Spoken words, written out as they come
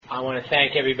I want to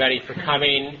thank everybody for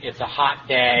coming. It's a hot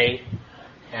day,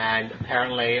 and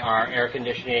apparently our air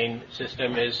conditioning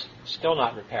system is still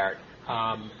not repaired.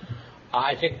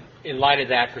 I think in light of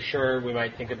that, for sure, we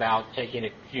might think about taking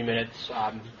a few minutes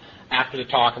after the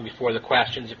talk and before the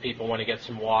questions if people want to get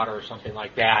some water or something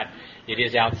like that. It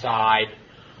is outside.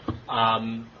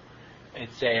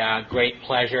 It's a great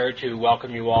pleasure to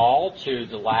welcome you all to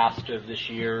the last of this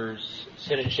year's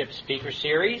Citizenship Speaker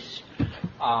Series,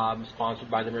 sponsored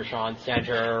by the Mershon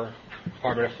Center,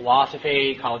 Department of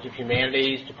Philosophy, College of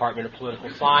Humanities, Department of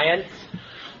Political Science.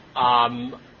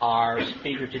 Our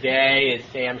speaker today is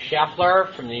Sam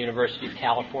Scheffler from the University of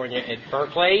California at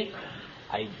Berkeley.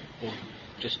 I will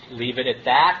just leave it at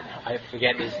that. I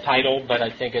forget his title, but I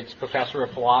think it's Professor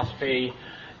of Philosophy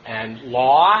and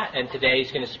Law, and today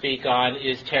he's going to speak on,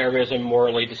 is terrorism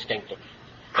morally distinctive?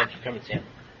 Thanks for coming, Sam.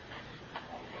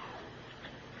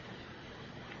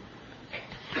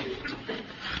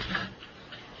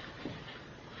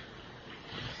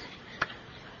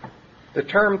 The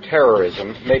term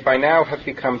terrorism may by now have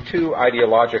become too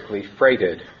ideologically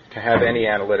freighted to have any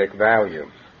analytic value.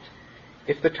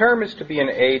 If the term is to be an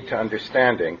aid to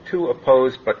understanding, two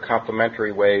opposed but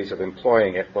complementary ways of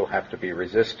employing it will have to be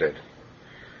resisted.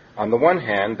 On the one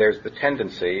hand, there's the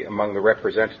tendency among the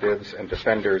representatives and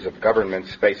defenders of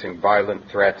governments facing violent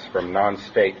threats from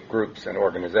non-state groups and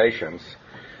organizations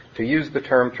to use the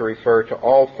term to refer to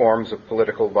all forms of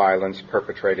political violence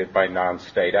perpetrated by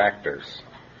non-state actors.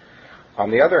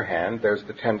 On the other hand, there's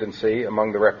the tendency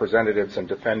among the representatives and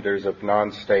defenders of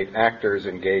non-state actors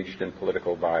engaged in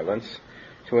political violence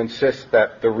to insist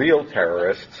that the real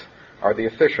terrorists are the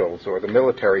officials or the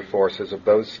military forces of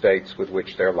those states with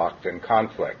which they're locked in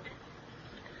conflict.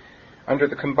 Under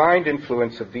the combined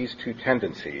influence of these two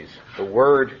tendencies, the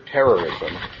word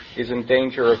terrorism is in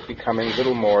danger of becoming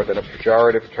little more than a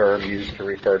pejorative term used to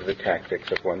refer to the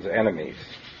tactics of one's enemies.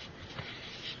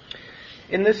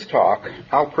 In this talk,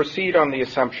 I'll proceed on the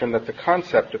assumption that the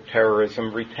concept of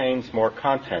terrorism retains more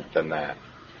content than that,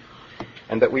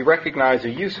 and that we recognize a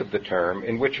use of the term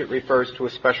in which it refers to a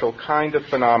special kind of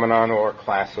phenomenon or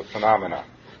class of phenomena.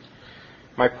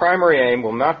 My primary aim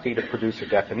will not be to produce a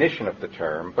definition of the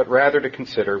term, but rather to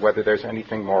consider whether there's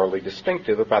anything morally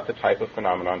distinctive about the type of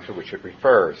phenomenon to which it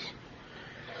refers.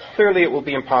 Clearly, it will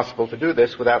be impossible to do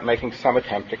this without making some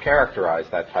attempt to characterize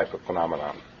that type of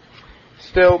phenomenon.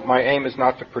 Still, my aim is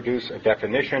not to produce a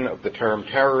definition of the term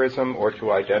terrorism or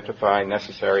to identify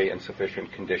necessary and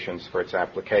sufficient conditions for its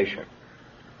application.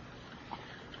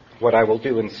 What I will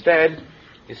do instead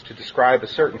is to describe a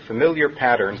certain familiar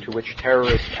pattern to which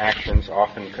terrorist actions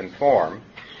often conform,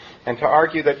 and to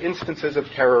argue that instances of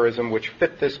terrorism which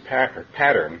fit this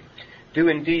pattern do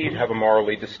indeed have a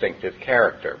morally distinctive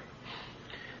character.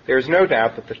 There is no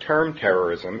doubt that the term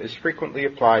terrorism is frequently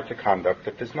applied to conduct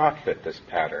that does not fit this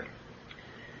pattern.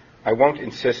 I won't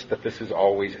insist that this is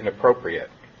always inappropriate.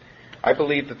 I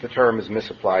believe that the term is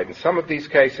misapplied in some of these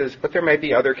cases, but there may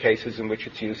be other cases in which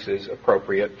its use is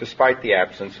appropriate, despite the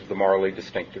absence of the morally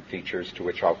distinctive features to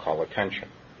which I'll call attention.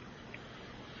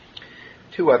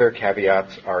 Two other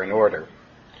caveats are in order.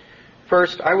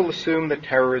 First, I will assume that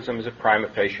terrorism is a prima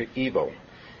facie evil,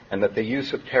 and that the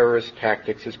use of terrorist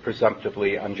tactics is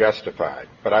presumptively unjustified,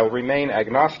 but I will remain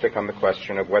agnostic on the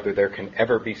question of whether there can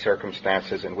ever be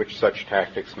circumstances in which such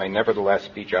tactics may nevertheless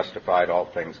be justified, all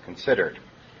things considered.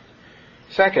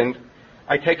 Second,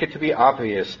 I take it to be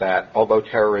obvious that, although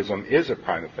terrorism is a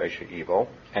prima facie evil,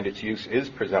 and its use is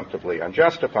presumptively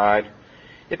unjustified,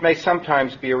 it may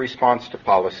sometimes be a response to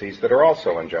policies that are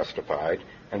also unjustified,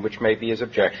 and which may be as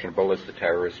objectionable as the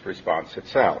terrorist response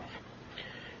itself.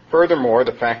 Furthermore,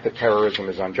 the fact that terrorism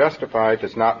is unjustified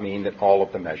does not mean that all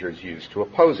of the measures used to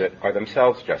oppose it are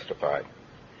themselves justified.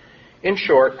 In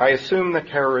short, I assume that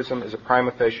terrorism is a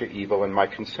prima facie evil, and my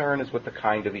concern is with the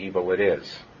kind of evil it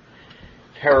is.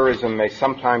 Terrorism may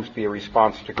sometimes be a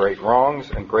response to great wrongs,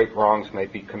 and great wrongs may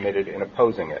be committed in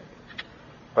opposing it.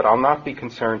 But I'll not be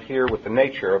concerned here with the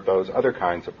nature of those other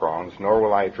kinds of wrongs, nor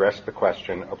will I address the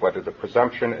question of whether the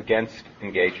presumption against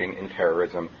engaging in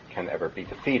terrorism can ever be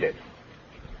defeated.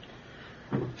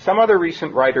 Some other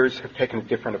recent writers have taken a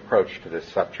different approach to this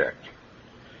subject.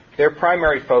 Their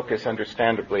primary focus,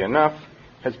 understandably enough,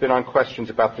 has been on questions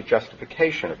about the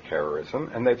justification of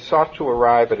terrorism, and they've sought to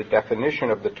arrive at a definition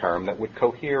of the term that would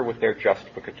cohere with their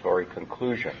justificatory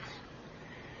conclusions.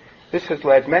 This has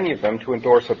led many of them to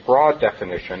endorse a broad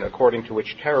definition according to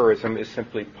which terrorism is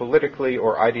simply politically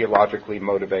or ideologically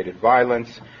motivated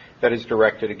violence that is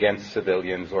directed against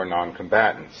civilians or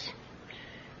non-combatants.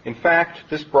 In fact,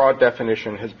 this broad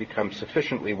definition has become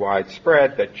sufficiently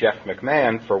widespread that Jeff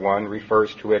McMahon, for one,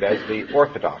 refers to it as the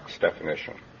orthodox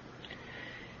definition.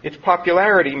 Its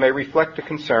popularity may reflect a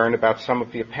concern about some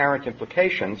of the apparent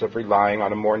implications of relying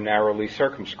on a more narrowly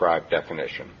circumscribed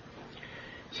definition.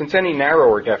 Since any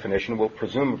narrower definition will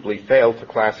presumably fail to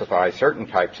classify certain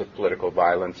types of political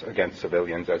violence against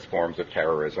civilians as forms of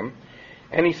terrorism,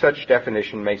 any such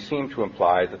definition may seem to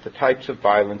imply that the types of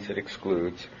violence it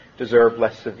excludes deserve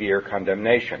less severe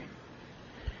condemnation.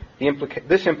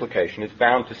 This implication is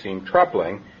bound to seem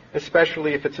troubling,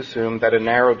 especially if it's assumed that a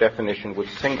narrow definition would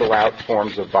single out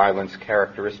forms of violence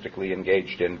characteristically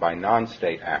engaged in by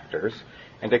non-state actors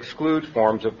and exclude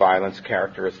forms of violence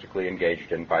characteristically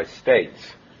engaged in by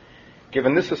states.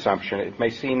 Given this assumption, it may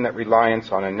seem that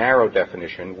reliance on a narrow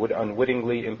definition would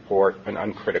unwittingly import an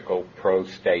uncritical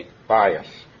pro-state bias.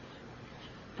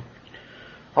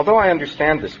 Although I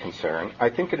understand this concern, I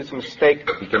think it is a mistake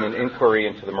to begin an inquiry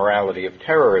into the morality of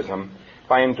terrorism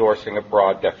by endorsing a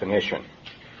broad definition.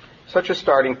 Such a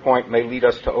starting point may lead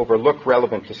us to overlook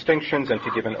relevant distinctions and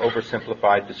to give an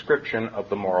oversimplified description of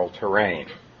the moral terrain.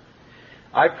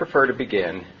 I prefer to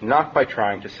begin not by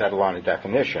trying to settle on a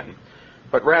definition,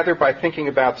 but rather by thinking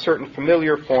about certain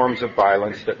familiar forms of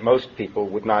violence that most people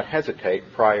would not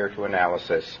hesitate prior to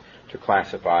analysis to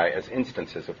classify as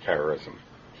instances of terrorism.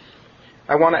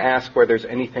 I want to ask whether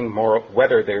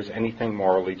there's anything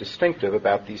morally distinctive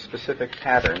about these specific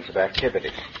patterns of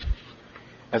activity.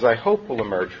 As I hope will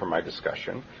emerge from my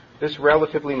discussion, this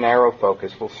relatively narrow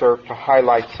focus will serve to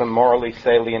highlight some morally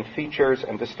salient features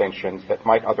and distinctions that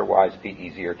might otherwise be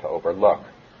easier to overlook.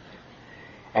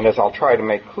 And as I'll try to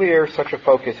make clear, such a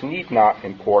focus need not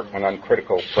import an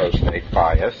uncritical pro-state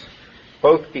bias,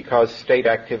 both because state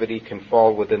activity can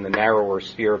fall within the narrower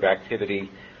sphere of activity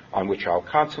on which I'll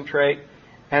concentrate,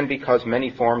 and because many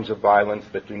forms of violence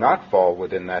that do not fall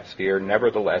within that sphere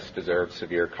nevertheless deserve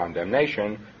severe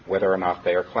condemnation, whether or not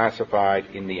they are classified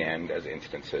in the end as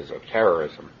instances of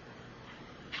terrorism.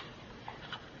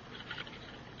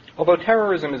 Although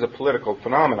terrorism is a political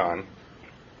phenomenon,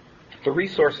 the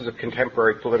resources of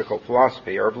contemporary political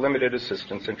philosophy are of limited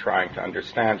assistance in trying to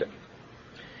understand it.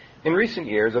 In recent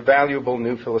years, a valuable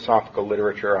new philosophical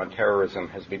literature on terrorism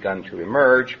has begun to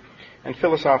emerge, and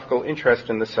philosophical interest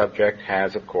in the subject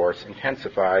has, of course,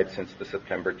 intensified since the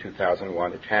September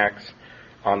 2001 attacks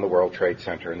on the World Trade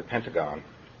Center and the Pentagon.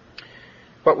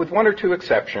 But with one or two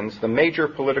exceptions, the major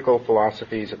political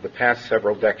philosophies of the past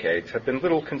several decades have been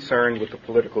little concerned with the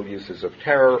political uses of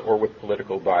terror or with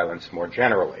political violence more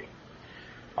generally.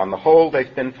 On the whole,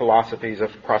 they've been philosophies of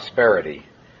prosperity,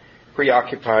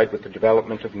 preoccupied with the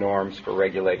development of norms for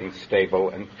regulating stable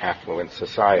and affluent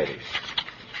societies.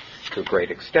 To a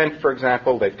great extent, for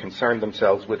example, they've concerned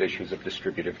themselves with issues of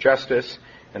distributive justice,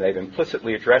 and they've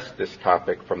implicitly addressed this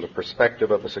topic from the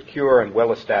perspective of a secure and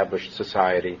well-established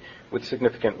society with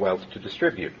significant wealth to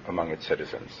distribute among its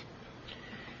citizens.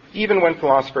 Even when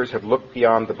philosophers have looked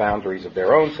beyond the boundaries of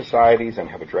their own societies and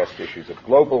have addressed issues of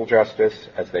global justice,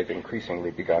 as they've increasingly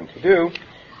begun to do,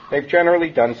 they've generally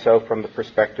done so from the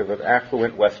perspective of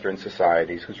affluent Western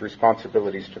societies whose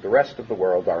responsibilities to the rest of the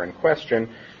world are in question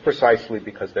precisely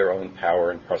because their own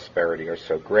power and prosperity are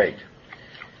so great.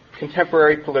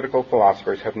 Contemporary political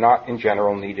philosophers have not in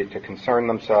general needed to concern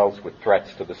themselves with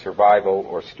threats to the survival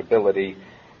or stability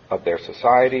of their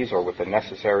societies or with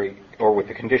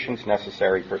the conditions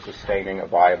necessary for sustaining a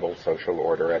viable social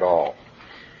order at all.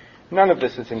 None of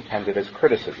this is intended as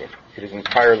criticism. It is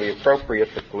entirely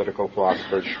appropriate that political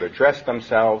philosophers should address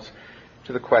themselves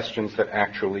to the questions that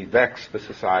actually vex the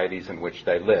societies in which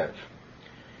they live.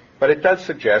 But it does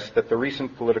suggest that the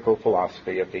recent political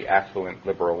philosophy of the affluent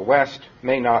liberal West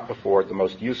may not afford the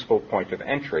most useful point of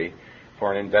entry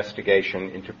for an investigation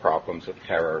into problems of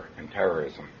terror and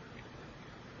terrorism.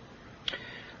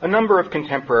 A number of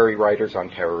contemporary writers on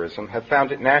terrorism have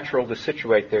found it natural to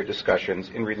situate their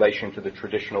discussions in relation to the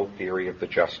traditional theory of the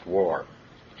just war.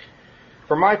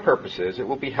 For my purposes, it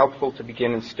will be helpful to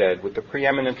begin instead with the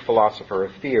preeminent philosopher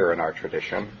of fear in our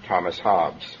tradition, Thomas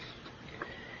Hobbes.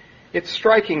 It's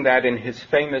striking that in his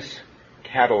famous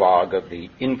catalog of the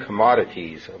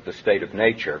incommodities of the state of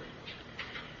nature,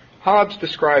 Hobbes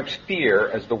describes fear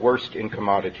as the worst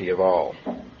incommodity of all.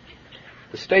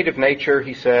 The state of nature,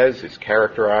 he says, is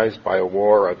characterized by a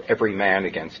war of every man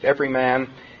against every man,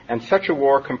 and such a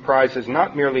war comprises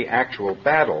not merely actual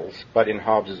battles, but, in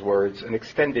Hobbes's words, an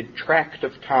extended tract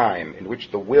of time in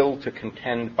which the will to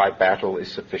contend by battle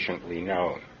is sufficiently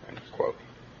known. End quote.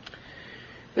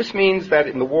 This means that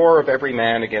in the war of every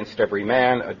man against every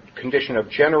man, a condition of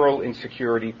general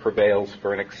insecurity prevails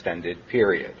for an extended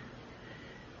period.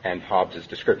 And Hobbes's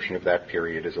description of that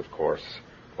period is, of course,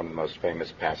 one of the most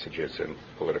famous passages in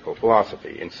political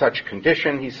philosophy. In such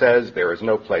condition, he says, there is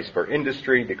no place for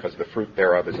industry because the fruit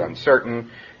thereof is uncertain,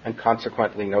 and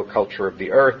consequently no culture of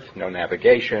the earth, no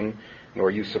navigation, nor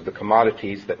use of the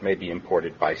commodities that may be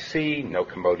imported by sea, no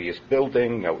commodious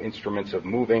building, no instruments of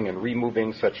moving and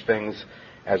removing such things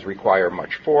as require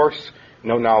much force,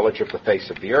 no knowledge of the face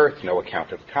of the earth, no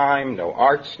account of time, no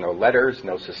arts, no letters,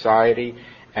 no society,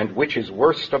 and which is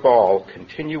worst of all,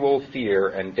 continual fear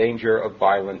and danger of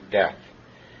violent death,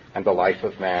 and the life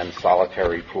of man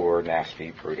solitary, poor,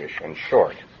 nasty, prudish, and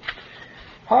short.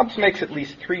 Hobbes makes at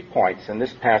least 3 points in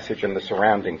this passage and the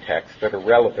surrounding text that are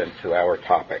relevant to our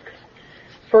topic.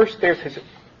 First,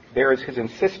 there is his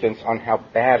insistence on how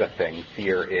bad a thing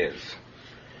fear is.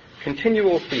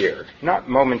 Continual fear, not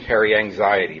momentary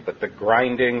anxiety, but the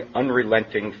grinding,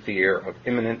 unrelenting fear of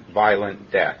imminent violent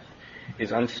death,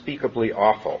 is unspeakably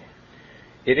awful.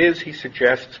 It is, he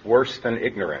suggests, worse than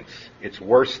ignorance. It's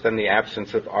worse than the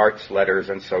absence of arts, letters,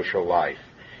 and social life.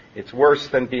 It's worse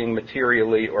than being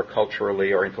materially or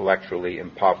culturally or intellectually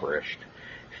impoverished.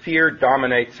 Fear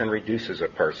dominates and reduces a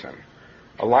person.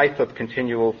 A life of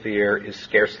continual fear is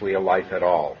scarcely a life at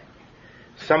all.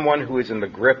 Someone who is in the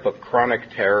grip of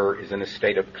chronic terror is in a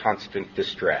state of constant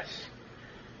distress.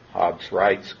 Hobbes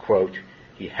writes, quote,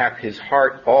 he hath his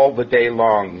heart all the day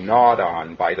long gnawed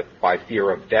on by fear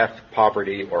of death,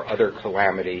 poverty, or other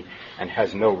calamity, and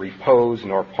has no repose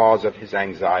nor pause of his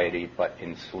anxiety but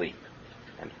in sleep.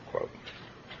 End quote.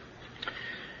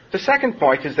 The second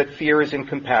point is that fear is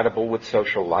incompatible with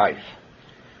social life.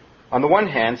 On the one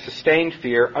hand, sustained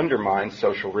fear undermines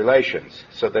social relations,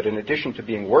 so that in addition to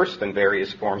being worse than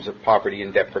various forms of poverty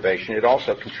and deprivation, it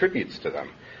also contributes to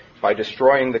them by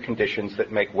destroying the conditions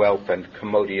that make wealth and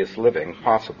commodious living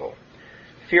possible.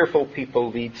 Fearful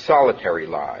people lead solitary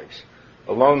lives.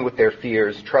 Alone with their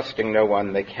fears, trusting no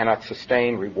one, they cannot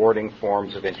sustain rewarding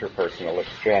forms of interpersonal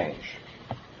exchange.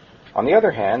 On the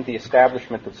other hand, the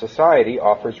establishment of society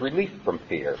offers relief from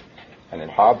fear, and in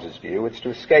Hobbes's view, it's to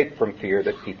escape from fear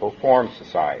that people form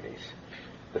societies.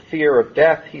 The fear of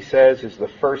death, he says, is the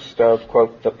first of,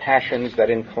 quote, the passions that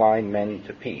incline men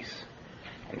to peace,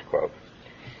 end quote.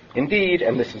 Indeed,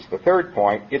 and this is the third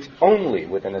point, it's only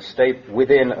within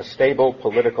a stable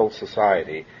political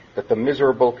society that the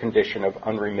miserable condition of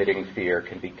unremitting fear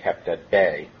can be kept at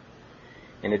bay.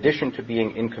 In addition to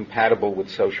being incompatible with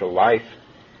social life,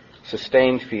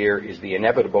 sustained fear is the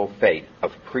inevitable fate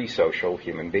of pre-social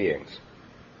human beings.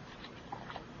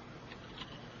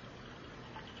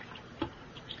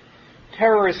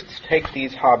 Terrorists take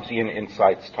these Hobbesian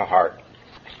insights to heart.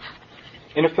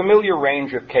 In a familiar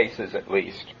range of cases, at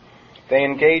least, they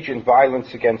engage in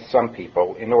violence against some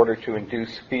people in order to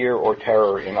induce fear or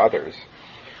terror in others,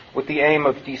 with the aim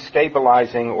of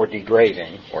destabilizing or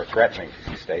degrading, or threatening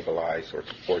to destabilize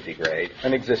or degrade,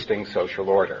 an existing social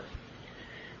order.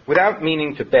 Without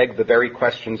meaning to beg the very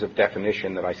questions of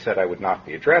definition that I said I would not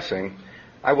be addressing,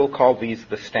 I will call these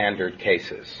the standard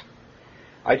cases.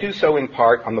 I do so in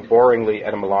part on the boringly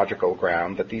etymological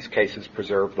ground that these cases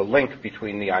preserve the link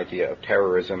between the idea of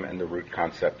terrorism and the root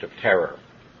concept of terror.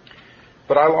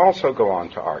 But I'll also go on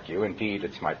to argue, indeed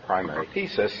it's my primary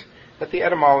thesis, that the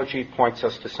etymology points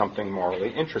us to something morally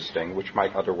interesting which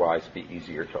might otherwise be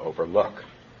easier to overlook.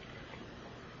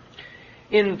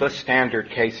 In the standard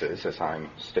cases, as I'm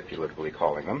stipulatively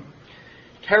calling them,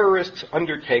 terrorists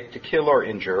undertake to kill or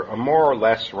injure a more or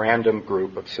less random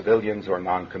group of civilians or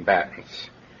non-combatants.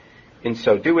 In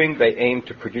so doing, they aim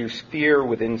to produce fear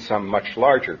within some much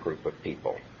larger group of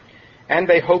people. And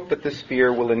they hope that this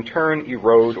fear will in turn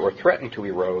erode or threaten to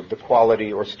erode the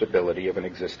quality or stability of an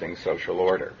existing social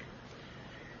order.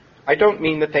 I don't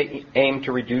mean that they aim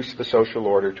to reduce the social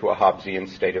order to a Hobbesian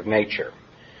state of nature,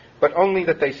 but only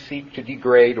that they seek to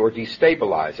degrade or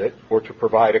destabilize it, or to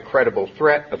provide a credible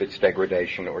threat of its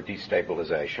degradation or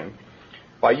destabilization,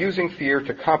 by using fear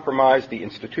to compromise the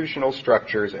institutional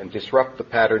structures and disrupt the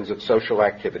patterns of social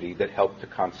activity that help to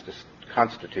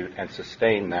constitute and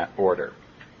sustain that order.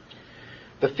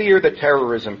 The fear that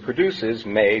terrorism produces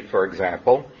may, for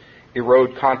example,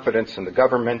 erode confidence in the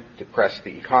government, depress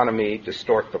the economy,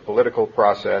 distort the political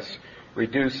process,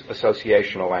 reduce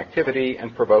associational activity,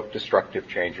 and provoke destructive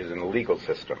changes in the legal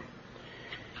system.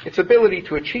 Its ability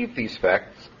to achieve these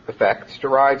effects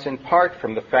derives in part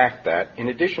from the fact that, in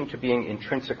addition to being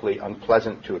intrinsically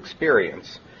unpleasant to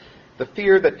experience, the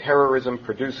fear that terrorism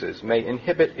produces may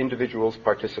inhibit individuals'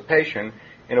 participation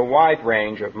in a wide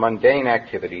range of mundane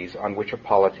activities on which a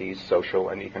polity's social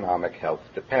and economic health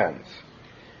depends.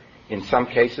 In some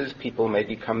cases, people may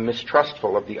become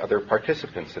mistrustful of the other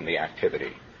participants in the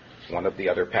activity. One of the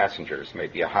other passengers may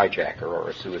be a hijacker or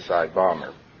a suicide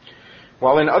bomber.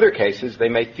 while in other cases they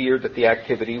may fear that the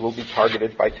activity will be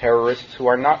targeted by terrorists who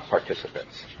are not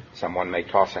participants. Someone may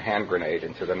toss a hand grenade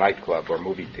into the nightclub or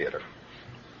movie theater.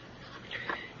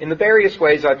 In the various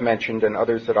ways I've mentioned and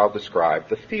others that I'll describe,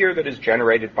 the fear that is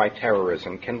generated by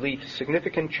terrorism can lead to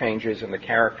significant changes in the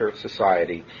character of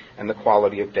society and the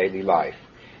quality of daily life.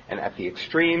 And at the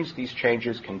extremes, these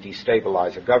changes can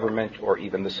destabilize a government or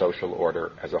even the social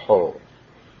order as a whole.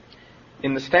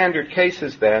 In the standard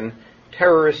cases, then,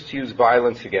 terrorists use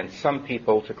violence against some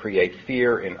people to create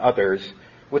fear in others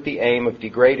with the aim of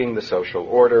degrading the social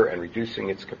order and reducing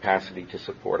its capacity to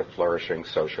support a flourishing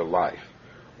social life,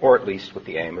 or at least with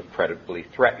the aim of credibly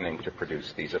threatening to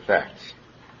produce these effects.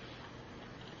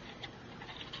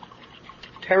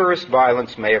 Terrorist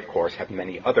violence may, of course, have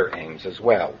many other aims as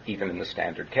well, even in the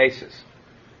standard cases.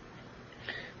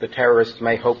 The terrorists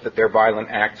may hope that their violent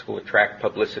acts will attract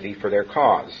publicity for their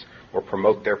cause, or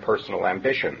promote their personal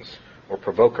ambitions, or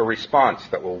provoke a response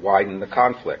that will widen the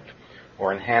conflict,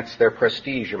 or enhance their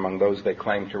prestige among those they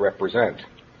claim to represent,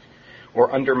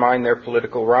 or undermine their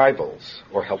political rivals,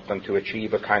 or help them to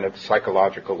achieve a kind of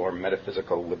psychological or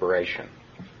metaphysical liberation.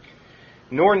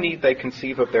 Nor need they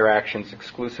conceive of their actions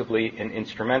exclusively in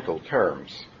instrumental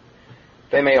terms.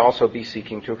 They may also be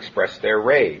seeking to express their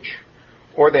rage,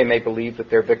 or they may believe that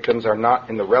their victims are not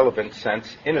in the relevant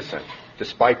sense innocent,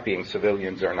 despite being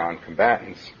civilians or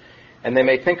non-combatants, and they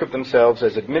may think of themselves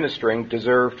as administering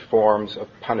deserved forms of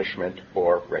punishment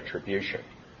or retribution.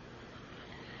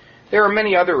 There are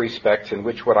many other respects in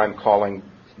which what I'm calling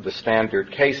the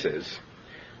standard cases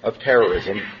of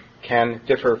terrorism can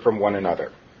differ from one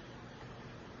another.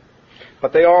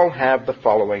 But they all have the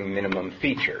following minimum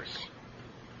features.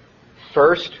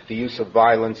 First, the use of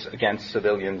violence against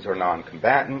civilians or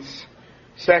non-combatants.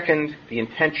 Second, the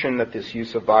intention that this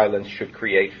use of violence should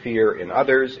create fear in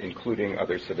others, including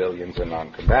other civilians and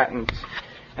non-combatants.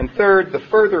 And third, the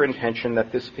further intention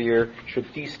that this fear should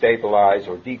destabilize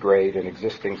or degrade an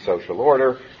existing social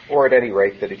order, or at any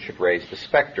rate that it should raise the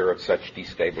specter of such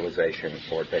destabilization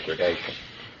or degradation.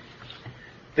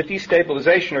 The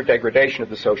destabilization or degradation of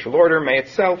the social order may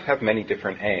itself have many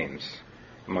different aims.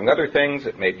 Among other things,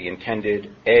 it may be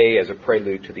intended, A, as a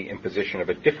prelude to the imposition of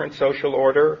a different social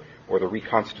order, or the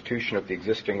reconstitution of the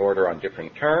existing order on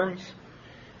different terms,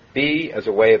 B, as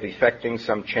a way of effecting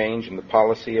some change in the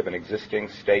policy of an existing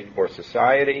state or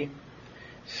society,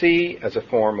 C, as a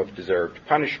form of deserved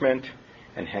punishment,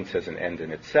 and hence as an end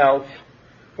in itself,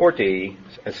 or D,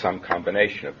 as some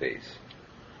combination of these.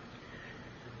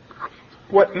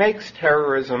 What makes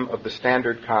terrorism of the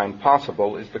standard kind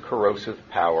possible is the corrosive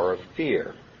power of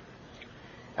fear.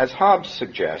 As Hobbes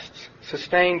suggests,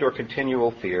 sustained or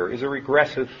continual fear is a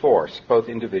regressive force, both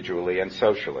individually and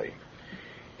socially.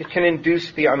 It can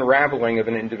induce the unraveling of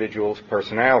an individual's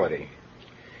personality.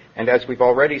 And as we've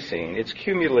already seen, its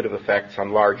cumulative effects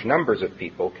on large numbers of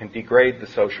people can degrade the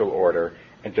social order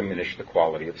and diminish the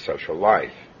quality of social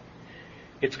life.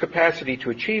 Its capacity to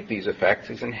achieve these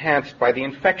effects is enhanced by the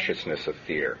infectiousness of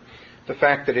fear, the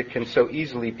fact that it can so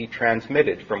easily be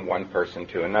transmitted from one person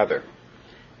to another,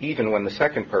 even when the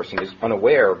second person is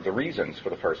unaware of the reasons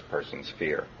for the first person's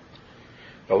fear.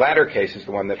 The latter case is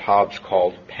the one that Hobbes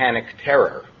called panic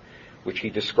terror, which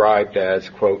he described as,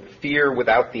 quote, fear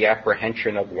without the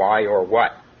apprehension of why or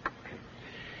what.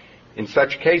 In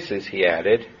such cases, he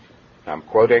added, I'm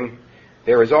quoting,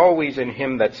 there is always in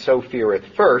him that so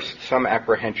feareth first some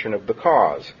apprehension of the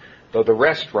cause, though the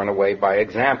rest run away by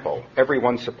example, every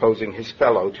one supposing his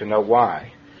fellow to know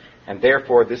why. And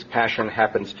therefore this passion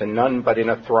happens to none but in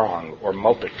a throng or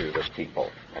multitude of people,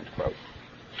 end quote.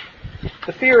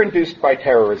 The fear induced by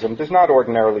terrorism does not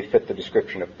ordinarily fit the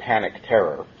description of panic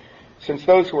terror, since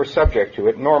those who are subject to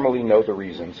it normally know the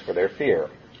reasons for their fear.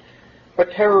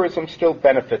 But terrorism still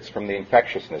benefits from the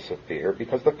infectiousness of fear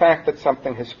because the fact that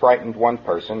something has frightened one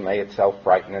person may itself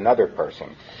frighten another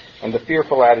person, and the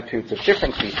fearful attitudes of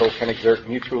different people can exert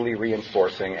mutually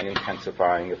reinforcing and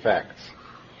intensifying effects.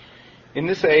 In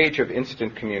this age of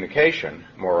instant communication,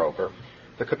 moreover,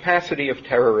 the capacity of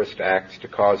terrorist acts to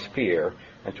cause fear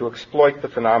and to exploit the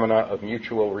phenomena of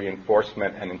mutual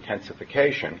reinforcement and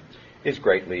intensification is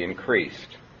greatly increased.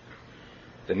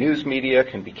 The news media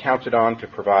can be counted on to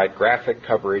provide graphic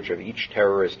coverage of each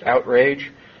terrorist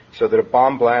outrage so that a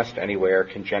bomb blast anywhere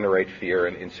can generate fear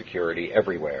and insecurity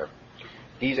everywhere.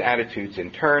 These attitudes in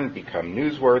turn become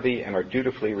newsworthy and are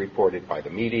dutifully reported by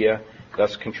the media,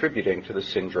 thus contributing to the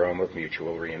syndrome of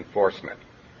mutual reinforcement.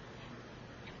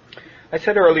 I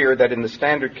said earlier that in the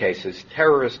standard cases,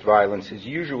 terrorist violence is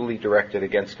usually directed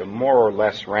against a more or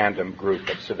less random group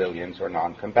of civilians or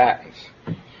non-combatants.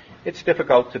 It's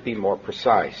difficult to be more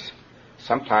precise.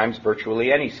 Sometimes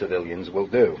virtually any civilians will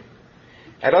do.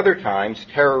 At other times,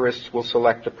 terrorists will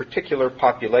select a particular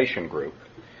population group,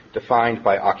 defined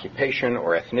by occupation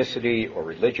or ethnicity or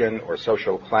religion or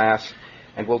social class,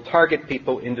 and will target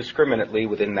people indiscriminately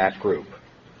within that group.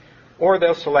 Or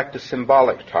they'll select a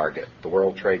symbolic target, the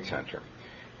World Trade Center,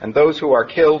 and those who are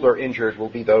killed or injured will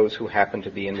be those who happen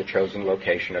to be in the chosen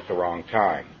location at the wrong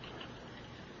time.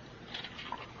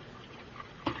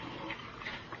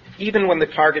 Even when the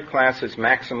target class is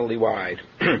maximally wide,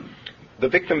 the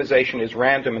victimization is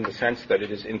random in the sense that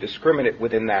it is indiscriminate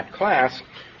within that class,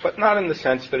 but not in the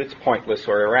sense that it's pointless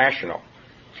or irrational.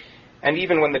 And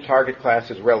even when the target class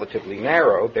is relatively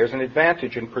narrow, there's an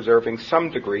advantage in preserving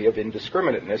some degree of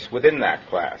indiscriminateness within that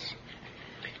class.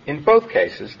 In both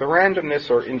cases, the randomness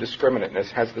or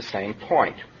indiscriminateness has the same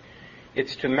point.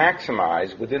 It's to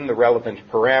maximize within the relevant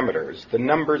parameters the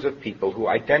numbers of people who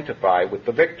identify with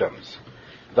the victims,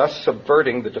 thus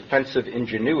subverting the defensive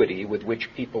ingenuity with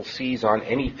which people seize on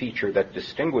any feature that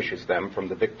distinguishes them from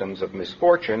the victims of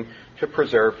misfortune to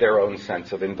preserve their own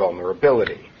sense of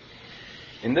invulnerability.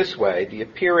 In this way, the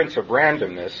appearance of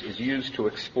randomness is used to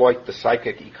exploit the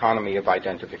psychic economy of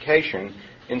identification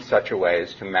in such a way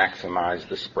as to maximize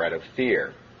the spread of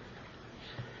fear.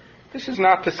 This is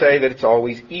not to say that it's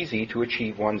always easy to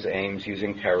achieve one's aims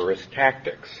using terrorist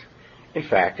tactics. In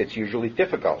fact, it's usually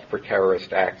difficult for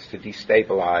terrorist acts to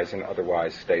destabilize an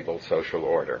otherwise stable social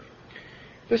order.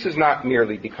 This is not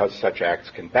merely because such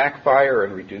acts can backfire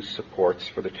and reduce support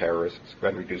for the terrorist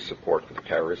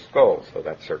goals, though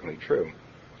that's certainly true.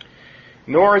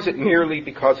 Nor is it merely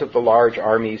because of the large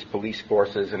armies, police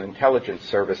forces, and intelligence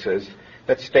services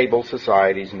that stable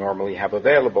societies normally have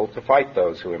available to fight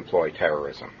those who employ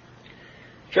terrorism.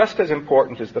 Just as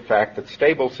important is the fact that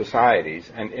stable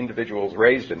societies and individuals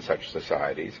raised in such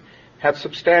societies have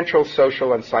substantial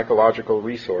social and psychological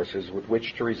resources with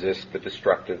which to resist the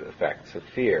destructive effects of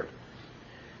fear.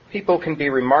 People can be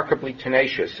remarkably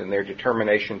tenacious in their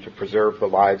determination to preserve the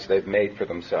lives they've made for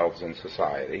themselves in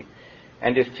society,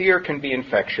 and if fear can be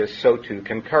infectious, so too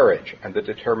can courage and the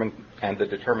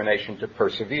determination to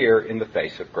persevere in the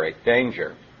face of great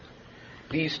danger.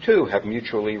 These too have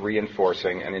mutually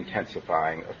reinforcing and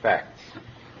intensifying effects.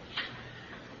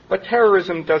 But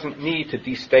terrorism doesn't need to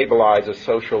destabilize a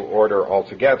social order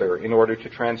altogether in order to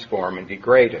transform and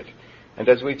degrade it. And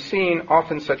as we've seen,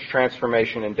 often such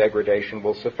transformation and degradation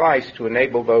will suffice to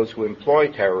enable those who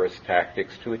employ terrorist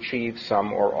tactics to achieve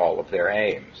some or all of their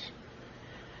aims.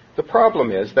 The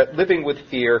problem is that living with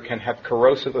fear can have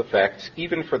corrosive effects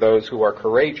even for those who are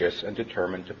courageous and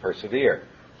determined to persevere.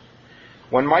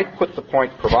 One might put the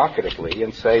point provocatively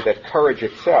and say that courage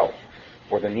itself,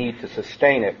 or the need to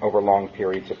sustain it over long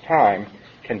periods of time,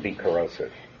 can be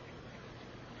corrosive.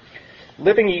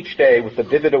 Living each day with the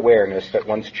vivid awareness that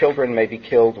one's children may be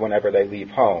killed whenever they leave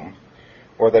home,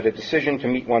 or that a decision to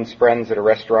meet one's friends at a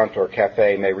restaurant or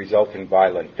cafe may result in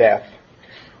violent death,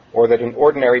 or that an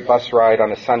ordinary bus ride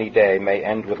on a sunny day may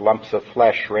end with lumps of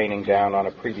flesh raining down on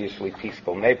a previously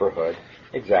peaceful neighborhood,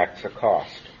 exacts a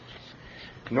cost.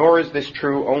 Nor is this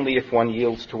true only if one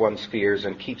yields to one's fears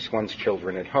and keeps one's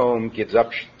children at home, gives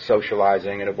up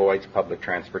socializing, and avoids public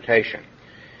transportation.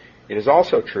 It is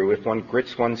also true if one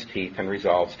grits one's teeth and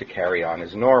resolves to carry on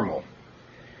as normal.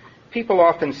 People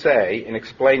often say, in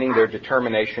explaining their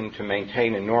determination to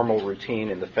maintain a normal routine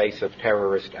in the face of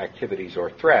terrorist activities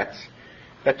or threats,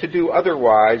 that to do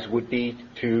otherwise would be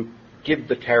to give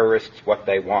the terrorists what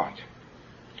they want.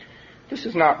 This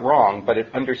is not wrong, but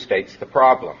it understates the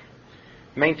problem.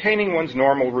 Maintaining one's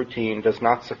normal routine does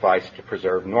not suffice to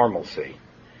preserve normalcy.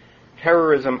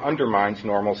 Terrorism undermines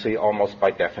normalcy almost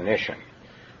by definition.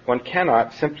 One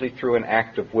cannot, simply through an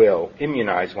act of will,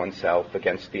 immunize oneself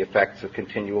against the effects of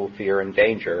continual fear and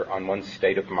danger on one's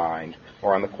state of mind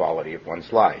or on the quality of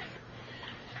one's life.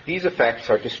 These effects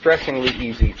are distressingly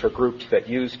easy for groups that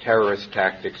use terrorist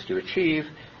tactics to achieve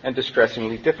and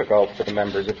distressingly difficult for the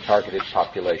members of targeted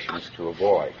populations to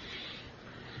avoid.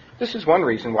 This is one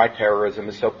reason why terrorism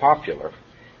is so popular,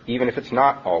 even if it's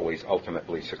not always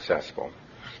ultimately successful.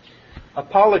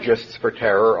 Apologists for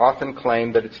terror often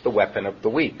claim that it's the weapon of the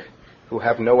weak, who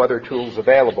have no other tools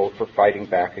available for fighting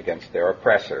back against their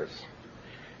oppressors.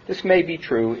 This may be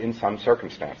true in some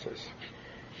circumstances.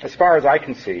 As far as I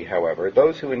can see, however,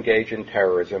 those who engage in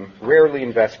terrorism rarely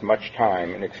invest much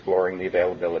time in exploring the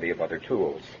availability of other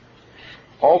tools.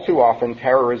 All too often,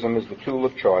 terrorism is the tool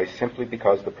of choice simply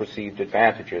because the perceived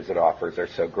advantages it offers are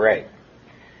so great.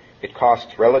 It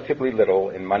costs relatively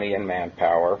little in money and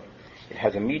manpower. It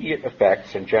has immediate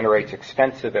effects and generates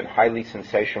extensive and highly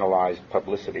sensationalized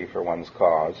publicity for one's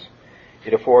cause.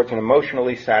 It affords an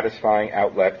emotionally satisfying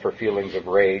outlet for feelings of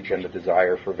rage and the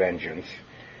desire for vengeance.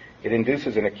 It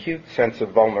induces an acute sense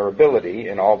of vulnerability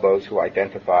in all those who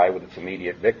identify with its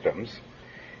immediate victims,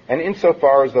 and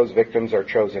insofar as those victims are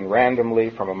chosen randomly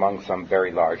from among some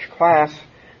very large class,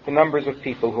 the numbers of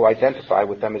people who identify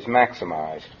with them is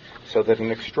maximized, so that an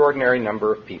extraordinary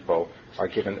number of people are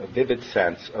given a vivid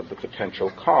sense of the potential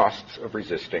costs of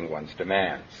resisting one's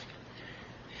demands.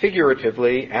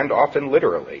 Figuratively, and often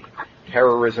literally,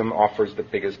 terrorism offers the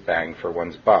biggest bang for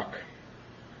one's buck.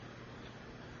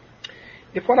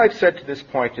 If what I've said to this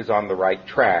point is on the right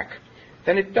track,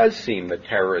 then it does seem that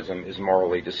terrorism is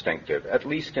morally distinctive, at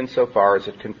least insofar as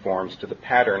it conforms to the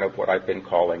pattern of what I've been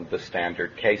calling the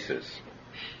standard cases.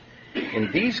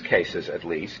 In these cases, at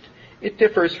least, it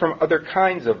differs from other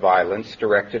kinds of violence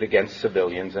directed against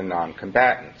civilians and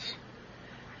non-combatants.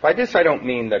 By this I don't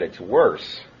mean that it's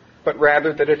worse, but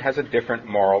rather that it has a different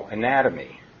moral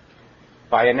anatomy.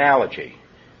 By analogy,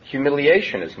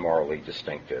 humiliation is morally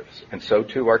distinctive, and so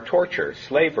too are torture,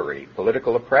 slavery,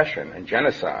 political oppression, and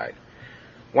genocide.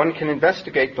 One can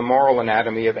investigate the moral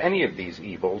anatomy of any of these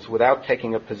evils without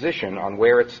taking a position on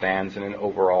where it stands in an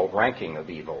overall ranking of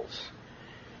evils.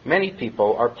 Many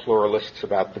people are pluralists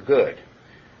about the good.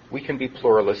 We can be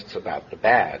pluralists about the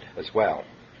bad as well.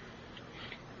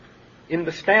 In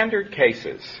the standard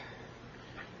cases,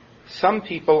 some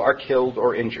people are killed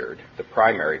or injured, the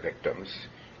primary victims,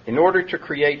 in order to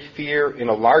create fear in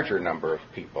a larger number of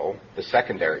people, the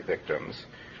secondary victims,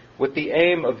 with the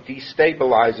aim of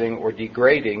destabilizing or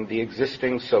degrading the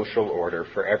existing social order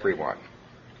for everyone.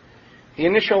 The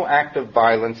initial act of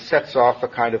violence sets off a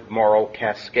kind of moral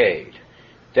cascade: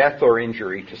 death or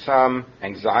injury to some,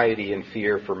 anxiety and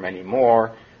fear for many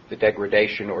more, the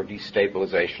degradation or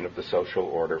destabilization of the social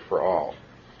order for all.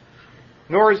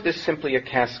 Nor is this simply a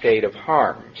cascade of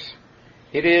harms.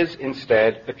 It is,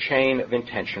 instead, a chain of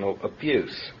intentional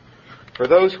abuse. For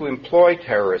those who employ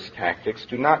terrorist tactics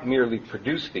do not merely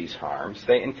produce these harms,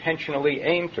 they intentionally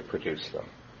aim to produce them.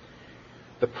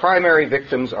 The primary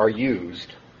victims are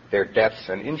used, their deaths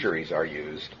and injuries are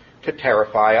used, to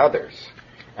terrify others.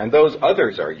 And those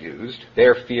others are used,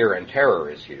 their fear and terror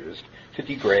is used, to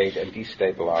degrade and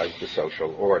destabilize the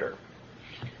social order.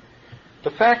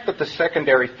 The fact that the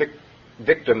secondary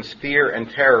victim's fear and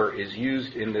terror is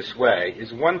used in this way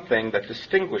is one thing that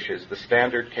distinguishes the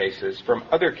standard cases from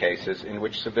other cases in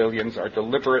which civilians are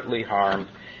deliberately harmed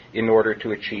in order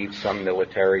to achieve some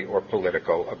military or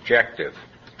political objective.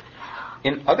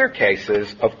 In other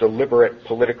cases of deliberate,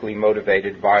 politically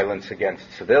motivated violence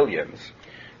against civilians,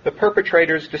 the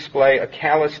perpetrators display a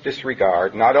callous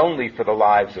disregard not only for the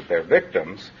lives of their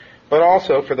victims, but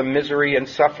also for the misery and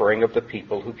suffering of the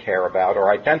people who care about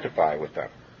or identify with them.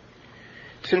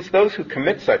 Since those who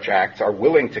commit such acts are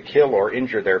willing to kill or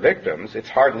injure their victims, it's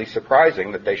hardly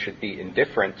surprising that they should be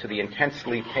indifferent to the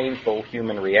intensely painful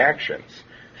human reactions,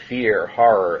 fear,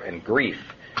 horror, and grief,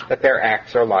 that their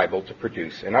acts are liable to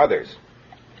produce in others.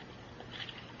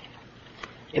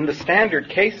 In the standard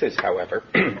cases, however,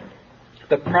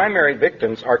 the primary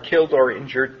victims are killed or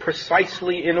injured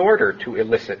precisely in order to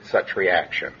elicit such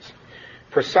reactions,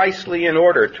 precisely in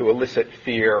order to elicit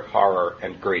fear, horror,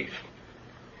 and grief,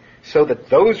 so that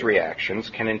those reactions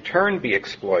can in turn be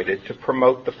exploited to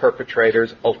promote the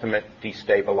perpetrator's ultimate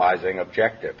destabilizing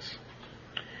objectives.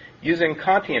 Using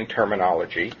Kantian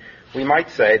terminology, we might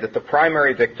say that the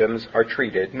primary victims are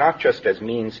treated not just as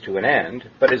means to an end,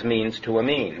 but as means to a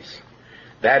means.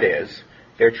 That is,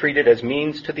 they're treated as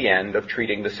means to the end of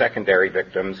treating the secondary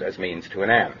victims as means to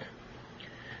an end.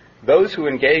 Those who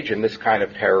engage in this kind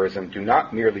of terrorism do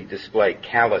not merely display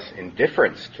callous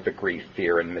indifference to the grief,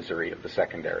 fear, and misery of the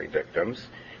secondary victims.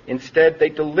 Instead, they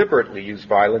deliberately use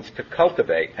violence to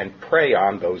cultivate and prey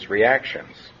on those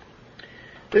reactions.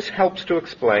 This helps to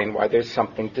explain why there's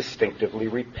something distinctively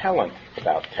repellent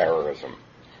about terrorism,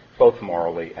 both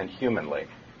morally and humanly.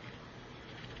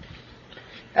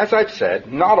 As I've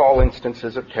said, not all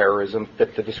instances of terrorism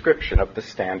fit the description of the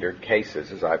standard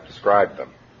cases as I've described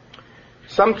them.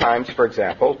 Sometimes, for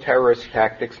example, terrorist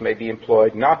tactics may be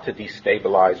employed not to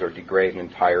destabilize or degrade an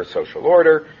entire social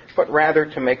order, but rather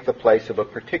to make the place of a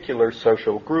particular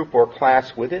social group or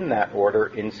class within that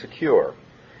order insecure,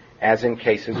 as in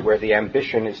cases where the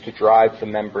ambition is to drive the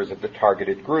members of the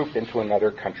targeted group into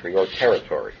another country or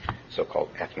territory, so-called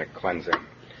ethnic cleansing.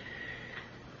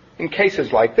 In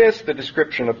cases like this, the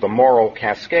description of the moral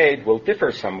cascade will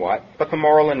differ somewhat, but the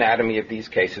moral anatomy of these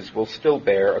cases will still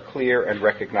bear a clear and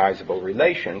recognizable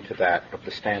relation to that of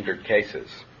the standard cases.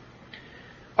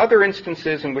 Other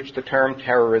instances in which the term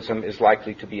terrorism is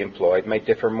likely to be employed may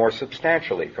differ more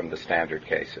substantially from the standard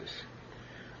cases.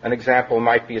 An example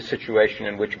might be a situation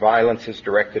in which violence is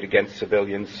directed against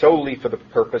civilians solely for the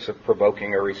purpose of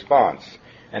provoking a response,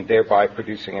 and thereby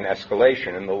producing an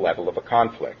escalation in the level of a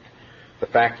conflict. The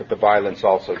fact that the violence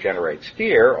also generates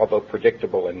fear, although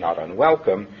predictable and not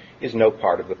unwelcome, is no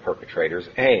part of the perpetrator's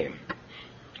aim.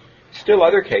 Still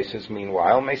other cases,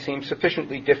 meanwhile, may seem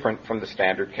sufficiently different from the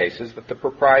standard cases that the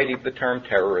propriety of the term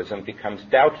terrorism becomes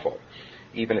doubtful,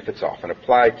 even if it's often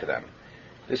applied to them.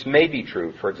 This may be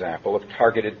true, for example, of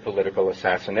targeted political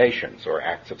assassinations or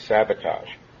acts of sabotage.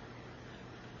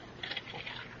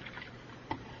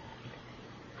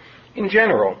 In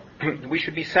general, we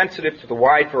should be sensitive to the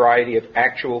wide variety of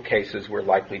actual cases we're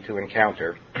likely to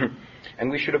encounter,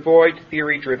 and we should avoid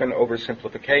theory-driven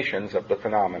oversimplifications of the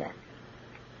phenomena.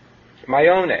 My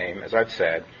own aim, as I've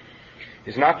said,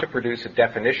 is not to produce a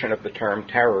definition of the term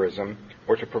terrorism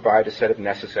or to provide a set of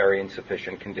necessary and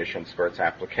sufficient conditions for its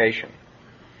application.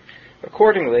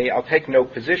 Accordingly, I'll take no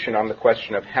position on the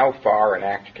question of how far an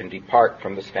act can depart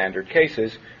from the standard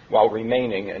cases while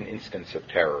remaining an instance of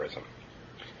terrorism.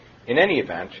 In any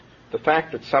event, the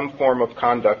fact that some form of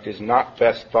conduct is not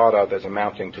best thought of as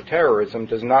amounting to terrorism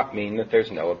does not mean that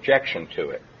there's no objection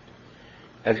to it.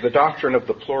 As the doctrine of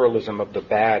the pluralism of the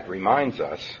bad reminds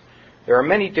us, there are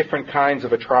many different kinds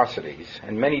of atrocities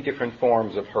and many different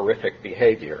forms of horrific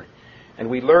behavior, and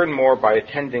we learn more by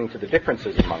attending to the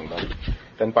differences among them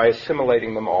than by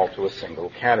assimilating them all to a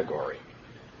single category.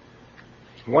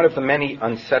 One of the many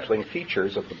unsettling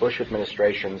features of the Bush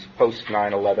administration's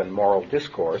post-9/11 moral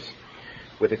discourse,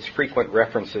 with its frequent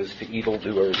references to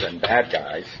evildoers and bad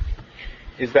guys,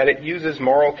 is that it uses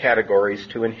moral categories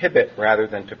to inhibit rather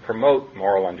than to promote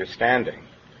moral understanding.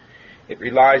 It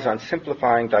relies on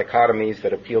simplifying dichotomies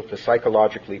that appeal to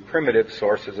psychologically primitive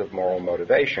sources of moral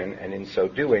motivation, and in so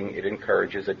doing, it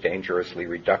encourages a dangerously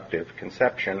reductive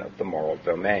conception of the moral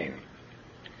domain.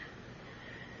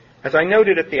 As I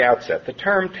noted at the outset, the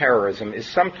term terrorism is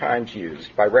sometimes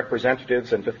used by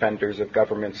representatives and defenders of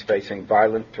governments facing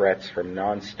violent threats from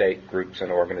non-state groups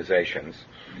and organizations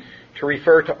to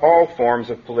refer to all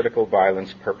forms of political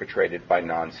violence perpetrated by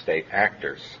non-state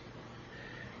actors.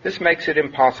 This makes it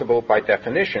impossible by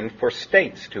definition for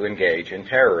states to engage in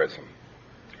terrorism.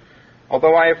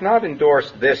 Although I have not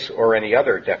endorsed this or any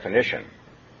other definition,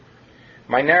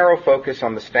 my narrow focus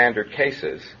on the standard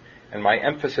cases and my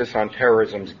emphasis on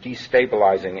terrorism's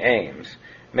destabilizing aims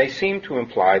may seem to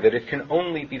imply that it can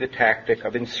only be the tactic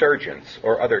of insurgents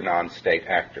or other non-state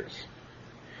actors.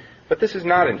 But this is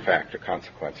not, in fact, a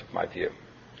consequence of my view.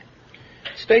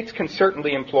 States can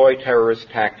certainly employ terrorist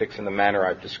tactics in the manner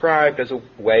I've described as a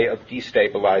way of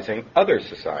destabilizing other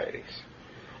societies.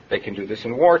 They can do this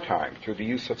in wartime through the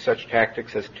use of such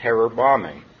tactics as terror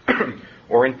bombing,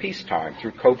 or in peacetime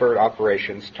through covert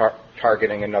operations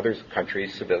targeting another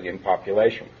country's civilian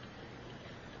population.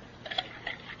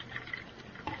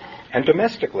 And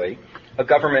domestically, a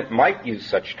government might use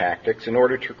such tactics in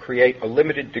order to create a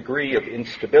limited degree of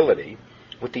instability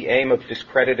with the aim of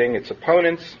discrediting its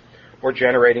opponents or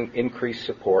generating increased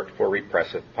support for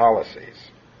repressive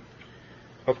policies.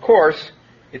 Of course,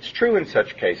 it's true in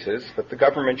such cases that the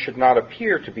government should not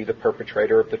appear to be the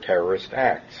perpetrator of the terrorist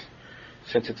acts,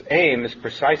 since its aim is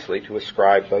precisely to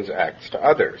ascribe those acts to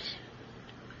others.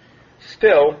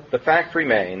 Still, the fact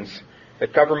remains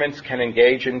that governments can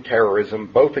engage in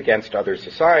terrorism both against other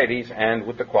societies and,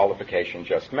 with the qualification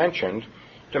just mentioned,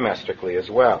 domestically as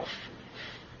well.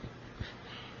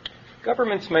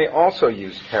 Governments may also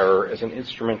use terror as an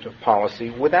instrument of policy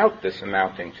without this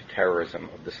amounting to terrorism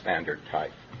of the standard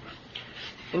type.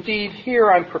 Indeed,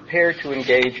 here I'm prepared to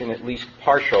engage in at least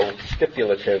partial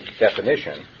stipulative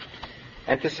definition,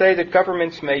 and to say that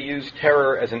governments may use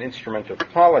terror as an instrument of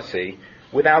policy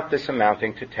without this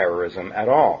amounting to terrorism at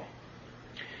all.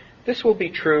 This will be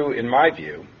true, in my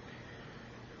view,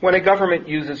 when a government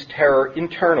uses terror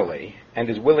internally and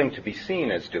is willing to be seen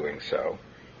as doing so,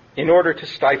 in order to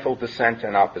stifle dissent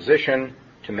and opposition,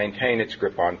 to maintain its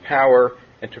grip on power,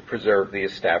 and to preserve the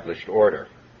established order.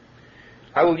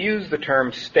 I will use the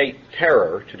term state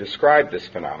terror to describe this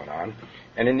phenomenon,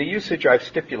 and in the usage I've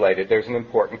stipulated, there's an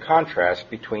important contrast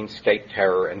between state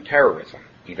terror and terrorism,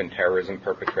 even terrorism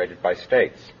perpetrated by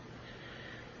states.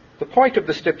 The point of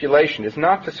the stipulation is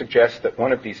not to suggest that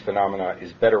one of these phenomena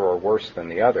is better or worse than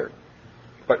the other,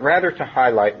 but rather to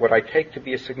highlight what I take to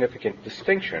be a significant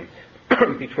distinction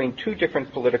between two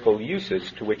different political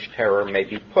uses to which terror may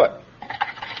be put.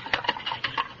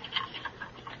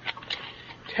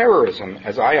 Terrorism,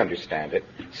 as I understand it,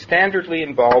 standardly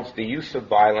involves the use of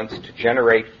violence to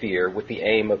generate fear with the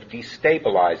aim of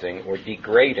destabilizing or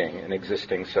degrading an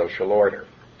existing social order.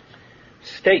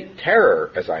 State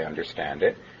terror, as I understand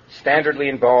it, standardly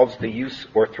involves the use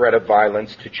or threat of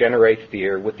violence to generate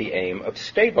fear with the aim of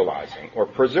stabilizing or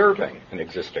preserving an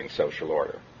existing social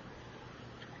order.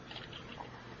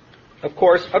 Of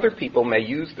course, other people may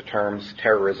use the terms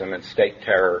terrorism and state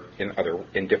terror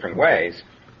in different ways,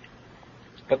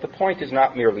 but the point is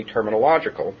not merely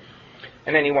terminological,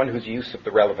 and anyone whose use of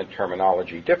the relevant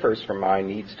terminology differs from mine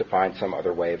needs to find some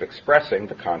other way of expressing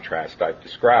the contrast I've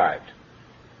described.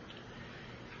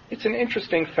 It's an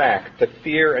interesting fact that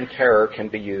fear and terror can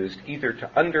be used either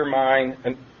to undermine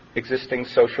an existing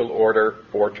social order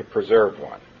or to preserve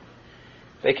one.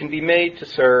 They can be made to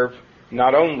serve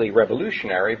not only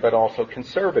revolutionary but also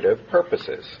conservative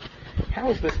purposes. How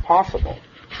is this possible?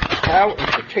 How, in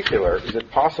particular, is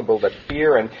it possible that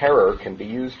fear and terror can be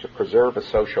used to preserve a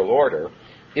social order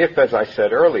if, as I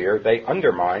said earlier, they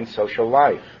undermine social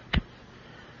life?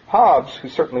 Hobbes, who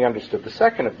certainly understood the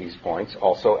second of these points,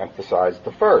 also emphasized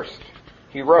the first.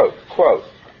 He wrote, quote,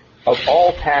 "Of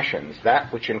all passions,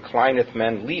 that which inclineth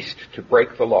men least to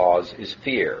break the laws is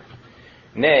fear.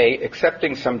 Nay,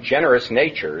 excepting some generous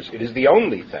natures, it is the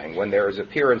only thing, when there is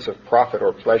appearance of profit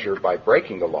or pleasure by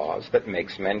breaking the laws, that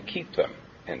makes men keep them."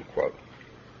 End quote.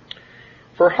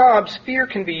 For Hobbes, fear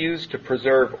can be used to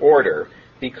preserve order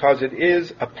because it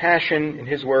is a passion, in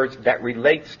his words, that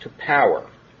relates to power.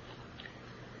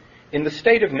 In the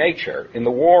state of nature, in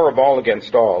the war of all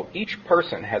against all, each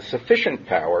person has sufficient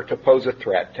power to pose a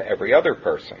threat to every other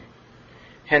person.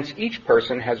 Hence, each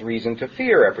person has reason to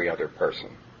fear every other person,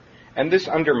 and this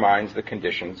undermines the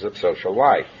conditions of social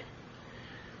life.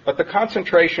 But the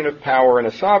concentration of power in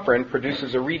a sovereign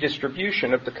produces a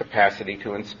redistribution of the capacity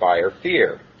to inspire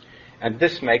fear, and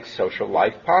this makes social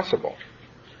life possible.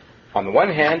 On the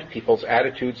one hand, people's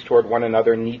attitudes toward one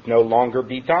another need no longer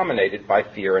be dominated by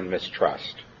fear and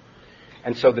mistrust,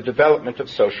 and so the development of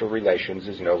social relations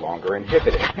is no longer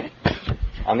inhibited.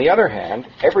 On the other hand,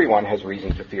 everyone has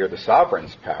reason to fear the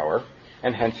sovereign's power,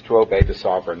 and hence to obey the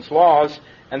sovereign's laws,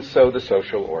 and so the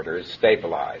social order is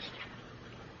stabilized.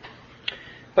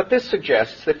 But this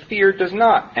suggests that fear does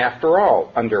not, after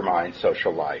all, undermine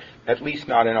social life, at least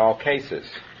not in all cases.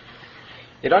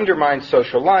 It undermines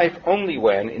social life only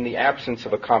when, in the absence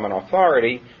of a common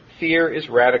authority, fear is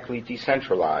radically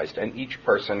decentralized and each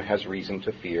person has reason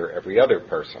to fear every other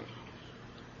person.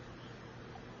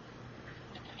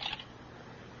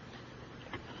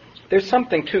 There's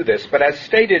something to this, but as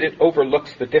stated, it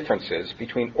overlooks the differences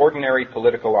between ordinary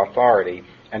political authority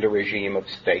and a regime of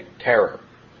state terror.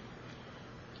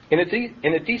 In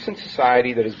a decent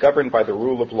society that is governed by the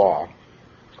rule of law,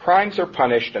 crimes are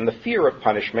punished, and the fear of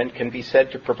punishment can be said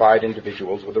to provide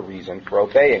individuals with a reason for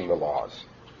obeying the laws.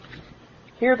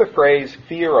 Here the phrase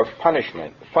fear of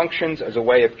punishment functions as a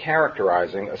way of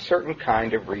characterizing a certain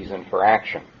kind of reason for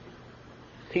action.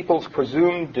 People's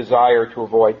presumed desire to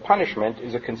avoid punishment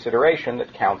is a consideration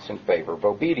that counts in favor of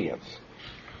obedience.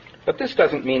 But this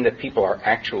doesn't mean that people are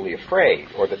actually afraid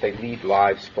or that they lead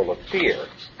lives full of fear.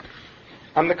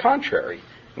 On the contrary,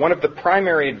 one of the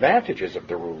primary advantages of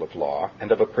the rule of law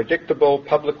and of a predictable,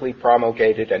 publicly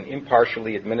promulgated, and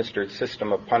impartially administered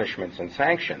system of punishments and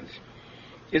sanctions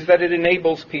is that it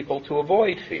enables people to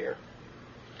avoid fear.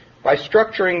 By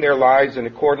structuring their lives in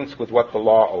accordance with what the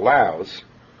law allows,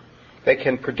 they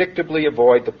can predictably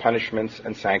avoid the punishments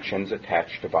and sanctions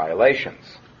attached to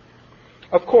violations.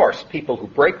 Of course, people who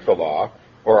break the law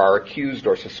or are accused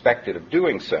or suspected of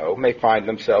doing so may find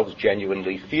themselves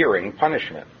genuinely fearing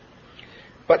punishment.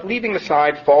 But leaving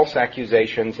aside false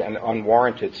accusations and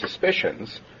unwarranted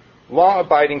suspicions,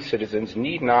 law-abiding citizens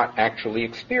need not actually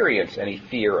experience any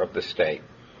fear of the state,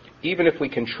 even if we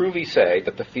can truly say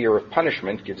that the fear of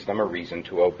punishment gives them a reason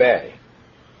to obey.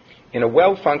 In a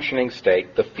well-functioning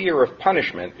state, the fear of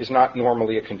punishment is not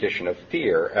normally a condition of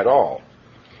fear at all.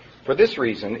 For this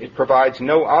reason, it provides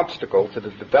no obstacle to the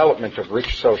development of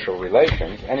rich social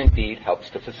relations and indeed helps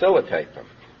to facilitate them.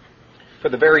 For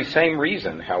the very same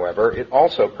reason, however, it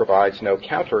also provides no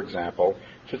counterexample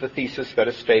to the thesis that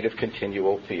a state of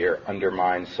continual fear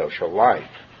undermines social life.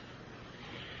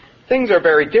 Things are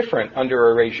very different under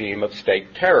a regime of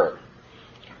state terror.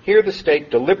 Here the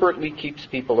state deliberately keeps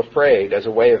people afraid as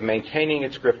a way of maintaining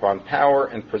its grip on power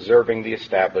and preserving the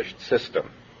established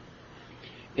system.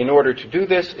 In order to do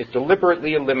this, it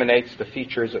deliberately eliminates the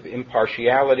features of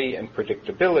impartiality and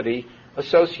predictability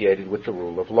associated with the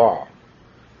rule of law.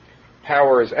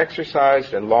 Power is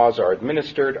exercised and laws are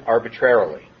administered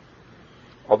arbitrarily.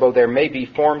 Although there may be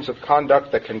forms of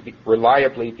conduct that can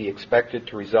reliably be expected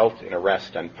to result in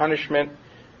arrest and punishment,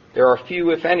 there are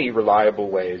few, if any,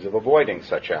 reliable ways of avoiding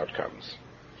such outcomes.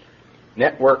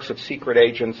 Networks of secret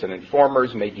agents and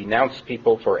informers may denounce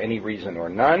people for any reason or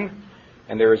none,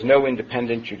 and there is no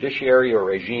independent judiciary or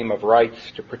regime of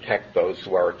rights to protect those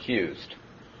who are accused.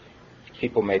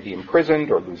 People may be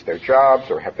imprisoned or lose their jobs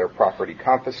or have their property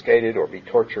confiscated or be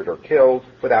tortured or killed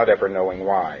without ever knowing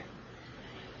why.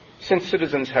 Since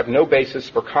citizens have no basis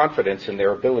for confidence in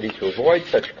their ability to avoid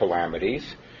such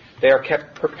calamities, they are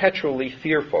kept perpetually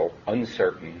fearful,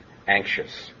 uncertain,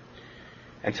 anxious.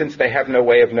 And since they have no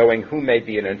way of knowing who may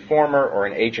be an informer or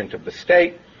an agent of the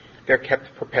state, they're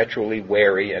kept perpetually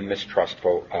wary and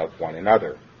mistrustful of one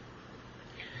another.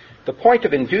 The point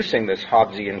of inducing this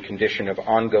Hobbesian condition of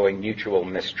ongoing mutual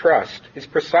mistrust is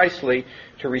precisely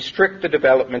to restrict the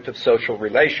development of social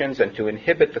relations and to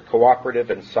inhibit the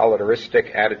cooperative and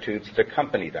solidaristic attitudes that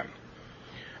accompany them.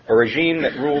 A regime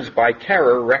that rules by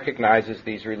terror recognizes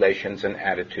these relations and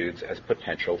attitudes as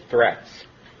potential threats.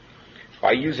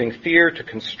 By using fear to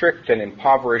constrict and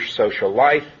impoverish social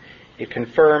life, it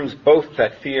confirms both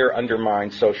that fear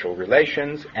undermines social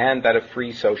relations and that a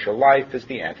free social life is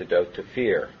the antidote to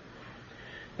fear.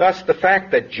 Thus, the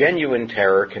fact that genuine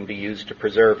terror can be used to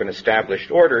preserve an established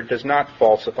order does not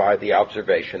falsify the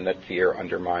observation that fear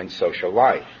undermines social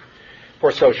life,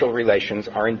 for social relations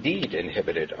are indeed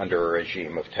inhibited under a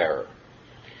regime of terror.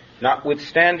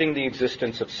 Notwithstanding the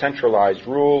existence of centralized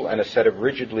rule and a set of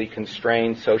rigidly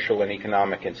constrained social and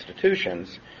economic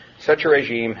institutions, such a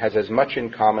regime has as much in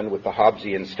common with the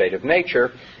Hobbesian state of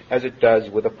nature as it does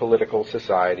with a political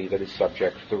society that is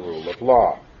subject to the rule of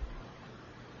law.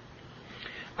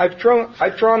 I've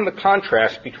drawn the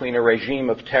contrast between a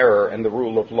regime of terror and the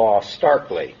rule of law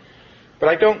starkly, but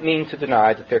I don't mean to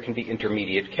deny that there can be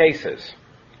intermediate cases.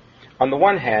 On the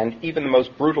one hand, even the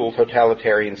most brutal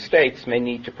totalitarian states may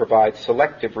need to provide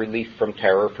selective relief from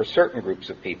terror for certain groups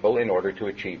of people in order to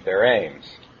achieve their aims.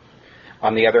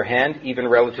 On the other hand, even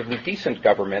relatively decent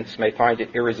governments may find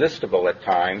it irresistible at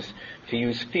times to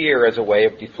use fear as a way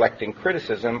of deflecting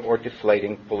criticism or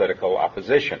deflating political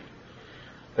opposition.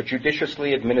 A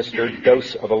judiciously administered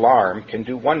dose of alarm can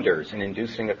do wonders in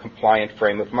inducing a compliant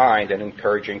frame of mind and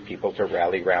encouraging people to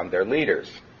rally round their leaders.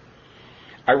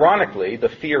 Ironically, the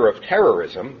fear of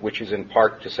terrorism, which is in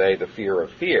part to say the fear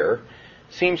of fear,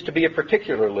 seems to be a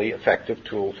particularly effective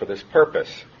tool for this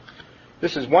purpose.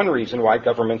 This is one reason why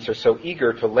governments are so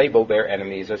eager to label their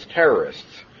enemies as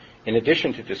terrorists. In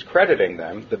addition to discrediting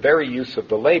them, the very use of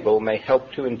the label may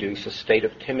help to induce a state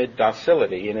of timid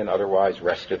docility in an otherwise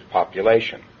restive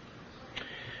population.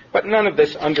 But none of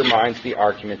this undermines the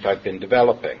argument I've been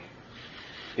developing.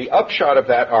 The upshot of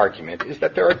that argument is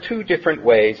that there are two different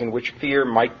ways in which fear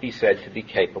might be said to be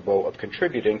capable of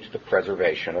contributing to the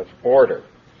preservation of order.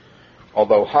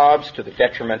 Although Hobbes, to the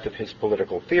detriment of his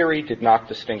political theory, did not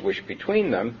distinguish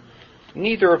between them,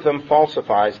 neither of them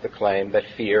falsifies the claim that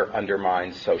fear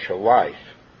undermines social life.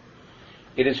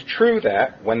 It is true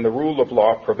that, when the rule of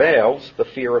law prevails, the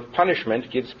fear of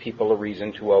punishment gives people a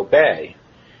reason to obey,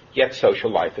 yet social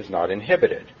life is not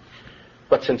inhibited.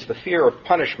 But since the fear of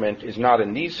punishment is not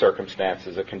in these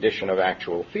circumstances a condition of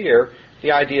actual fear,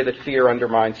 the idea that fear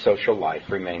undermines social life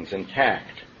remains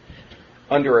intact.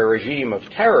 Under a regime of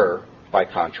terror, by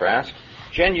contrast,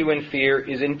 genuine fear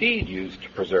is indeed used to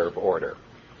preserve order.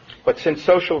 But since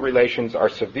social relations are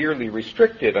severely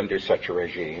restricted under such a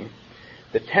regime,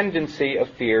 the tendency of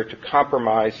fear to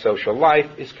compromise social life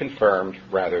is confirmed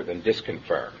rather than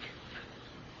disconfirmed.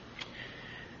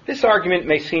 This argument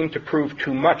may seem to prove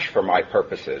too much for my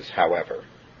purposes, however.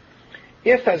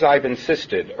 If, as I've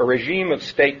insisted, a regime of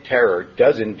state terror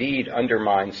does indeed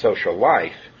undermine social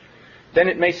life, then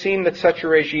it may seem that such a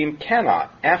regime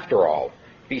cannot, after all,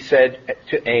 be said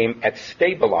to aim at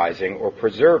stabilizing or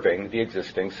preserving the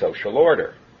existing social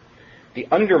order. The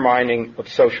undermining of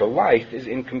social life is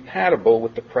incompatible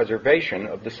with the preservation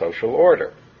of the social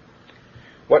order.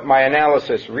 What my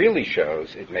analysis really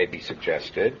shows, it may be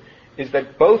suggested, is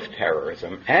that both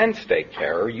terrorism and state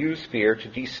terror use fear to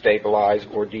destabilize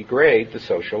or degrade the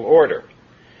social order.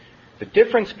 The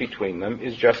difference between them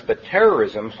is just that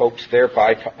terrorism hopes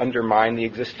thereby to undermine the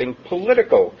existing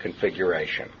political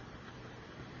configuration,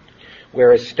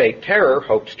 whereas state terror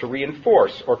hopes to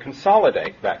reinforce or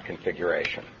consolidate that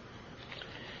configuration.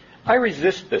 I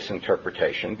resist this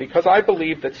interpretation because I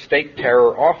believe that state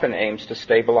terror often aims to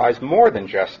stabilize more than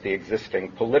just the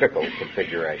existing political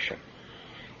configuration.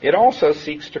 It also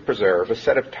seeks to preserve a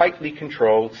set of tightly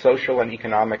controlled social and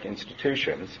economic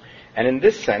institutions, and in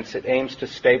this sense it aims to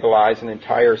stabilize an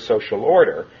entire social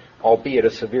order, albeit a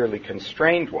severely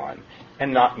constrained one,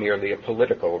 and not merely a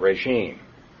political regime.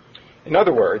 In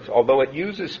other words, although it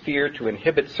uses fear to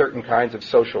inhibit certain kinds of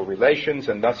social relations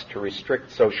and thus to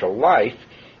restrict social life,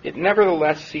 it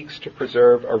nevertheless seeks to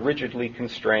preserve a rigidly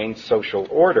constrained social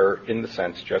order in the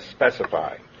sense just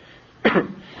specified.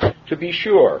 To be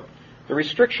sure, the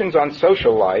restrictions on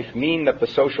social life mean that the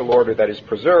social order that is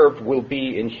preserved will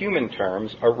be, in human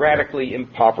terms, a radically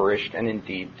impoverished and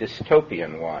indeed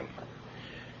dystopian one.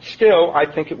 Still, I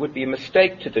think it would be a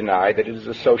mistake to deny that it is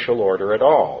a social order at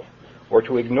all, or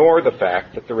to ignore the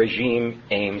fact that the regime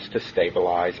aims to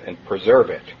stabilize and preserve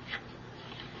it.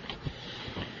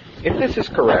 If this is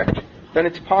correct, then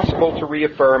it's possible to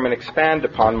reaffirm and expand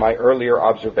upon my earlier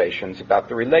observations about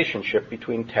the relationship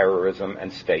between terrorism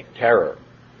and state terror.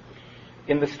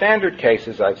 In the standard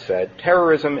cases, I've said,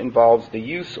 terrorism involves the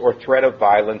use or threat of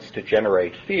violence to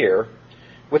generate fear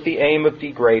with the aim of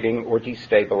degrading or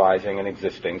destabilizing an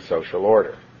existing social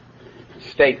order.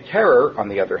 State terror, on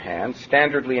the other hand,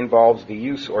 standardly involves the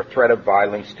use or threat of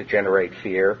violence to generate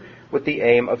fear with the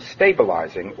aim of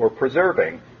stabilizing or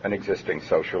preserving an existing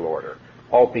social order,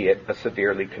 albeit a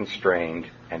severely constrained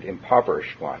and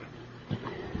impoverished one.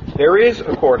 There is,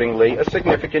 accordingly, a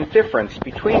significant difference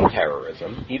between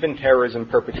terrorism, even terrorism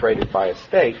perpetrated by a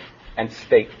state, and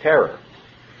state terror.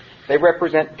 They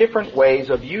represent different ways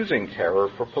of using terror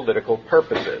for political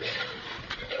purposes,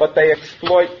 but they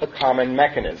exploit a common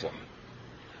mechanism,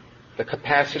 the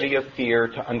capacity of fear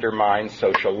to undermine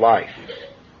social life.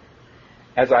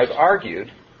 As I've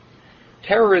argued,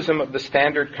 terrorism of the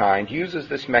standard kind uses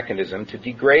this mechanism to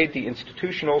degrade the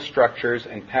institutional structures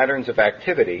and patterns of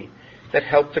activity that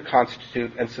help to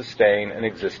constitute and sustain an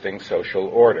existing social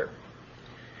order.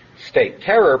 State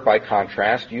terror, by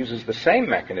contrast, uses the same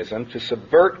mechanism to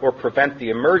subvert or prevent the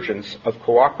emergence of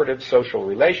cooperative social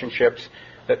relationships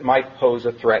that might pose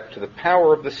a threat to the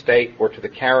power of the state or to the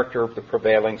character of the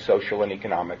prevailing social and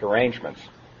economic arrangements.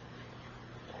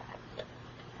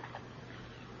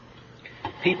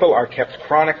 People are kept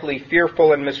chronically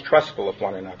fearful and mistrustful of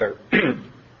one another,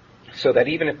 so that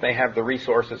even if they have the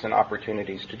resources and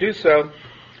opportunities to do so,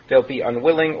 they'll be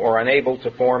unwilling or unable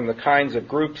to form the kinds of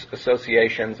groups,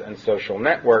 associations, and social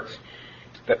networks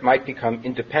that might become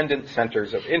independent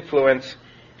centers of influence,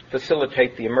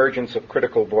 facilitate the emergence of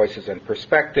critical voices and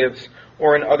perspectives,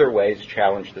 or in other ways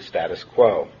challenge the status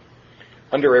quo.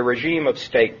 Under a regime of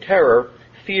state terror,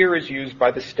 fear is used by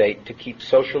the state to keep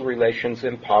social relations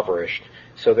impoverished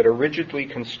so that a rigidly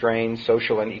constrained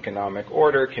social and economic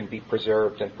order can be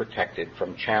preserved and protected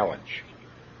from challenge.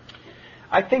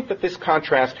 I think that this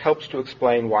contrast helps to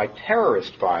explain why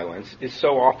terrorist violence is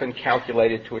so often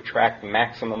calculated to attract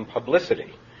maximum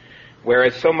publicity,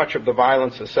 whereas so much of the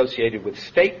violence associated with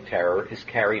state terror is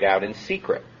carried out in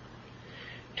secret.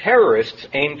 Terrorists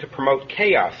aim to promote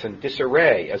chaos and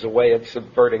disarray as a way of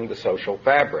subverting the social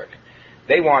fabric.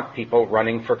 They want people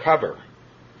running for cover.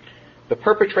 The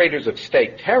perpetrators of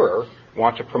state terror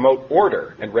want to promote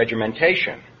order and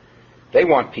regimentation. They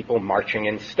want people marching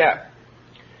in step.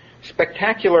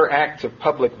 Spectacular acts of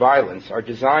public violence are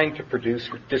designed to produce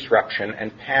disruption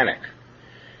and panic.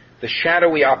 The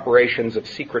shadowy operations of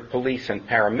secret police and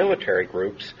paramilitary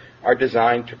groups are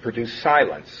designed to produce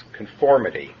silence,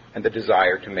 conformity, and the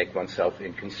desire to make oneself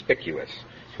inconspicuous,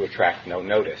 to attract no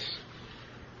notice.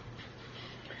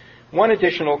 One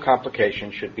additional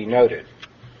complication should be noted.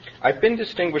 I've been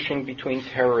distinguishing between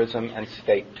terrorism and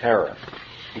state terror,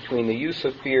 between the use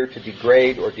of fear to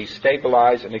degrade or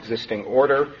destabilize an existing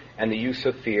order and the use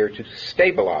of fear to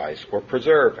stabilize or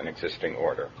preserve an existing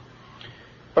order.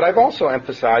 But I've also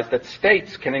emphasized that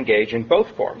states can engage in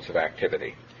both forms of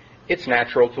activity. It's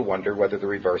natural to wonder whether the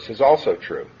reverse is also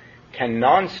true. Can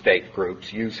non-state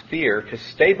groups use fear to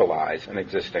stabilize an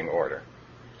existing order?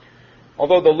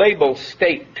 Although the label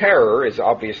state terror is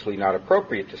obviously not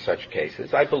appropriate to such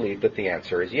cases, I believe that the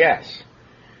answer is yes.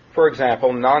 For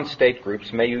example, non-state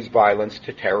groups may use violence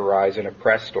to terrorize an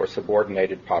oppressed or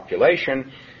subordinated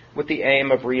population with the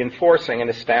aim of reinforcing an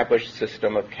established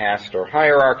system of caste or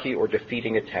hierarchy or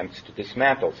defeating attempts to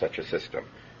dismantle such a system.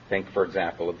 Think, for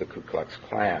example, of the Ku Klux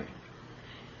Klan.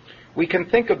 We can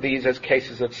think of these as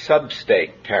cases of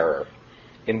sub-state terror,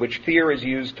 in which fear is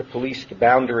used to police the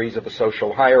boundaries of a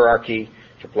social hierarchy,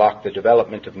 to block the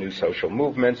development of new social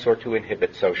movements, or to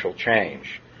inhibit social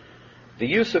change. The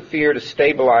use of fear to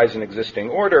stabilize an existing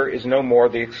order is no more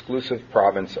the exclusive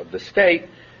province of the state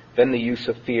than the use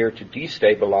of fear to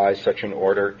destabilize such an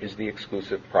order is the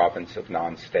exclusive province of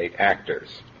non-state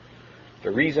actors. The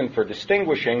reason for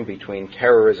distinguishing between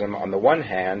terrorism on the one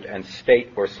hand and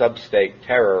state or sub-state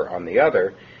terror on the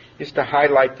other is to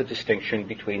highlight the distinction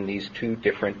between these two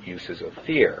different uses of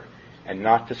fear, and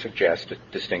not to suggest a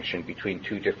distinction between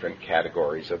two different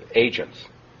categories of agents.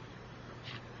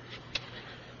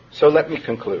 So let me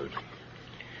conclude.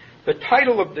 The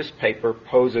title of this paper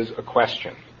poses a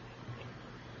question.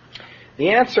 The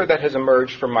answer that has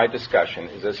emerged from my discussion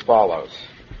is as follows.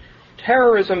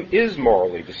 Terrorism is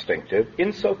morally distinctive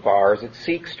insofar as it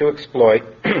seeks to exploit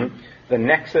the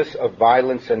nexus of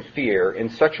violence and fear in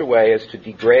such a way as to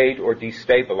degrade or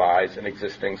destabilize an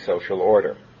existing social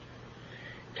order.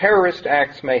 Terrorist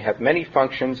acts may have many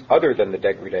functions other than the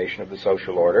degradation of the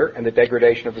social order, and the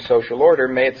degradation of the social order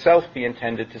may itself be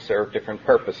intended to serve different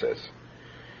purposes.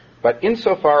 But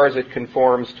insofar as it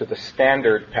conforms to the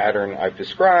standard pattern I've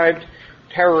described,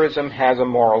 terrorism has a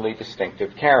morally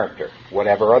distinctive character,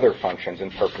 whatever other functions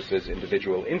and purposes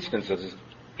individual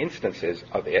instances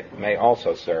of it may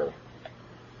also serve.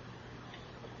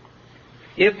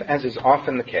 If, as is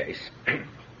often the case,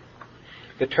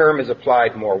 the term is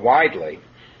applied more widely,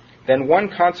 then one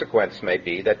consequence may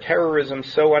be that terrorism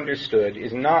so understood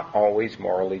is not always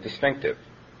morally distinctive.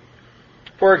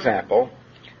 For example,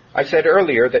 I said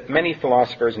earlier that many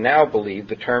philosophers now believe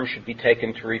the term should be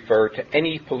taken to refer to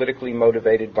any politically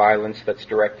motivated violence that's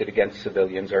directed against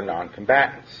civilians or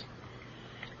non-combatants.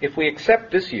 If we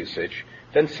accept this usage,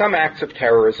 then some acts of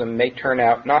terrorism may turn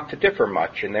out not to differ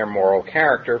much in their moral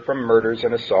character from murders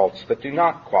and assaults that do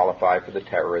not qualify for the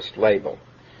terrorist label.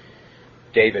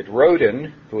 David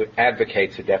Roden, who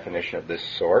advocates a definition of this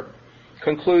sort,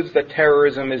 concludes that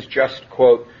terrorism is just,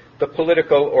 quote, the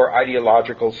political or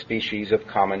ideological species of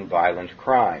common violent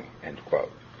crime, end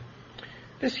quote.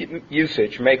 This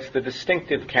usage makes the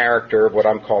distinctive character of what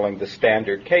I'm calling the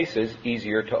standard cases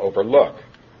easier to overlook.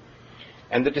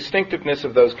 And the distinctiveness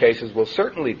of those cases will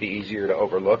certainly be easier to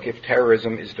overlook if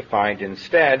terrorism is defined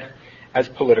instead as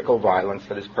political violence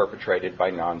that is perpetrated by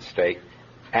non-state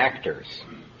actors.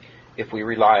 If we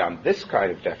rely on this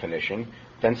kind of definition,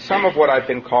 then some of what I've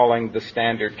been calling the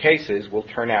standard cases will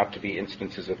turn out to be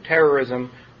instances of terrorism,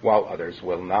 while others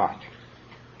will not.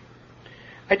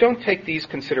 I don't take these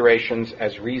considerations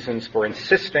as reasons for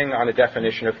insisting on a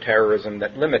definition of terrorism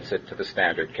that limits it to the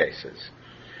standard cases.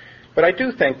 But I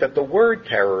do think that the word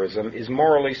terrorism is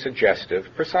morally suggestive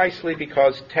precisely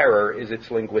because terror is its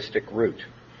linguistic root,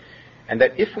 and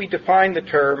that if we define the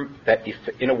term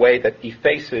in a way that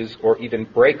effaces or even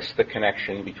breaks the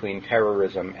connection between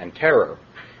terrorism and terror,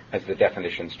 as the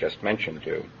definitions just mentioned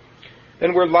do,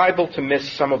 then we're liable to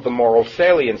miss some of the moral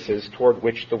saliences toward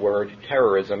which the word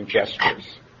terrorism gestures.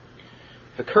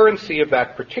 The currency of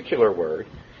that particular word,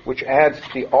 which adds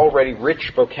to the already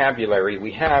rich vocabulary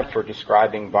we have for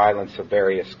describing violence of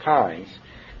various kinds,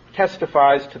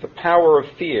 testifies to the power of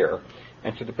fear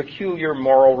and to the peculiar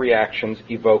moral reactions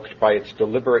evoked by its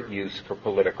deliberate use for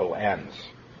political ends.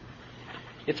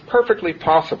 It's perfectly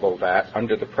possible that,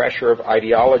 under the pressure of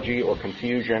ideology or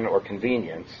confusion or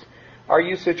convenience, our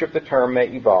usage of the term may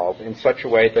evolve in such a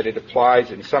way that it applies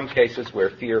in some cases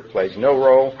where fear plays no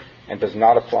role and does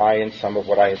not apply in some of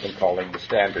what I have been calling the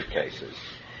standard cases.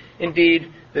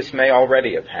 Indeed, this may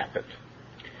already have happened.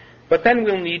 But then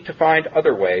we'll need to find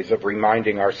other ways of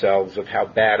reminding ourselves of how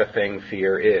bad a thing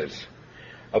fear is,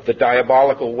 of the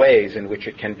diabolical ways in which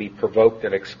it can be provoked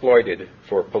and exploited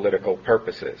for political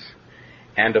purposes,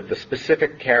 and of the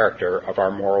specific character of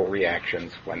our moral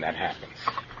reactions when that happens.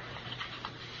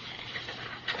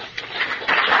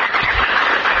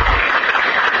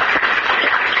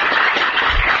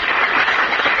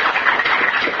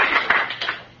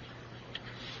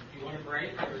 Do you want a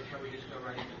break, or shall we just go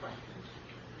right into questions?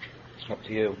 Up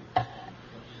to you. Let's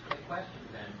just take questions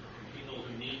then. People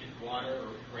who need water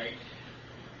or breaks.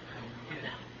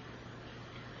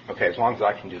 Okay, as long as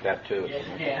I can do that too.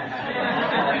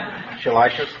 Yeah. Shall I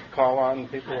just call on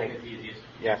people? I think it's easiest.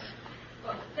 Yes.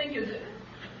 Well, thank you.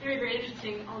 Very, very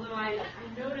interesting. Although I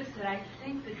noticed that I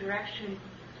think the direction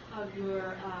of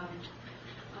your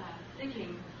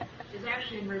thinking is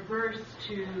actually in reverse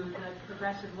to the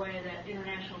progressive way that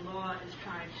international law is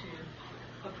trying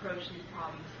to approach these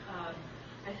problems.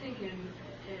 I think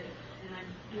and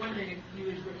I'm wondering if you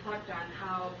would reflect on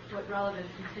what relevance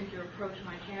you think your approach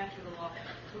might have to the law.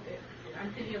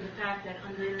 I'm thinking of the fact that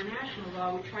under international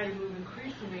law, we try to move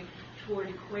increasingly toward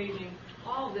equating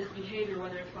all of this behavior,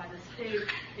 whether it's by the state,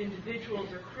 individuals,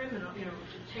 or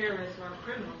terrorists or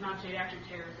criminals, not state actor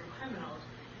terrorists or criminals,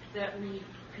 that we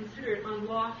consider it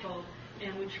unlawful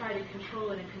and we try to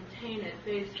control it and contain it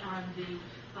based on the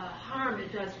harm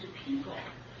it does to people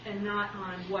and not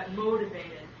on what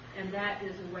motivated. And that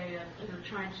is a way of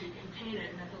trying to contain it,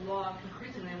 and that the law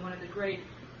increasingly, and one of the great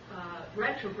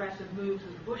retrogressive moves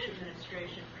of the Bush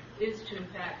administration is to, in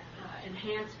fact,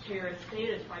 enhance terrorist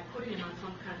status by putting them on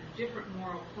some kind of different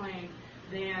moral plane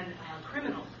than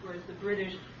criminals, whereas the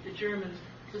British, the Germans,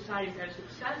 societies that have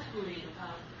successfully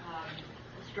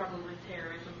struggled with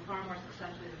terrorism, far more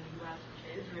successfully than the U.S.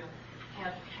 and Israel,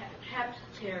 have kept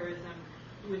terrorism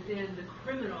within the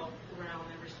criminal realm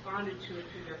and responded to it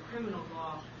through their criminal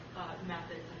law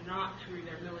methods and not through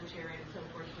their military and so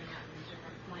forth, doing that in a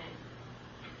different plane.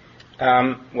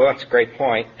 Well, that's a great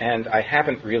point, and I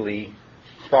haven't really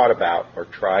thought about or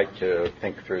tried to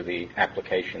think through the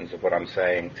applications of what I'm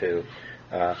saying to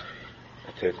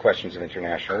to questions of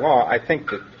international law, I think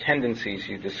the tendencies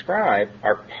you describe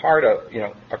are part of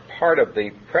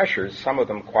the pressures, some of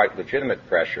them quite legitimate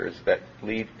pressures that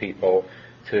lead people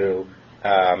to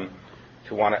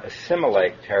want to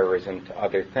assimilate terrorism to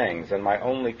other things. And my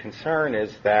only concern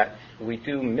is that we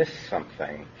do miss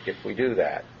something if we do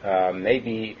that.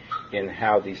 Maybe in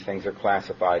how these things are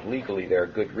classified legally, there are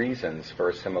good reasons for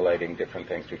assimilating different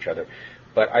things to each other.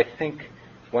 But I think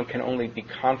one can only be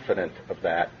confident of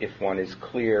that if one is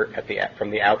clear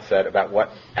from the outset about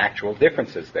what actual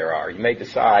differences there are. You may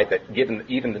decide that given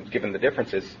the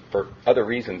differences, for other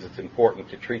reasons, it's important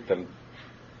to treat them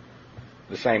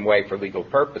the same way for legal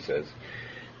purposes.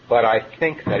 But I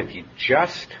think that if you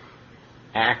just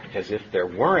act as if there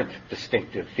weren't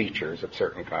distinctive features of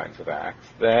certain kinds of acts,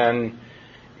 then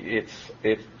it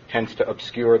tends to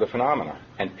obscure the phenomena.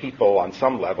 And people, on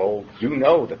some level, do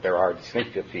know that there are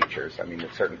distinctive features. I mean,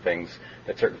 that certain things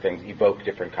evoke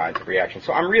different kinds of reactions.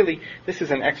 So this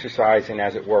is an exercise in,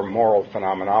 as it were, moral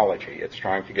phenomenology. It's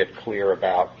trying to get clear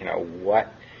about,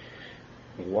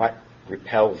 what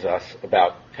repels us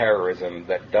about terrorism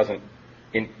that doesn't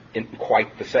in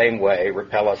quite the same way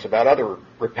repel us about other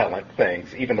repellent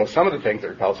things, even though some of the things that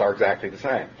repel us are exactly the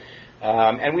same.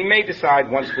 And we may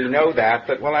decide once we know that,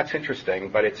 well, that's interesting,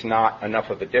 but it's not enough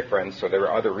of a difference, so there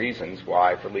are other reasons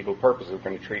why, for legal purposes, we're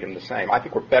going to treat them the same. I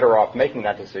think we're better off making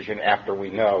that decision after we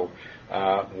know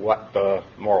what the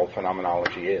moral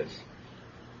phenomenology is.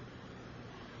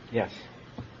 Yes?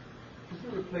 Is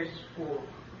there a place for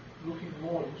looking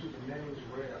more into the mens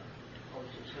rea of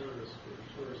the terrorist or the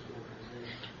terrorist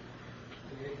organization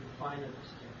and making finer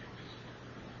distinctions?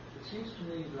 It seems to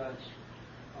me that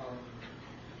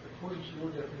according to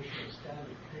your definition of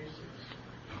standard cases,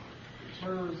 the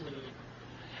terrorism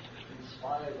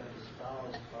inspired and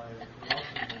espoused by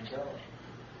Nelson Mandela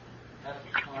at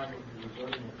the time of the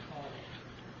rebellion of Khartoum,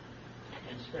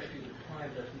 and especially the time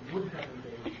that he would have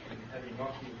engaged in had he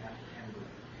not been apprehended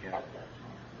at that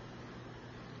time,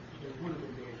 he would have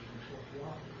engaged in shortly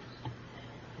afterwards,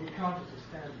 would count as a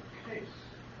standard case.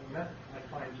 And that I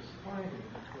find disappointing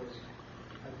because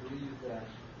I believe that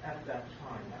at that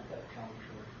time, at that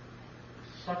juncture,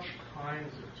 such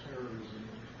kinds of terrorism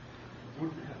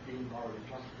would have been morally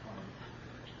justified.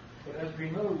 But as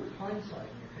we know with hindsight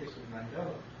in the case of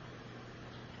Mandela,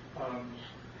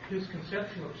 his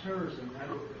conception of terrorism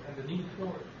and the need for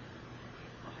it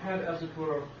had, as it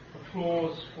were, a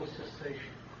clause for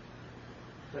cessation.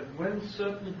 That when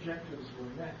certain objectives were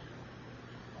met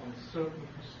and certain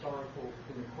historical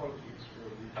inequalities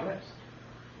were redressed,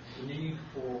 the need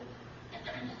for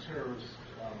these terrorist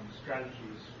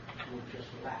strategies would just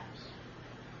lapse.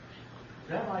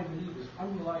 That, I believe, is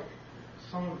unlike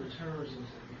some of the terrorisms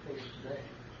that we face today,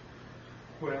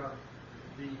 where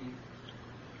the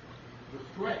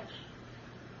threat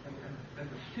and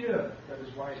the fear that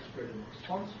is widespread in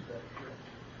response to that threat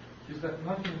is that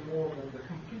nothing more than the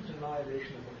complete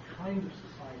annihilation of the kind of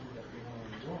society that we now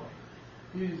enjoy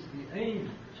is the aim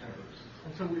of the terrorists.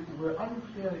 And so we're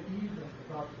unclear even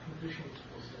about the conditions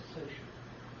for cessation.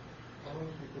 I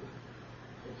wonder if we could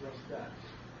address that.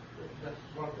 That's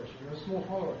one question. And a small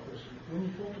follow-up question. When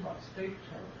you talk about state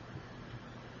terror,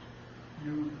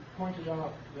 you pointed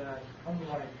out that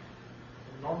unlike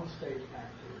the non-state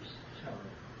actors'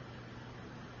 terror,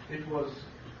 it was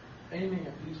aiming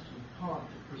at least in part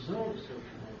to preserve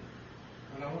social order.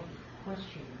 And I want to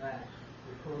question that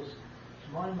because,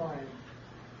 to my mind,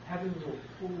 having your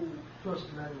full First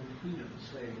Amendment freedom,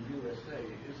 say, in the USA,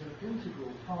 is an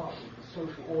integral part of the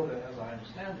social order as I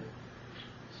understand it.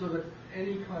 So that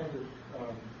any kind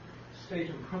of state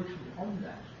encroachment on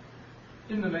that,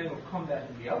 in the name of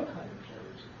combating the other kind of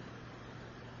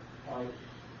terrorism,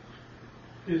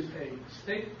 is a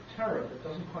state terror that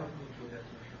doesn't quite meet your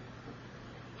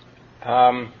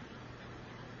definition.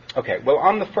 Okay, well,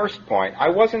 on the first point, I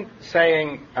wasn't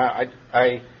saying,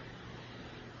 I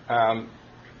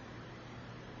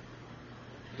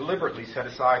deliberately set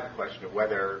aside the question of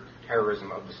whether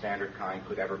terrorism of the standard kind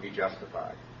could ever be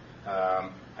justified.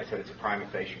 I said it's a prima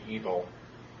facie evil,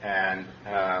 and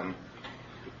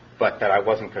but that I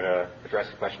wasn't going to address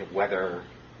the question of whether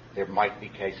there might be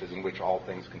cases in which all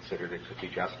things considered it could be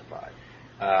justified.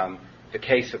 The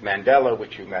case of Mandela,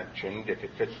 which you mentioned, if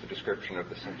it fits the description of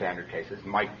the standard cases,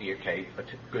 might be a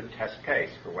good test case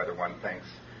for whether one thinks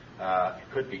it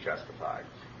could be justified.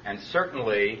 And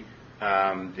certainly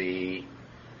the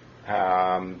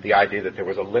idea that there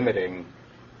was a limiting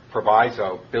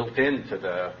proviso built into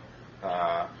the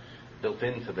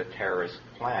terrorist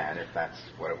plan, if that's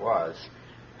what it was,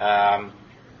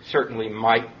 certainly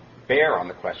might bear on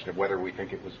the question of whether we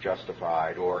think it was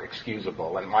justified or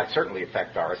excusable, and it might certainly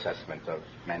affect our assessment of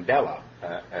Mandela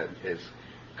and his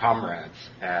comrades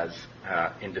as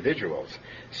individuals.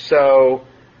 So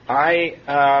I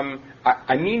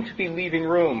mean to be leaving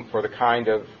room for kind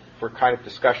of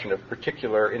discussion of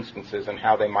particular instances and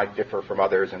how they might differ from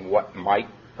others and what might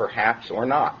perhaps or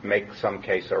not make some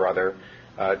case or other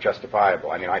justifiable.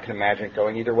 I mean, I can imagine it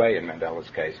going either way in Mandela's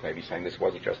case, maybe saying this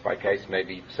was a justified case,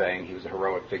 maybe saying he was a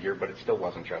heroic figure, but it still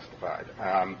wasn't justified.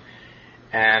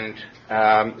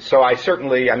 So I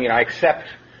certainly, I accept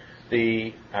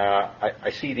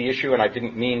I see the issue, and I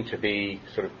didn't mean to be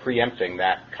sort of preempting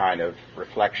that kind of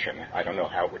reflection. I don't know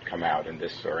how it would come out in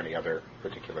this or any other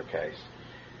particular case.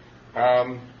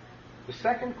 The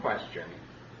second question,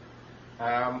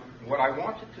 what I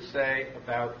wanted to say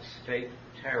about state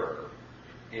terror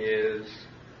is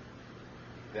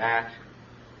that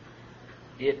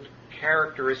it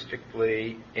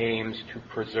characteristically aims to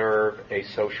preserve a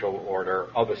social order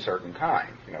of a certain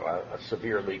kind, a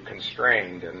severely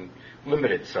constrained and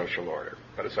limited social order,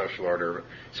 but a social order.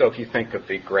 So if you think of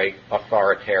the great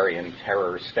authoritarian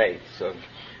terror states of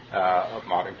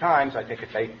modern times, I think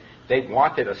if they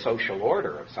wanted a social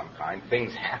order of some kind,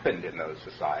 things happened in those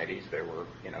societies. There were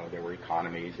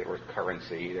economies, there was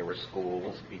currency, there were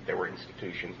schools, there were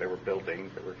institutions, there were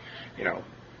buildings, there were,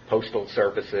 postal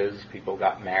services, people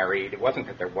got married. It wasn't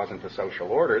that there wasn't a social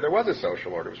order. There was a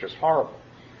social order. It was just horrible.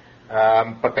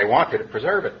 But they wanted to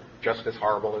preserve it just as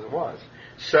horrible as it was.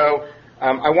 So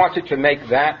I wanted to make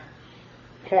that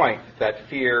point, that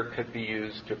fear could be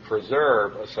used to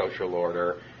preserve a social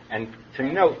order, and to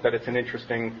note that it's an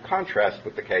interesting contrast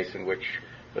with the case in which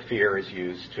the fear is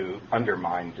used to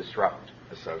undermine, disrupt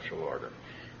a social order.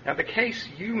 Now, the case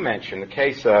you mentioned, the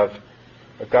case of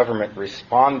a government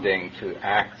responding to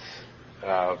acts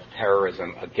of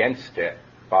terrorism against it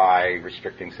by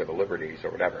restricting civil liberties or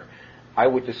whatever, I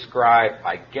would describe,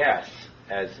 I guess,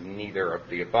 as neither of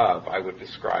the above. I would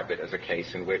describe it as a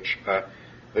case in which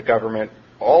the government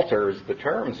alters the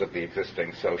terms of the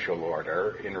existing social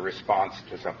order in response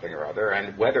to something or other,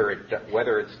 and whether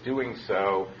it's doing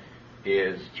so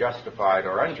is justified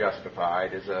or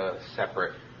unjustified is a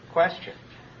separate question.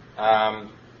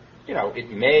 It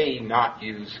may not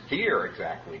use fear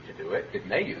exactly to do it. It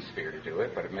may use fear to do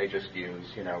it, but it may just use,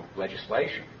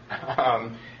 legislation.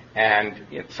 And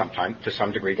sometimes, to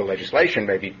some degree, the legislation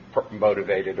may be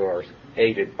motivated or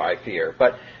aided by fear.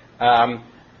 But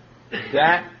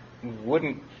that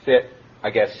wouldn't fit,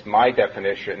 I guess, my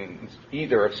definition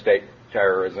either of state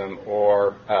terrorism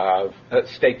or of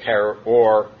state terror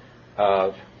or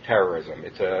of terrorism.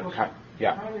 It's a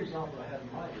The primary example I had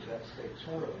in mind is that state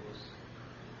terror was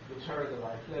the terror that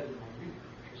I fled in my youth,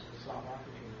 which was the South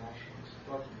African nationalist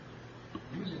government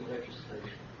using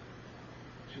legislation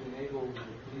to enable the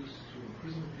police to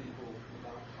imprison people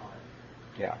without trial.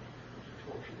 Yeah. To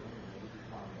torture them and be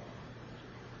found out.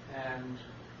 And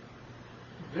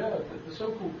the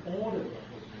so-called order that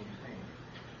was maintained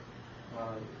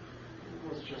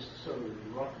was just so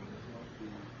rotten as not to be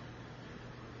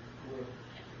worth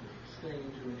staying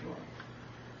to enjoy.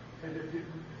 And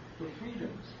the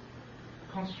freedoms,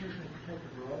 constitutionally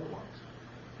protected or otherwise,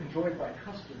 enjoyed by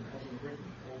custom as in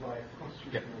Britain or by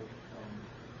constitutional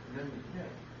amendment here,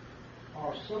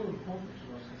 are so important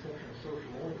to our conception of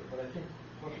social order. But I think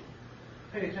we should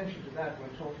pay attention to that when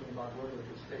talking about whether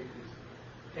the state is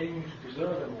aiming to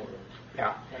preserve an order,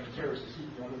 and the terrorists are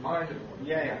seeking to undermine an order.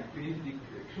 We need to be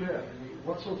clear.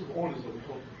 What sorts of orders are we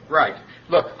talking about? Right.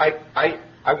 Look,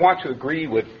 I want to agree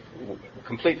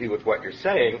completely with what you're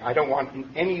saying. I don't want in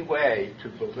any way to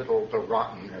belittle the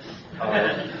rottenness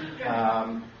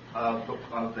of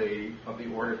the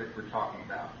order that we're talking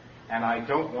about. And I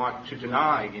don't want to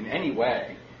deny in any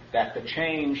way that the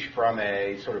change from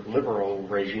a sort of liberal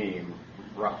regime,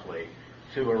 roughly,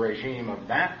 to a regime of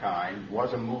that kind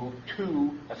was a move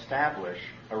to establish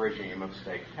a regime of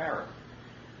state terror.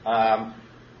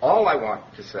 All I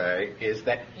want to say is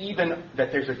that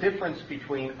that there's a difference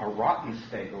between a rotten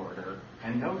state order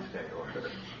and no state order.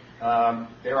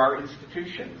 There are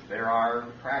institutions, there are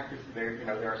practices,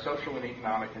 there are social and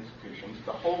economic institutions.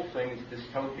 The whole thing is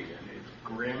dystopian. It's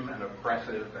grim and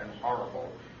oppressive and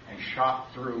horrible and shot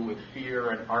through with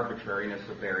fear and arbitrariness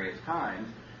of various kinds.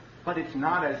 But it's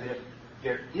not as if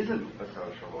there isn't a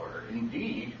social order.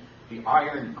 Indeed, the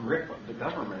iron grip of the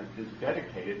government is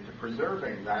dedicated to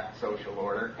preserving that social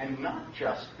order and not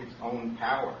just its own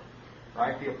power.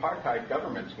 Right? The apartheid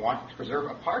governments want to preserve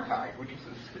apartheid, which is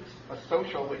a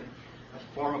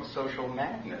form of social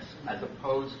madness, as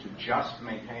opposed to just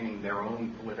maintaining their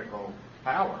own political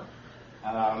power.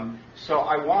 So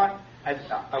I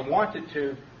wanted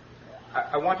to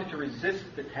I wanted to resist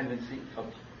the tendency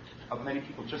of many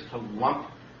people just to lump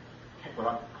what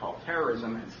I call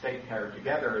terrorism and state terror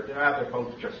together. They're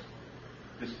both just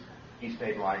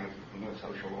destabilizing the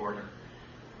social order.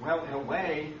 Well, in a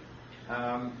way,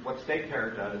 what state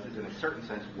terror does is, in a certain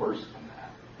sense, worse than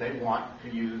that. They want to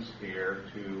use fear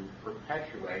to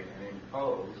perpetuate and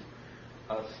impose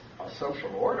a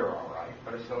social order, all right,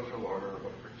 but a social order of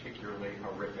a particularly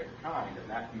horrific kind, and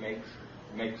that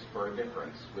makes for a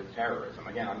difference with terrorism.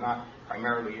 Again, I'm not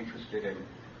primarily interested in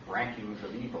rankings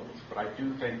of evils, but I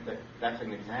do think that that's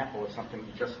an example of something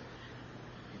you just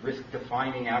risk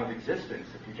defining out of existence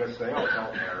if you just say, oh,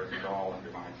 well, terrorism is all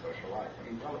undermines social life. I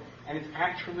mean, well, and it's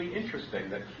actually interesting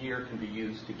that fear can be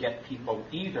used to get people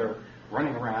either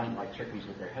running around like chickens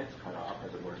with their heads cut off,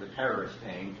 as it were, as a terrorist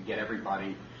aim, to get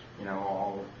everybody,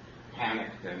 all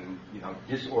panicked and,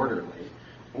 disorderly,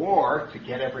 or to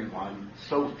get everyone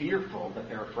so fearful that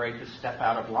they're afraid to step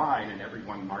out of line and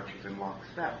everyone marches in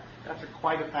lockstep. That's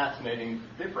quite a fascinating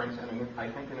difference, and I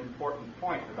think an important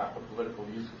point about the political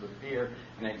uses of fear,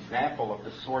 an example of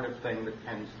the sort of thing that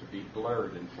tends to be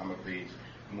blurred in some of these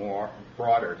more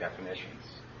broader definitions.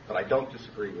 But I don't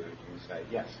disagree with it. You can say,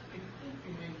 yes. I think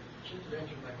you may just have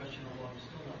answered my question, although I'm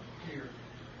still not clear.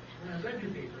 When I read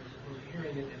your papers, I was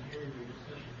hearing it and hearing your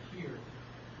discussion here,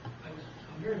 I'm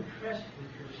very impressed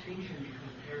with your distinction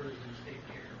between terrorism and state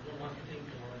terror. I don't want to think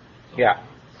more. Yeah.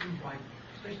 It seems like,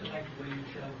 especially like the way you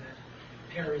show that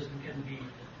terrorism can be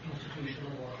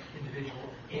institutional or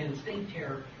individual, and state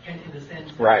terror can, in a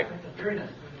sense, right. That's a very nice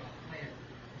point about plan,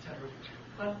 etc.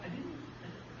 But I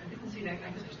didn't see that. I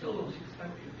guess I still don't see the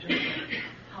fact that you just said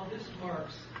how this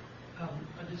marks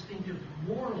a distinctive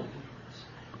moral difference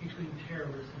between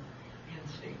terrorism and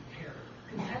state terror.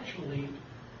 Conceptually,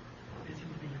 it seems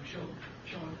to be shown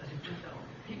as you just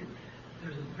repeated.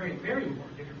 There's a very, very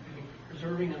important difference between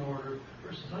preserving an order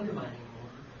versus undermining an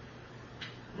order.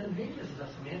 And then maybe this is a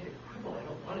semantic quibble. I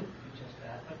don't want it to be just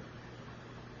that.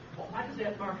 But why does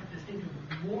that mark a distinctive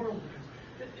moral difference?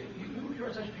 You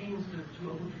are such pains to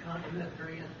allude to content at the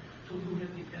very end, to allude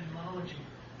at the etymology.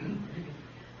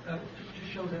 To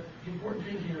show that the important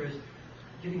thing here is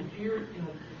giving fear in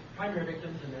the primary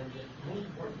victims, and then the most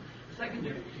important, the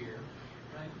secondary fear,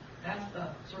 right? That's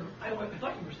the sort of, I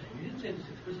thought you were saying, you didn't say this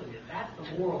explicitly, that's the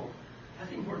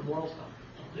important moral stuff.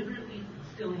 Deliberately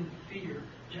instilling fear,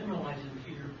 generalizing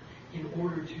fear in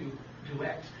order to do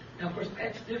X. Now, of course,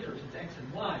 X differs. It's X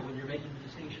and Y when you're making the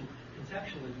distinction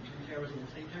conceptually between terrorism and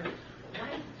state terrorism.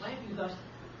 Why have you thus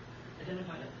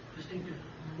identified a distinctive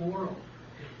moral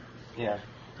difference? Yeah.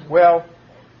 Well,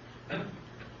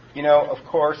 of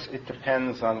course, it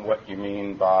depends on what you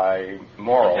mean by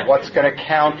moral. What's going to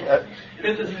count?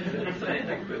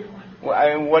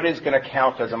 What is going to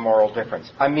count as a moral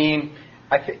difference?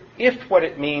 If what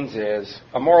it means is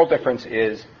a moral difference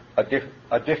is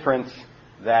a difference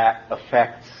that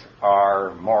affects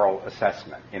our moral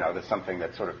assessment. There's something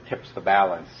that sort of tips the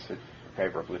balance in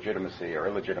favor of legitimacy or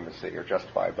illegitimacy or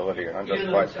justifiability or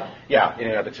unjustifiability. Yeah, in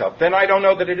and of itself. Then I don't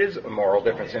know that it is a moral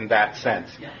difference in that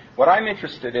sense. What I'm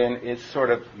interested in is sort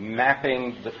of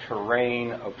mapping the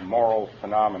terrain of moral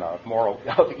phenomena,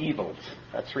 of evils.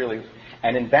 That's really,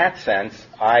 and in that sense,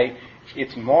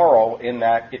 it's moral in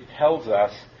that it tells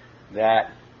us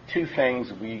that two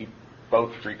things we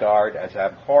both regard as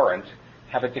abhorrent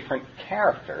have a different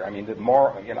character. The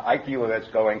moral, I view it as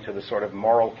going to the sort of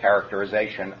moral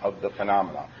characterization of the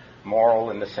phenomena.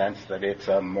 Moral in the sense that it's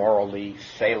a morally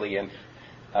salient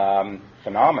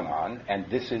phenomenon, and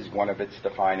this is one of its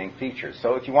defining features.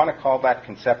 So if you want to call that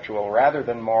conceptual rather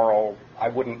than moral, I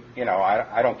wouldn't,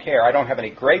 I don't care. I don't have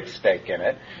any great stake in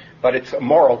it, but it's a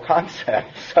moral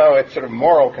concept, so it's sort of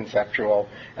moral conceptual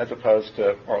as opposed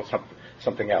to moral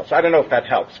something else. I don't know if that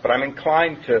helps, but I'm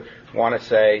inclined to want to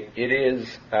say it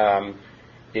is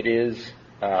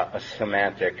a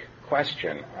semantic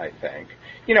question, I think.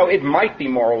 It might be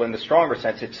moral in the stronger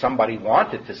sense if somebody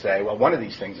wanted to say, well, one of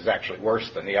these things is actually worse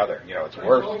than the other. It's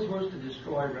worse. It's always worse to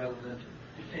destroy rather than to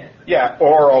defend. Yeah,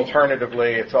 or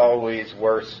alternatively, it's always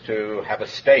worse to have a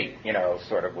state,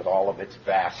 sort of with all of its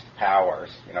vast powers,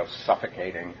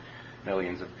 suffocating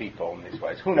millions of people in these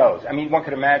ways. Who knows? One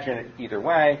could imagine it either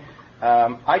way.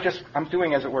 I'm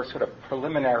doing, as it were, sort of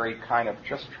preliminary kind of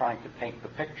just trying to paint the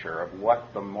picture of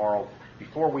what the moral,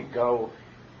 before we go,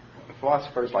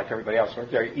 philosophers, like everybody else, are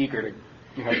very eager to,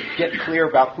 get clear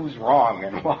about who's wrong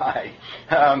and why.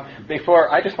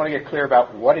 I just want to get clear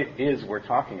about what it is we're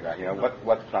talking about,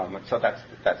 so that's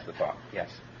the thought, yes.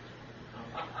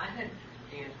 I had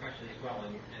Dan's question as well,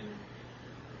 and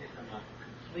if I'm not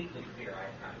completely clear,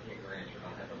 I have to get your answer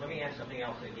about that. But let me ask something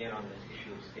else again on this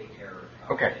issue of state terror.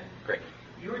 Okay, great.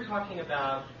 You were talking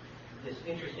about this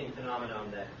interesting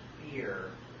phenomenon that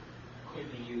fear could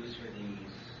be used for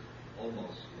these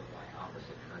almost like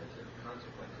opposite kinds of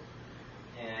consequences.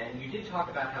 And you did talk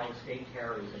about how in state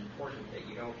terror it's important that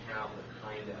you don't have the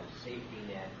kind of safety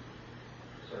net,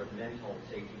 sort of mental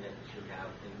safety net that you have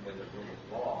when the rule of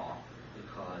law,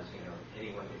 because,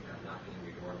 anyone can come knocking on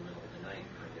your door in the middle of the night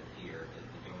kind of fear that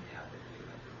you don't have if you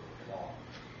have the rule of law.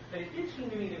 But it did seem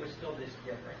to me there was still this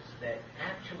difference, that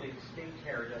actually state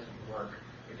terror doesn't work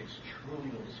if it's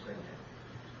truly indiscriminate.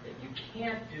 That you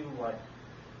can't do what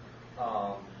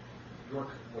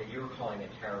you're calling a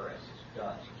terrorist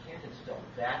does. You can't instill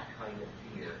that kind of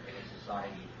fear in a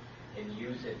society and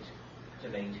use it to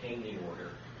maintain the order.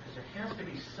 Because there has to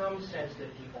be some sense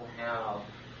that people have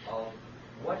of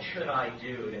what should I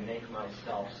do to make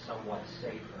myself somewhat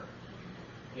safer?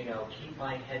 Keep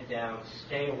my head down,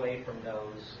 stay away from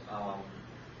those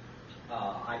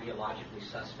ideologically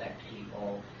suspect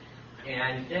people,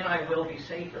 and then I will be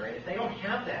safer. And if they don't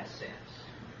have that sense,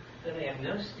 then they have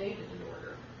no stake in the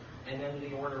order, and then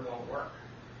the order won't work.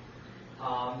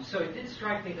 So it did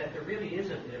strike me that there really is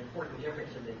an important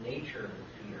difference in the nature of the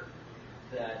fear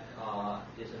that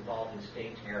is involved in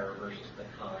state terror versus the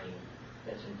kind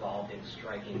that's involved in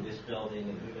striking this building,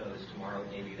 and who knows, tomorrow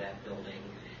maybe that building,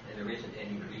 and there isn't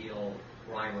any real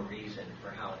rhyme or reason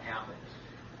for how it happens.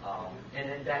 And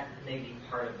then that may be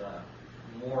part of the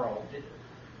moral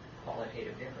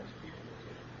qualitative difference between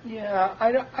the two. Yeah,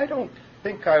 I don't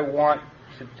think I want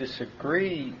to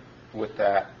disagree with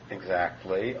that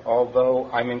exactly,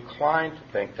 although I'm inclined to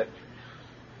think that,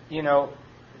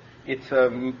 it's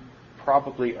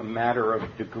probably a matter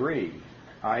of degree.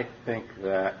 I think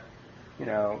that,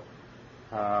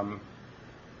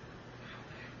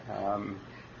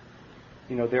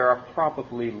 there are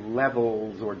probably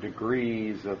levels or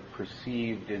degrees of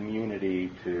perceived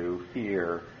immunity to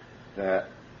fear that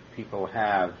people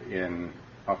have in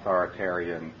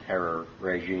authoritarian terror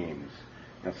regimes.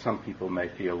 Some people may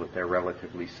feel that they're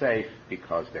relatively safe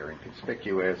because they're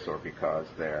inconspicuous or because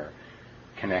they're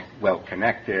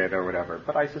well-connected or whatever.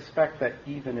 But I suspect that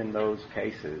even in those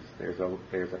cases, there's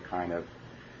a kind of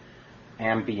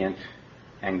ambient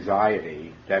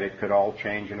anxiety that it could all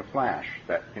change in a flash.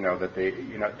 That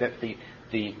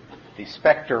the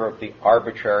specter of the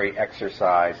arbitrary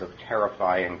exercise of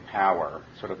terrifying power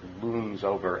sort of looms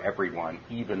over everyone,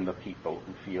 even the people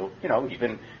who feel,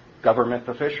 even government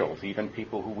officials, even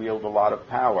people who wield a lot of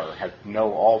power,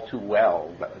 know all too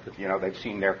well that, they've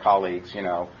seen their colleagues,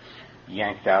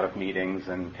 yanked out of meetings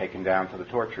and taken down to the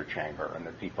torture chamber, and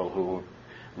the people who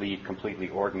lead completely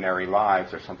ordinary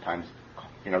lives are sometimes,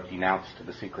 denounced to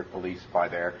the secret police by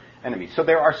their enemies. So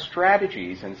there are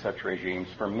strategies in such regimes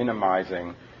for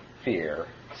minimizing fear,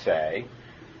 say,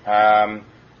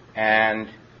 and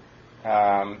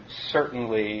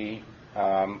certainly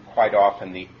quite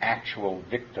often the actual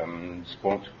victims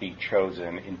won't be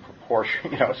chosen in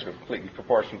proportion, sort of completely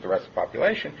proportion to the rest of the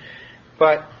population.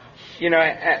 But, and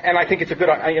I think it's a good,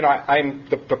 I'm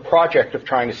the project of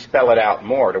trying to spell it out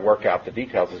more to work out the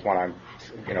details is one I'm,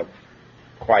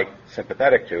 quite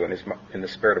sympathetic to and is in the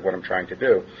spirit of what I'm trying to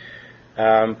do.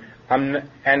 And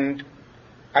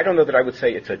I don't know that I would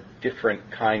say it's a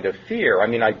different kind of fear. I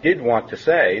mean, I did want to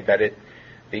say that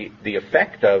the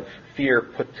effect of fear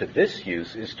put to this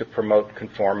use is to promote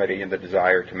conformity and the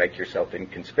desire to make yourself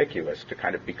inconspicuous, to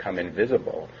kind of become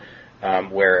invisible,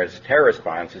 whereas terrorist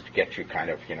violence is to get you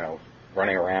kind of,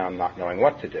 running around not knowing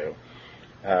what to do.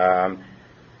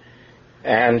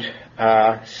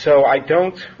 So I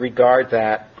don't regard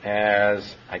that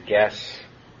as, I guess,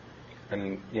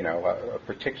 a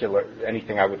particular,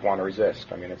 anything I would want to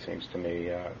resist. I mean, it seems to me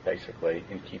basically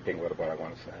in keeping with what I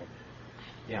want to say.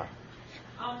 Yeah.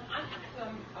 I have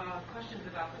some questions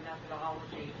about the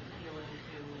methodology appealing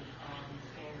to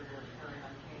standard or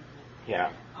paradigm cases.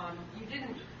 Yeah. You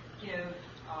didn't give,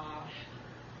 I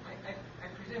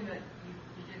presume that you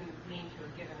didn't mean to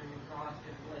have given an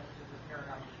exhaustive list of the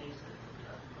paradigm cases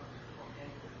as opposed to full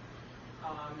cases.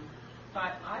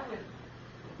 But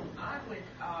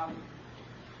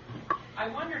I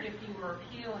wondered if you were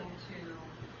appealing to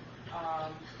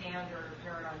standard or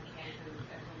paradigm cases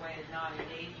as a way of not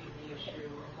engaging the issue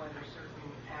of whether certain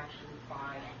actions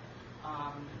by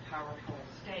powerful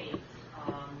states,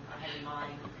 I have in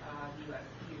mind the U.S.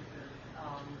 use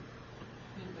of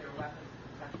nuclear weapons in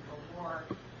the Second World War,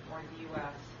 or the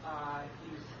U.S.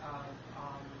 use of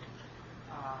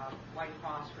white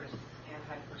phosphorus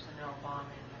anti-personnel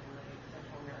bombing in the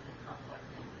Central American conflict,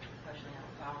 especially in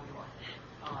El Salvador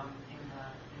in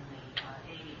the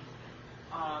 80s.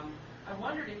 I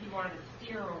wondered if you wanted to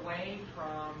steer away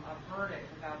from a verdict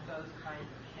about those kinds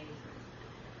of cases.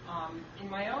 In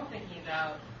my own thinking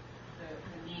about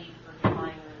the need for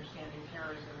defining and understanding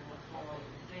terrorism and what's morally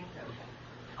distinctive.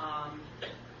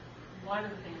 One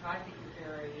of the things I think is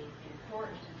very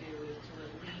important to do is to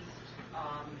at least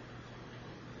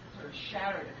sort of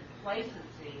shatter the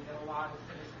complacency that a lot of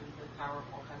citizens of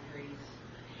powerful countries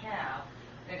have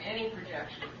that any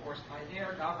projection enforced by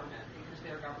their government, because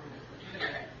their government is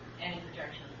legitimate, any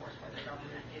projection enforced by their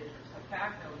government is de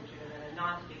facto legitimate and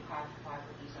not to be classified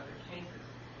with these other cases.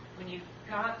 When you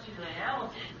got to the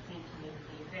analysis, it seems to me that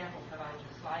the examples that I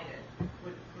just cited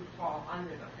would fall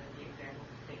under the examples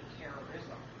of state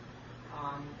terrorism.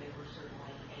 They were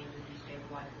certainly aimed at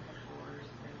destabilizing country borders.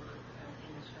 They were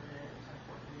indiscriminate and so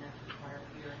forth, and that required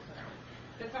fear and so on.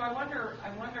 But so I wonder.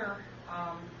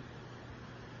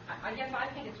 I guess I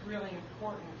think it's really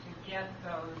important to get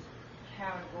those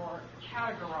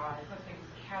categorized. Let's say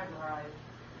it's categorized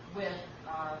with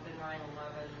the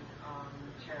 9/11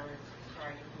 terrorist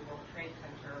strike at the World Trade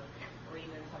Center, or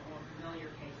even some more familiar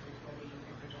cases, whether you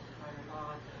think they're justified or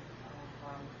not,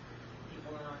 of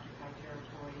people in occupied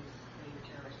territories doing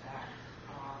terrorist acts.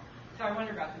 So I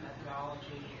wonder about the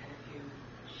methodology, and if you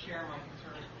share my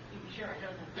concern. If you share, I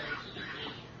don't think they should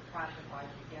be classified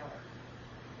together.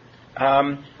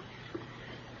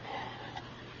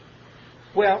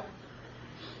 Well,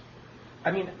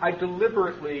 I mean, I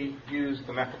deliberately used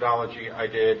the methodology I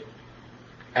did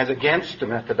as against the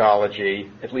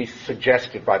methodology, at least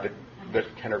suggested by the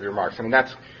tenor of your remarks. I mean,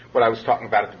 that's what I was talking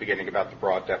about at the beginning about the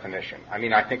broad definition. I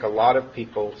mean, I think a lot of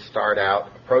people start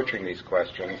out approaching these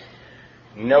questions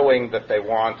knowing that they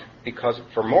want, because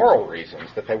for moral reasons,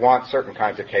 that they want certain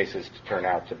kinds of cases to turn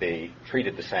out to be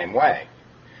treated the same way.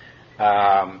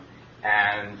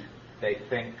 And they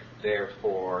think,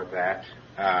 therefore, that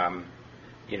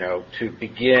to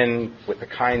begin with the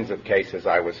kinds of cases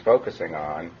I was focusing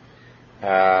on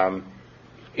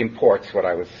imports what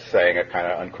I was saying, a kind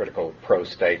of uncritical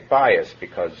pro-state bias,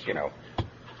 because,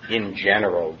 in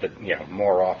general,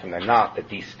 more often than not, the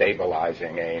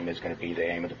destabilizing aim is going to be the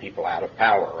aim of the people out of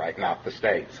power, right, not the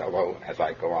states, although, as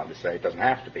I go on to say, it doesn't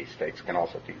have to be. States can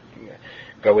also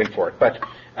go in for it. But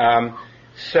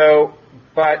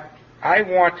I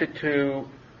wanted to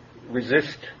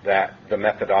resist the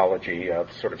methodology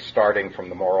of sort of starting from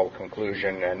the moral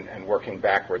conclusion and working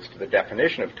backwards to the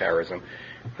definition of terrorism,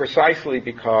 precisely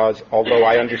because, although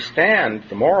I understand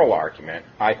the moral argument,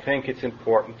 I think it's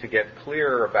important to get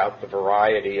clear about the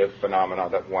variety of phenomena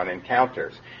that one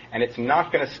encounters. And it's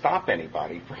not going to stop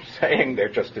anybody from saying they're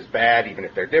just as bad, even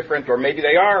if they're different, or maybe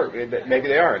they are, maybe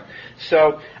they aren't.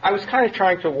 So I was kind of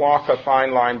trying to walk a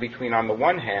fine line between, on the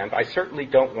one hand, I certainly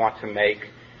don't want to make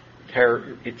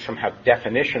it's somehow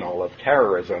definitional of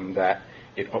terrorism that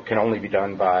it can only be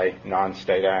done by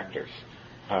non-state actors.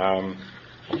 On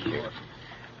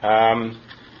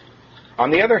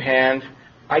the other hand,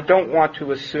 I don't want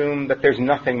to assume that there's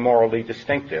nothing morally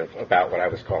distinctive about what I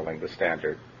was calling the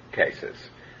standard cases.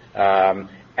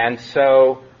 And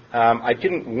so I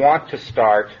didn't want to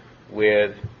start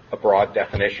with a broad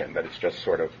definition that it's just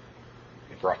sort of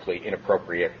roughly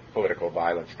inappropriate political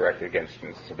violence directed against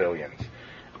civilians.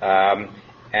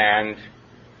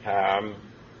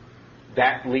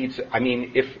 That leads, I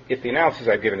mean, if the analysis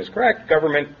I've given is correct,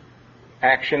 government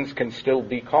actions can still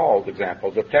be called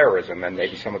examples of terrorism, and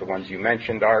maybe some of the ones you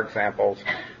mentioned are examples.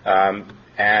 Some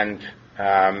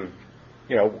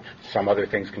other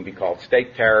things can be called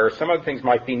state terror. Some other things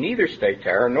might be neither state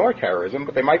terror nor terrorism,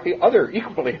 but they might be other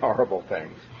equally horrible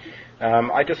things.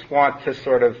 I just want to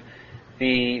sort of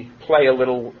play a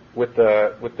little with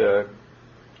the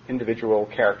individual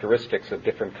characteristics of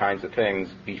different kinds of things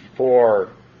before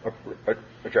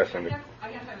addressing the...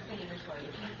 I guess I was thinking this way.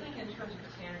 If you think in terms of the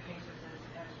standard cases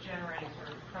as generating sort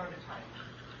of a prototype,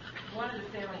 one of the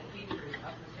salient features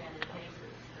of the standard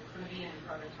cases that's going to be in the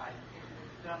prototype is that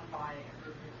it's done by a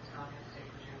group that's not a state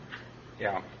regime.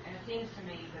 Yeah. And it seems to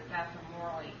me that that's a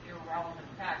morally irrelevant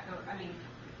fact. So, I mean,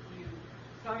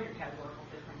 some of your categorical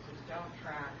differences don't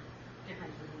track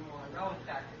differences in moral irrelevant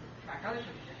facts, and track other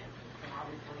sorts of differences. So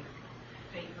obviously,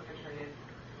 state perpetrated,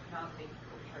 non-state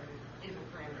perpetrated is a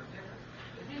parameter of difference.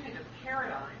 It seems to me the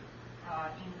paradigm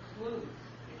includes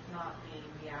it's not being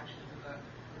the actions of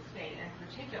the state, and in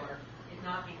particular, it's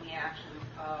not being the actions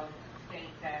of a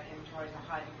state that enjoys a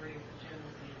high degree of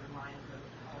legitimacy in the minds of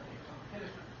its own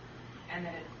citizens. And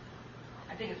that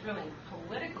I think it's really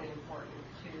politically important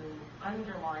to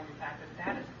underline the fact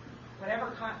that is whatever,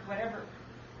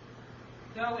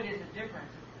 though it is a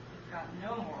difference, it's got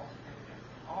no moral significance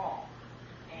at all.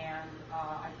 And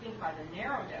I think by the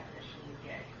narrow definition you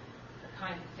gave, the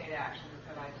kinds of state actions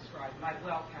that I described might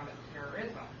well count as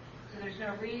terrorism. So there's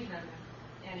no reason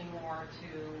anymore to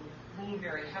lean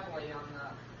very heavily on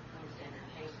the standard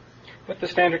cases. But the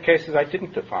standard cases I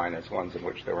didn't define as ones in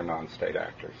which there were non-state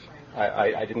actors.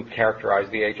 I didn't characterize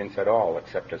the agents at all,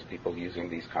 except as people using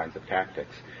these kinds of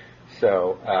tactics.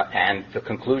 So, and the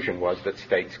conclusion was that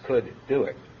states could do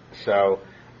it. So,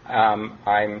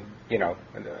 I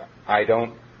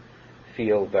don't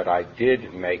feel that I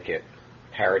did make it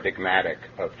paradigmatic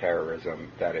of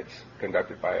terrorism that it's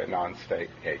conducted by a non-state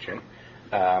agent.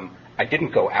 I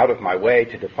didn't go out of my way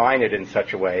to define it in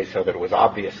such a way so that it was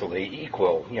obviously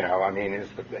equal.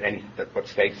 What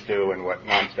states do and what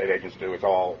non-state agents do is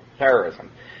all terrorism.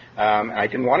 And I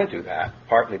didn't want to do that,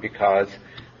 partly because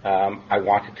I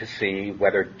wanted to see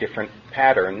whether different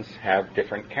patterns have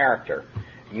different character,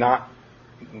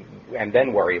 and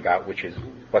then worry about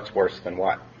what's worse than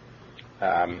what.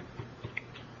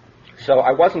 So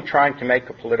I wasn't trying to make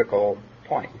a political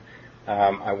point.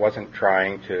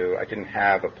 I didn't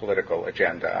have a political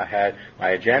agenda. My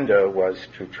agenda was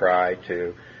to try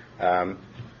to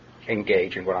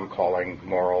engage in what I'm calling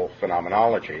moral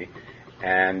phenomenology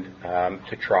and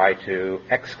to try to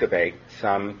excavate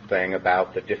something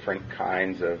about the different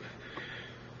kinds of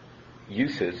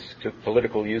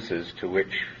political uses to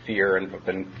which fear and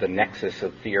the nexus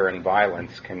of fear and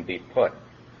violence can be put.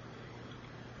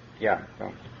 Yeah. So.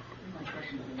 My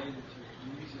question is related to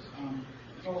Lisa's.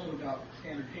 It's also about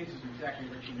standard cases and exactly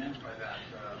what you meant by that.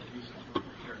 Lisa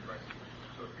characterized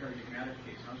sort of paradigmatic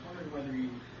case. I was wondering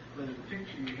whether the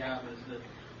picture you have is that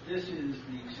this is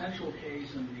the central case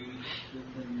and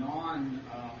the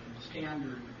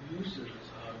non-standard uses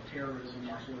of terrorism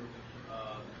are sort of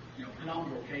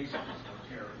phenomenal cases of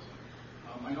terrorism.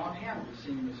 On one hand, it would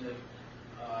seem as if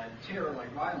terror,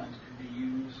 like violence, could be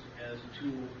used as a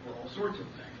tool for all sorts of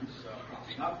things,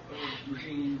 propping up a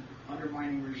regime,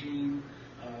 undermining regime.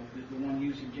 The one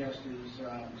you suggest is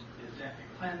ethnic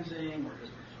cleansing, or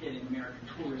just getting American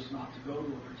tourists not to go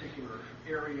to a particular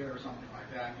area or something like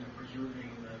that,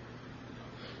 preserving an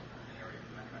area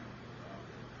from that kind of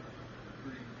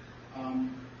regime.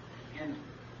 And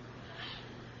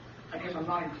I guess I'm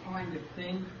not inclined to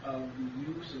think of the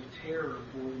use of terror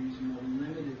for these more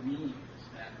limited ends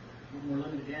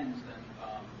than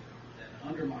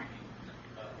undermining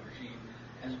a regime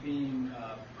as being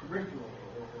peripheral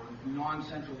or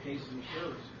non-central cases of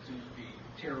terrorism. It seems to be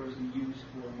terrorism used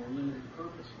for a more limited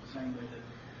purpose, in the same way that,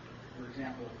 for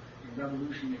example,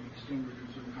 revolution may be distinguished from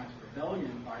certain kinds of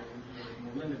rebellion by a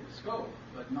more limited scope,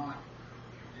 but not.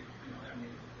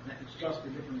 It's just the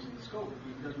difference in the scope.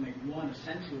 It doesn't make one a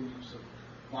central use of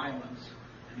violence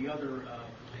and the other a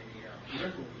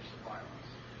peripheral use of violence.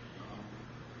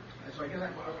 So I guess I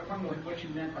want to know what you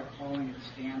meant by calling it a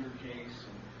standard case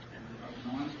and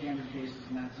non-standard cases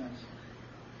in that sense.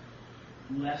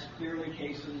 Less clearly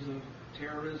cases of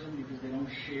terrorism because they don't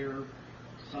share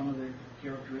some of the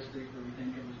characteristics that we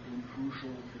think of as being crucial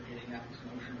to getting at this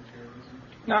notion of terrorism?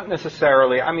 Not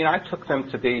necessarily. I took them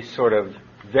to be sort of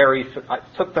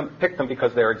picked them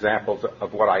because they're examples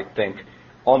of what I think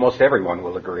almost everyone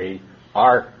will agree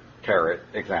are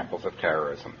examples of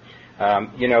terrorism.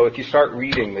 If you start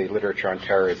reading the literature on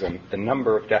terrorism, the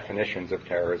number of definitions of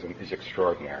terrorism is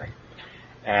extraordinary.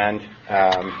 And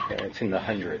it's in the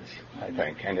hundreds, I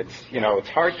think. And it's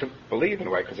hard to believe in a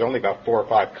way because there are only about 4 or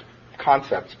 5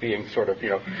 concepts being sort of,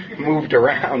 moved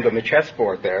around on the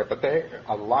chessboard there. But there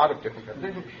are a lot of different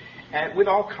definitions, and with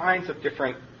all kinds of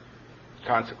different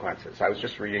consequences. I was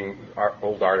just reading an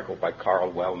old article by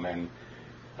Carl Wellman.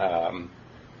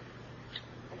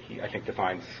 He, I think,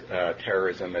 defines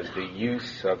terrorism as the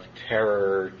use of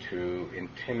terror to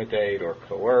intimidate or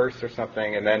coerce or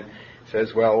something, and then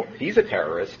says, well, he's a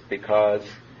terrorist because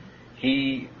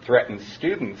he threatens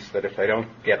students that if they don't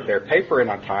get their paper in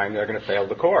on time, they're going to fail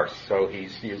the course. So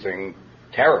he's using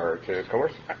terror to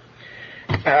coerce them.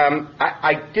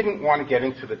 I didn't want to get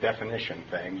into the definition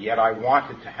thing, yet I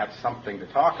wanted to have something to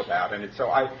talk about. And so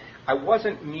I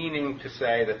wasn't meaning to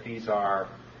say that these are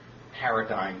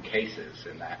paradigm cases,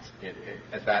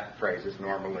 as that phrase is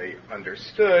normally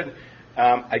understood.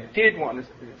 I did want to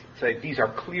say these are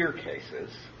clear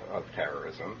cases of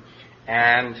terrorism,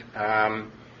 and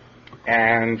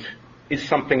is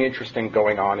something interesting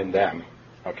going on in them.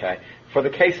 Okay. For the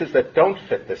cases that don't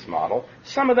fit this model,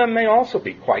 some of them may also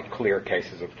be quite clear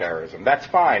cases of terrorism. That's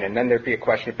fine. And then there'd be a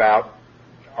question about,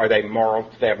 are they moral?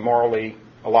 Do they have morally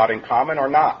a lot in common or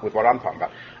not with what I'm talking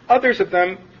about? Others of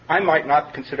them, I might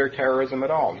not consider terrorism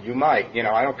at all. You might.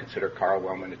 I don't consider Carl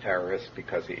Wellman a terrorist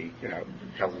because he,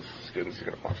 tells his students he's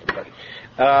going to flunk somebody.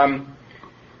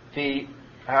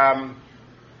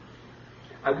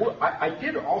 I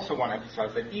did also want to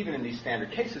emphasize that even in these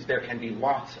standard cases, there can be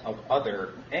lots of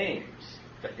other aims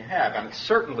that you have. And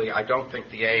certainly, I don't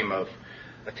think the aim of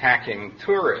attacking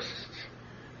tourists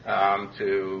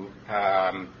to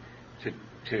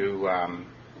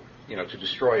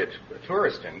destroy a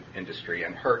tourist industry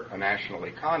and hurt a national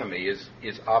economy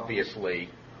is obviously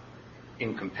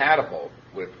incompatible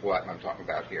with what I'm talking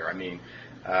about here. I mean,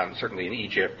 certainly in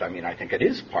Egypt, I mean, I think it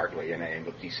is partly an aim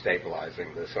of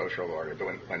destabilizing the social order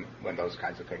when those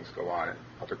kinds of things go on in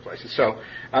other places. So,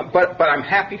 but I'm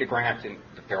happy to grant that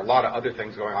there are a lot of other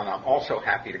things going on. I'm also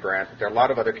happy to grant that there are a lot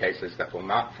of other cases that will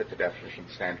not fit the definition of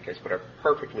the standard case, but are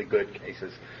perfectly good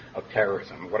cases of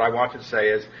terrorism. What I wanted to say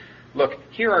is, look,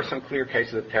 here are some clear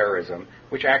cases of terrorism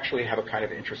which actually have a kind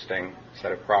of interesting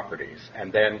set of properties,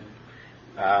 and then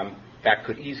that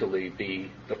could easily be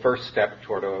the first step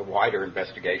toward a wider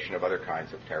investigation of other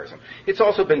kinds of terrorism. It's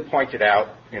also been pointed out,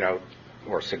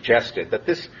 or suggested, that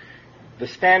the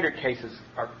standard cases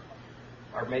are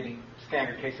maybe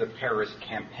standard cases of terrorist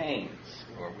campaigns,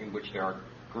 or in which there are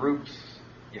groups,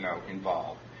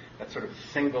 involved. That sort of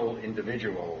single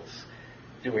individuals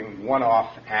doing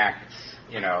one-off acts,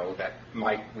 that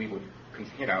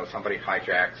somebody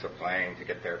hijacks a plane to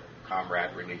get their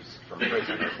comrade released from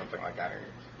prison or something like that.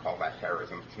 Call that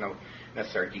terrorism. It's no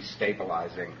necessary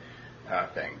destabilizing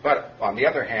thing. But on the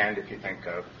other hand, if you think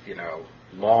of,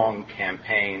 long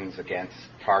campaigns against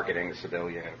targeting a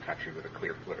civilian in a country with a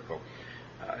clear political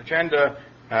agenda,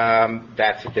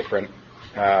 that's a different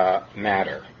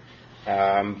matter.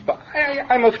 But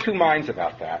I'm of two minds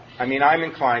about that. I mean, I'm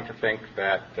inclined to think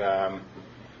that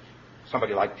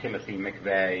somebody like Timothy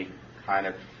McVeigh kind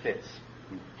of fits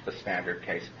the standard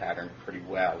case pattern pretty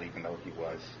well, even though he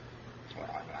was,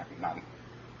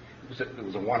 it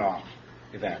was a one-off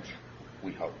event,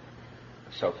 we hope,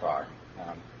 so far.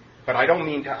 But I don't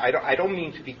mean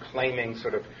to be claiming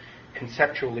sort of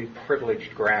conceptually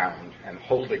privileged ground and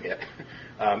holding it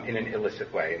in an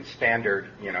illicit way. And standard,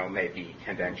 may be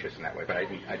tendentious in that way, but I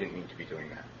didn't mean to be doing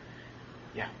that.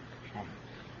 Yeah.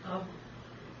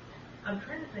 I'm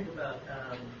trying to think about.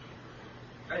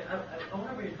 I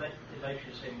wonder if I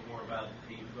should say more about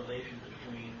the relation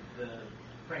between the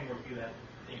framework you have to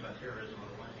think about terrorism on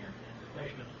the one hand, and the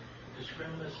question of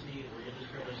discriminacy or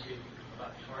indiscriminacy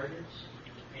about targets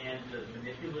and the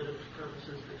manipulative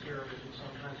purposes that terrorism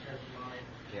sometimes has in mind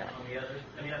on the other.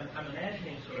 I mean, I'm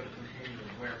imagining sort of a continuum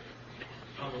where,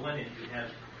 on the one hand, you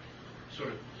have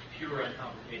sort of pure,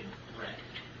 uncomplicated threat.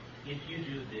 If you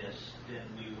do this, then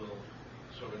we will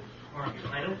sort of harm you.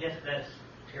 I don't guess that's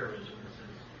terrorism in the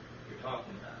sense you're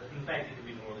talking about. In fact, it could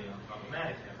be morally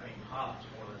unproblematic. I mean, Hobbes,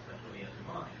 more or less, that's what he has in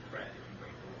mind, threat if you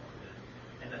break the law.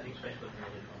 And nothing especially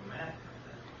morally problematic about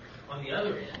that. On the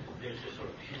other end, there's just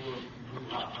sort of pure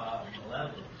boo-ha-ha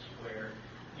malevolence where,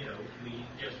 we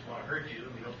just want to hurt you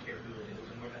and we don't care who it is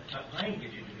and we're not trying to get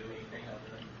you to do anything other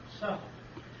than suffer.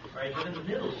 Right? But in the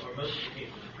middle are most of the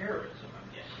cases of terrorism,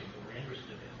 I'm guessing, that we're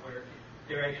interested in, where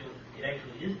it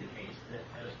actually is the case that,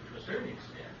 to a certain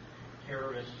extent,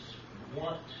 terrorists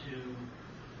want to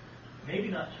maybe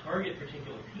not target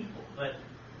particular people, but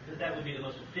that would be the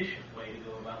most efficient way to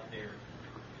go about their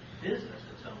business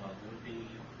at some level, would be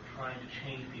trying to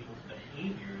change people's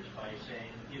behaviors by saying,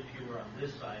 if you were on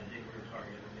this side, then you're a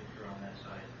target, and if you're on that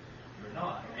side, you're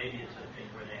not. Or maybe it's a thing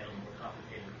where they have a more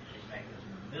complicated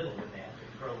mechanism in the middle where they have to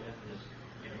throw in this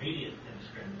intermediate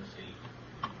indiscriminacy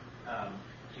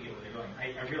to get where they're going.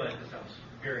 I realize this sounds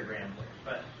very rambling,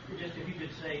 but just if you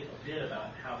could say a bit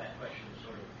about how that question of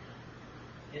sort of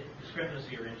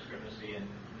discriminacy or indiscriminacy and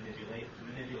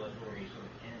manipulatory sort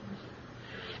of ends of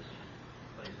terrorism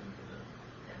plays into the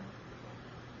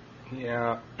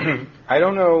Yeah, I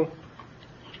don't know.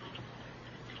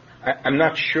 I'm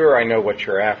not sure I know what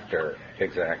you're after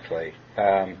exactly.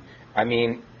 I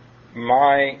mean,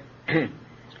 my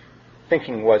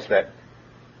thinking was that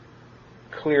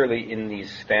clearly in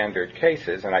these standard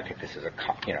cases, and I think this is a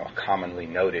commonly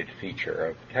noted feature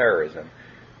of terrorism,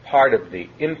 part of the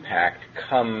impact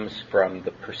comes from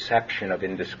the perception of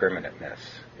indiscriminateness.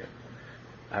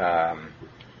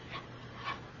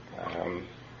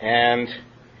 And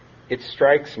it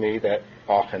strikes me that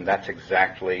often that's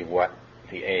exactly what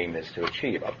the aim is to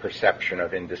achieve, a perception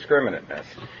of indiscriminateness.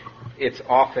 It's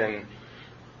often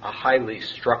a highly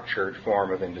structured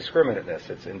form of indiscriminateness.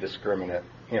 It's indiscriminate,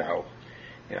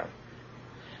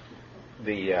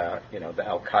 the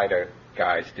Al-Qaeda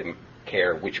guys didn't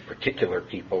care which particular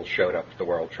people showed up at the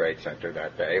World Trade Center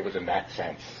that day. It was in that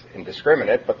sense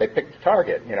indiscriminate, but they picked a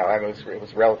target. It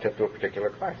was relative to a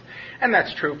particular class, and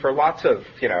that's true for lots of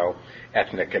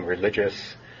ethnic and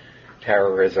religious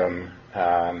terrorism.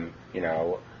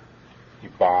 You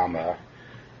bomb a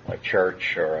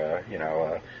church or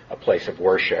a place of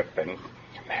worship, and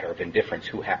it's a matter of indifference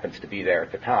who happens to be there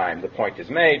at the time. The point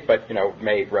is made, but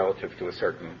made relative to a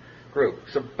certain group.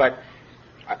 So, but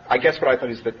I guess what I thought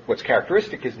is that what's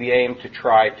characteristic is the aim to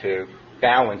try to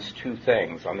balance two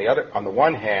things. On the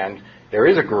one hand, there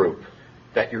is a group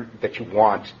that you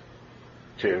want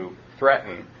to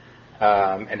threaten,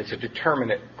 and it's a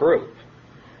determinate group.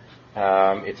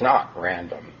 It's not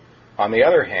random. On the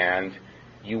other hand,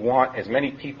 you want as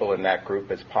many people in that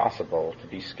group as possible to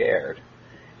be scared.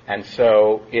 And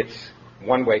so it's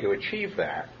one way to achieve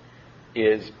that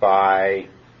is by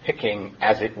picking,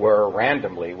 as it were,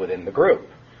 randomly within the group.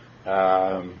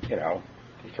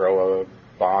 You throw a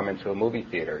bomb into a movie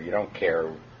theater. You don't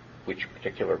care which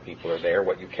particular people are there.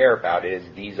 What you care about is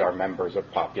these are members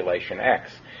of population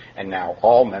X. And now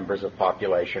all members of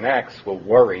population X will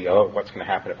worry, what's going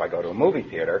to happen if I go to a movie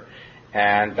theater?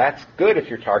 And that's good if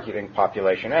you're targeting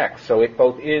population X. So it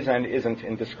both is and isn't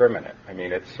indiscriminate. I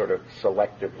mean, it's sort of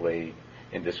selectively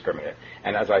indiscriminate.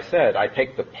 And as I said, I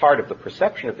take the part of the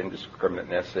perception of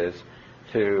indiscriminateness is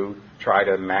to try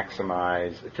to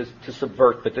maximize, to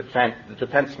subvert the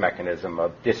defense mechanism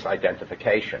of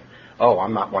disidentification. Oh,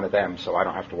 I'm not one of them, so I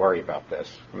don't have to worry about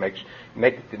this.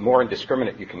 The more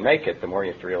indiscriminate you can make it, the more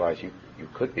you have to realize you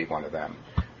could be one of them.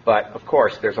 But, of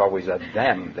course, there's always a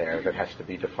them there that has to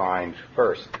be defined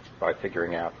first by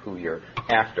figuring out who you're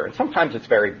after. And sometimes it's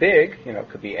very big. It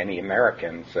could be any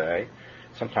American, say.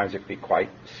 Sometimes it could be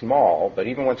quite small. But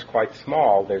even when it's quite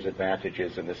small, there's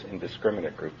advantages in this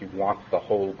indiscriminate group. You want the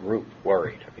whole group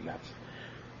worried. I mean,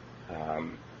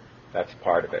 that's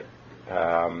part of it.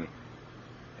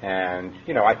 And,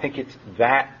 I think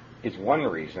that is one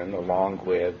reason, along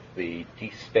with the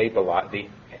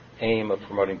aim of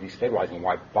promoting destabilizing,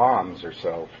 why bombs are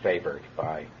so favored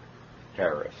by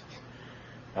terrorists.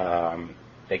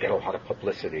 They get a lot of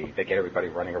publicity. They get everybody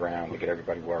running around. They get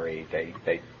everybody worried.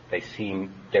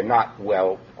 They're not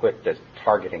well equipped as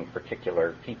targeting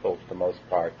particular people for the most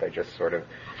part. They just sort of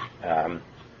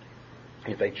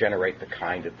they generate the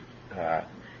kind of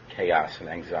chaos and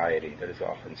anxiety that is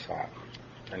often sought.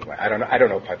 Anyway, I don't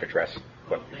know if I've addressed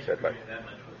what you said, but.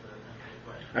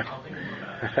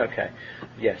 Okay.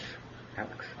 Yes,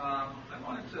 Alex. I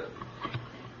wanted to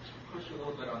push a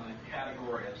little bit on the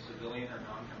category of civilian or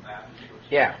non-combatant,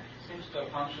 which seems to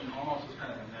function almost as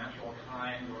kind of a natural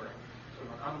kind or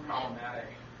sort of an unproblematic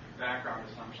background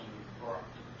assumption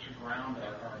to ground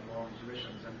our moral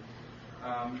intuitions.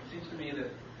 And it seems to me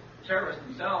that terrorists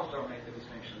themselves don't make the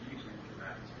distinction between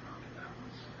combatants and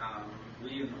non-combatants.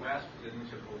 We in the West did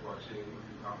until World War II,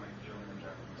 bombing German and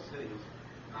Japanese cities.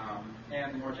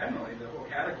 And more generally, the whole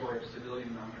category of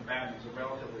civilian non-combatant is a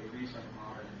relatively recent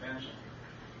modern invention.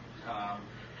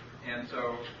 And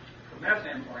so, from that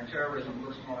standpoint, terrorism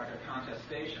looks more like a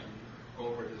contestation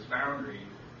over this boundary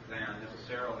than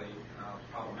necessarily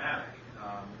problematic.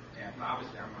 And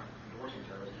obviously, I'm not endorsing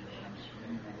terrorism, but I'm just from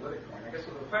an analytic point. I guess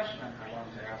the question I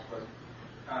wanted to ask was,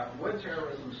 would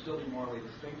terrorism still be morally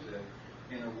distinctive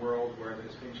in a world where the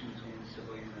distinction between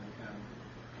civilian and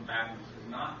combatants is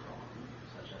not drawn?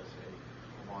 Such as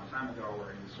a long time ago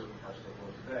or in certain parts of the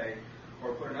world today,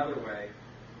 or put another way,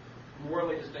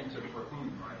 morally distinctive for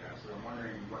whom, I guess. So I'm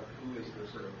wondering who is the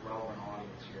sort of relevant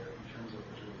audience here in terms of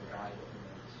which we evaluate the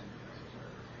distinctiveness of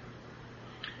terrorism.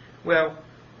 Well,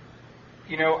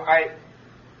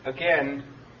 again,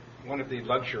 one of the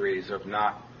luxuries of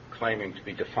not claiming to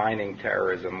be defining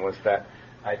terrorism was that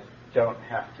I don't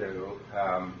have to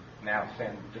now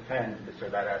defend this or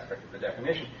that aspect of the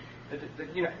definition.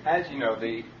 As you know,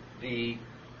 the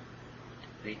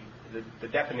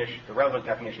definition, the relevant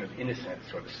definition of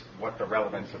innocence, or what the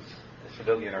relevance of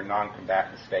civilian or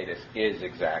non-combatant status is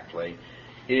exactly,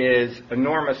 is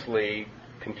enormously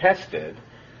contested.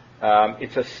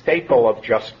 It's a staple of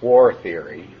just war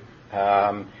theory,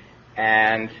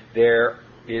 and there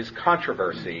is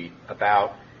controversy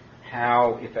about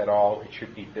how, if at all, it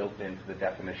should be built into the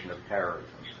definition of terrorism.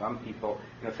 Some people,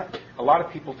 a lot of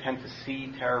people tend to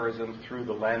see terrorism through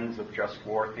the lens of just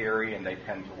war theory, and they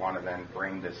tend to want to then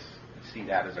see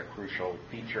that as a crucial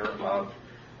feature of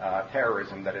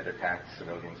terrorism, that it attacks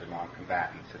civilians and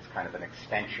non-combatants. It's kind of an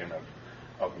extension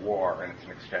of war, and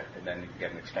then you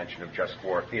get an extension of just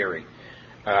war theory.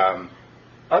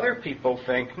 Other people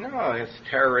think, no, it's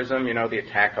terrorism. The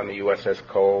attack on the USS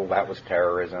Cole, that was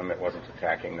terrorism. It wasn't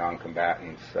attacking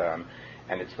non-combatants, and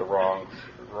it's the wrong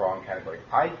category.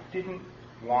 I didn't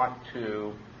want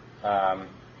to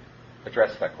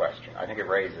address that question. I think it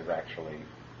raises actually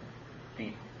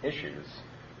deep issues,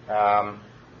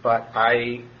 but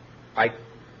I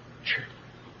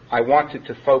wanted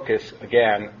to focus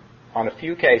again on a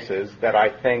few cases that I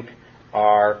think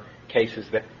are cases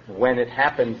that, when it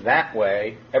happens that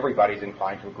way, everybody's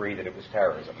inclined to agree that it was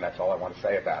terrorism. That's all I want to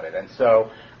say about it. And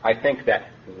so I think that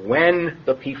when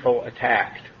the people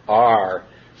attacked are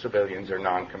civilians or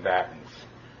non-combatants,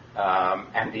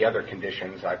 and the other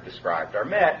conditions I've described are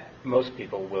met, most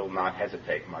people will not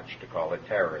hesitate much to call it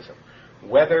terrorism.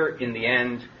 Whether, in the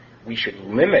end, we should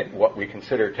limit what we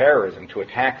consider terrorism to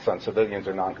attacks on civilians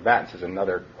or non-combatants is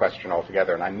another question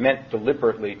altogether, and I meant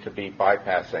deliberately to be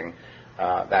bypassing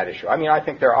that issue. I mean, I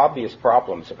think there are obvious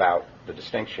problems about the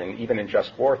distinction, even in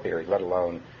just war theory, let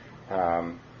alone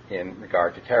in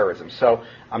regard to terrorism. So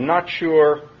I'm not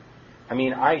sure. I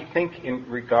mean, I think in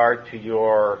regard to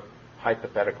your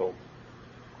hypothetical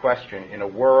question, in a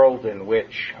world in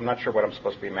which, I'm not sure what I'm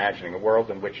supposed to be imagining, a world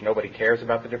in which nobody cares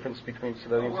about the difference between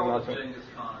civilians and non-civilians. Genghis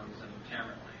Khan's and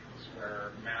Tamerlane's,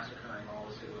 where massacring all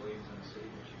the civilians in the city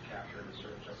which you captured is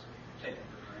sort of just taken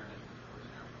for granted, for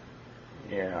example.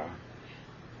 Yeah.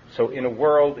 So in a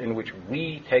world in which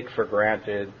we take for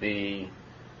granted the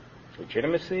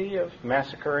legitimacy of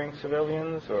massacring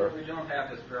civilians, or we don't have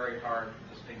this very hard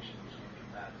distinction between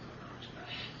combatants and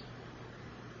non-combatants.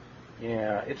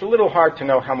 yeah, it's a little hard to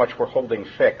know how much we're holding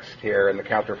fixed here in the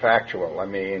counterfactual. I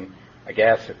mean, I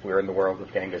guess if we're in the world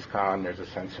of Genghis Khan, there's a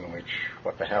sense in which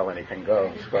what the hell anything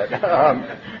goes. But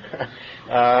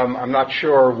I'm not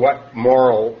sure what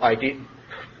moral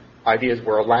ideas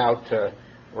we're allowed to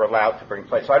bring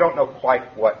place. So I don't know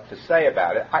quite what to say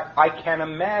about it. I can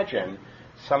imagine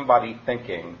somebody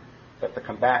thinking that the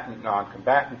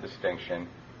combatant-non-combatant distinction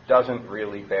doesn't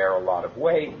really bear a lot of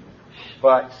weight,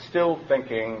 but still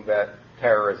thinking that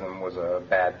terrorism was a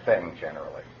bad thing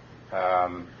generally.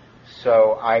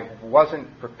 So I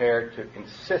wasn't prepared to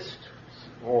insist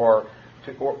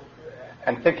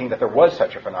and thinking that there was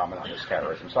such a phenomenon as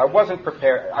terrorism. So I wasn't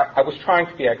prepared. I was trying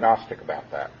to be agnostic about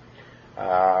that,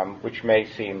 which may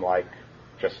seem like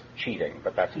just cheating,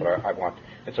 but that's what I want.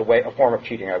 It's a form of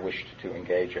cheating I wish to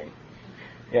engage in.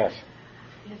 Yes.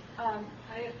 Yes, I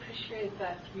appreciate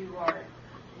that you are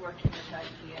working with the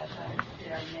idea that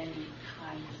there are many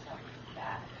kinds of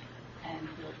bad, and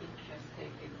you're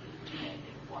interested in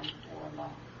eliminating one form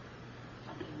of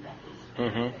something that is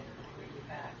really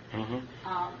bad. Mm-hmm.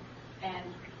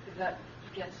 And that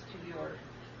gets to your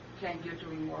claim you're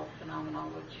doing more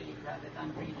phenomenology rather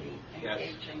than really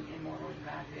engaging in moral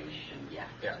evaluation yet.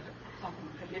 Yeah. Something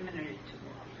preliminary to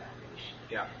moral evaluation.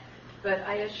 Yeah. But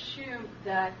I assume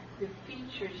that the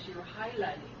features you're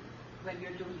highlighting when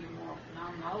you're doing your moral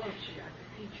phenomenology are the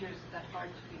features that are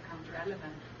to become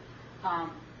relevant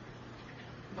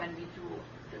when we do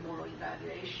the moral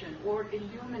evaluation, or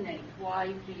illuminate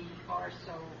why we are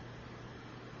so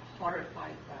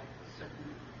horrified by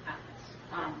certain acts.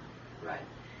 Right.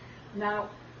 Now,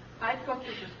 I thought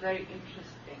this was very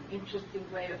interesting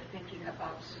way of thinking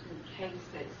about certain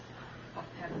cases of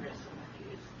terrorism, at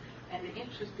least. And the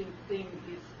interesting thing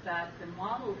is that the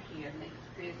model here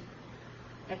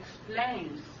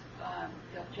explains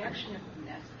the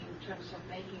objectionableness in terms of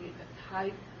making it a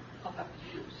type of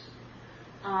abuse.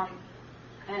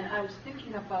 And I was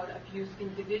thinking about abuse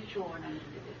individual and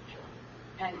individual.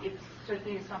 And it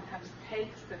certainly sometimes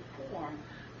takes the form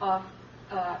of,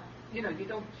 you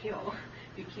don't kill,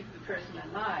 you keep the person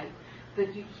alive,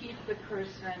 but you keep the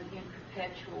person in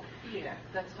perpetual fear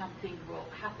that something will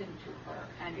happen to her,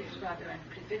 and it's rather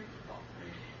unpredictable.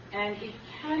 And it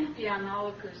can be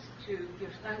analogous to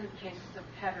your standard cases of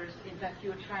terrorists in that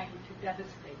you're trying to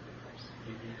devastate the person.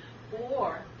 Mm-hmm.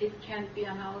 Or it can be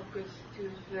analogous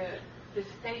to the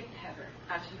state terror,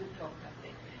 as you talked of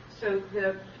it. So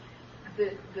the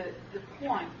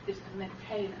point is to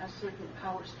maintain a certain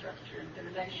power structure in the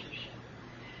relationship.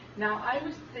 Now, I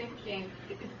was thinking,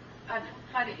 I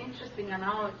find interesting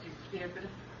analogies here, but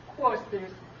of course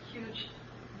there's huge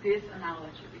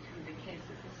disanalogy between the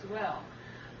cases as well.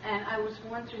 And I was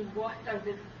wondering what are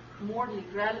the morally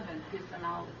relevant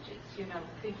disanalogies,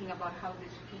 thinking about how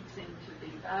this fits into the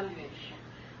evaluation.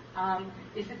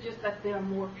 Is it just that there are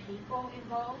more people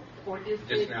involved, or is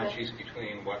it disanalogies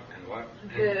between what and what?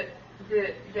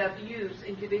 The abuse,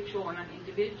 individual on an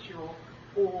individual,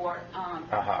 or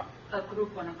a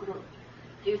group on a group?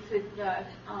 Is it that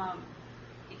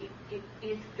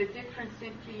is the difference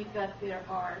simply that there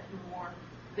are more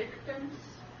victims,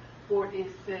 or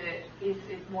is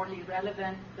it morally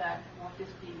relevant that what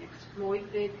is being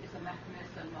exploited is a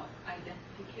mechanism of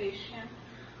identification,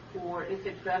 or is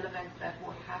it relevant that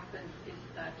what happens is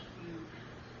that you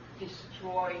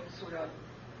destroy sort of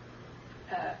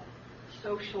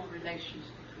social relations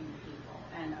between people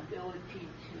and ability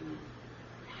to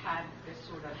have this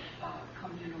sort of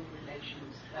communal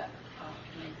relations that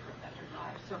make for better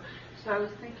lives. So I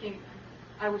was thinking,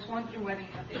 I was wondering whether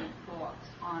you have any thoughts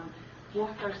on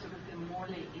what are sort of the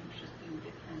morally interesting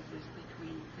differences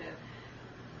between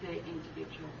the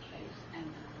individual case and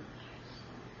the group case.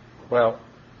 Well,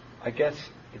 I guess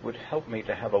it would help me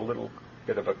to have a little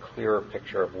bit of a clearer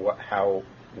picture of what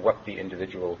the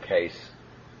individual case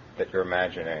that you're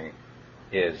imagining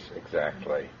is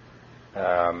exactly.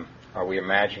 Are we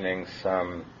imagining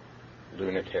some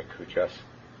lunatic who just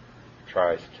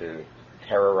tries to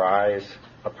terrorize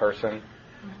a person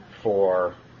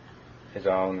for his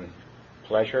own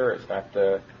pleasure? Is that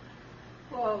the...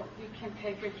 Well, you can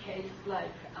take a case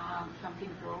like something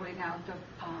growing out of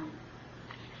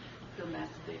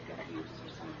domestic abuse or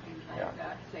something like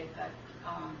that. Say that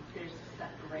there's a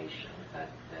separation, but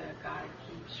the guy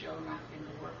keeps showing up in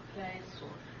the workplace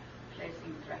or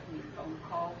placing threatening phone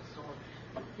calls or,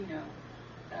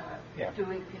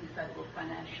 doing things that will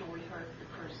financially hurt the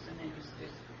person, and it's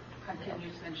just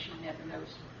continues, and she never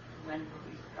knows when will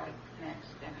he strike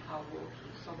next and how will he.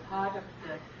 So part of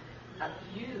the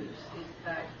abuse is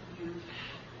that you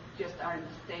just are in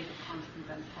a state of constant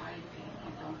anxiety.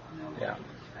 You don't know what to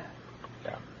expect.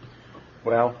 Yeah.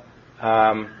 Well,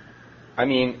 I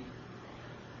mean,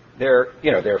 there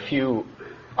are a few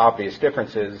obvious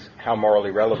differences. How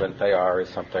morally relevant they are is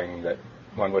something that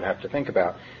one would have to think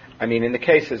about. I mean, in the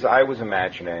cases I was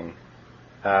imagining,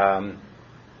 sort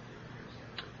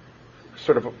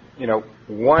of,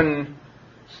 one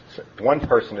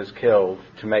person is killed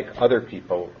to make other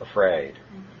people afraid.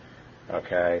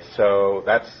 Okay, so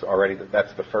that's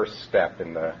the first step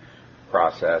in the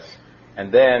process.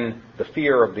 And then the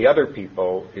fear of the other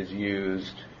people is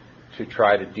used to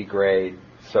try to degrade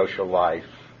social life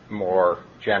more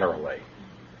generally.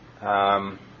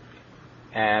 And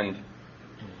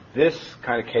this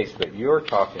kind of case that you're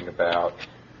talking about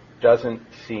doesn't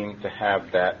seem to have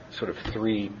that sort of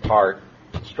three-part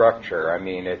structure. I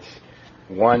mean, it's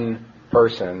one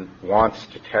person wants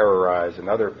to terrorize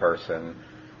another person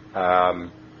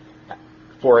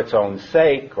for its own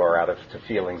sake, or out of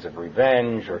feelings of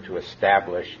revenge, or to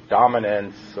establish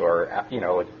dominance, or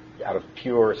out of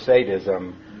pure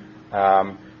sadism.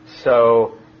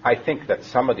 So I think that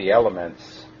some of the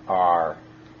elements are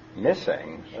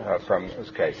missing from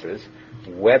those cases.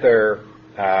 Whether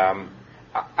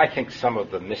I think some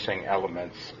of the missing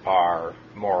elements are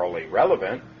morally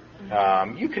relevant.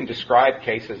 You can describe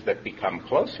cases that become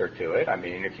closer to it. I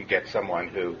mean, if you get someone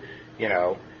who,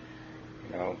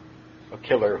 a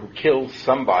killer who kills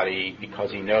somebody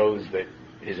because he knows that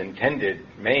his intended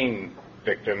main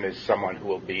victim is someone who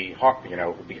will be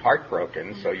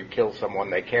heartbroken, so you kill someone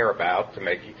they care about to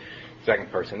make the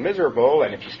second person miserable,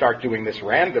 and if you start doing this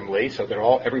randomly so that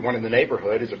everyone in the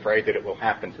neighborhood is afraid that it will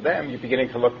happen to them, you're beginning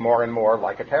to look more and more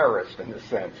like a terrorist in this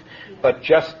sense. But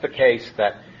just the case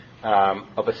that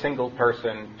of a single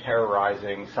person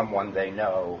terrorizing someone they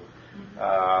know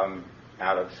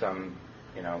out of some,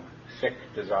 sick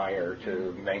desire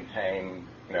to maintain,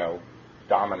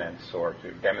 dominance or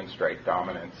to demonstrate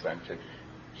dominance and to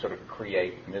sort of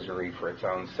create misery for its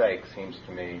own sake seems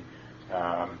to me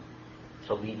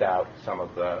to leave out some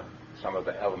of the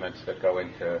elements that go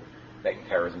into making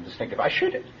terrorism distinctive. I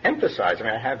should emphasize,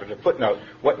 I have a footnote,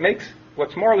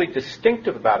 what's morally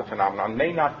distinctive about a phenomenon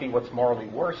may not be what's morally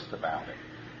worst about it.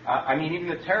 Even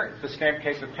the standard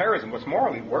case of terrorism, what's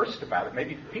morally worst about it,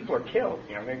 maybe people are killed.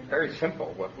 Maybe very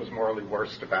simple. What was morally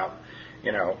worst about,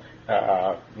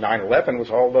 9/11 was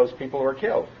all those people who were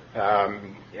killed.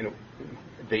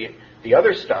 The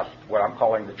other stuff, what I'm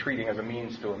calling the treating as a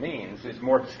means to a means, is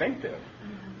more distinctive.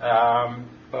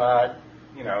 But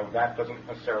that doesn't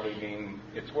necessarily mean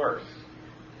it's worse.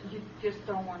 You just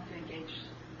don't want to engage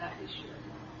that issue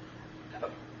anymore.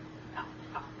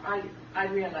 I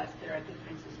realize there are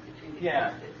differences between the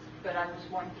cases, but I was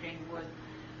wondering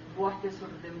what is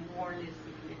sort of the morally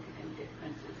significant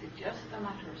difference? Is it just a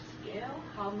matter of scale,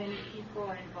 how many people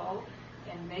are involved,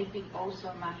 and maybe also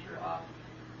a matter of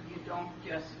you don't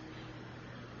just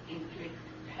inflict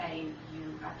pain,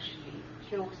 you actually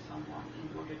kill someone in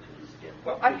order to instill.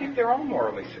 Well, I think they're all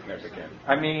morally significant.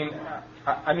 I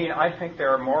think there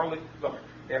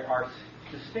are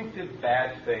distinctive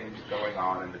bad things going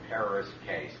on in the terrorist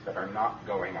case that are not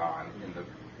going on in the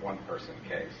one-person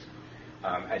case.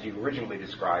 As you originally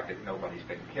described it, nobody's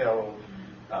been killed.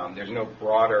 There's no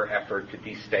broader effort to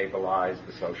destabilize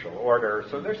the social order.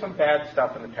 So there's some bad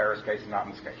stuff in the terrorist case, not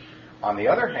in this case. On the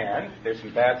other hand, there's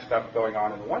some bad stuff going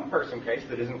on in the one-person case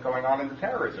that isn't going on in the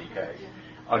terrorism case.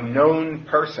 A known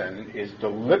person is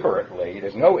deliberately,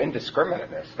 there's no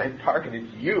indiscriminateness. They've targeted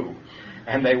you,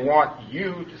 and they want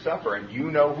you to suffer, and you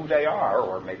know who they are,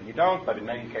 or maybe you don't, but in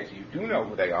any case you do know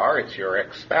who they are. It's your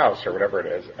ex-spouse or whatever it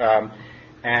is.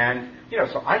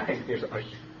 So I think there's a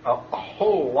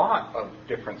whole lot of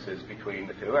differences between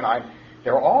the two, and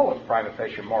they're all of prima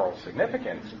facie moral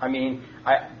significance. I mean,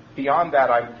 beyond that,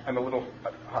 I'm a little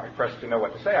hard-pressed to know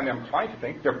what to say. I mean, I'm inclined to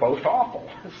think they're both awful.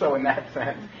 So in that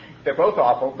sense, they're both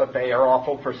awful, but they are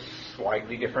awful for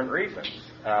slightly different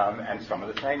reasons, and some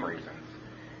of the same reasons.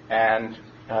 And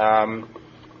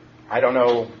I don't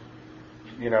know,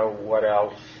 what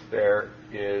else there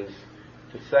is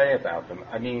to say about them.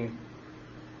 I mean,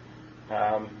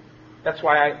 that's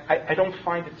why I don't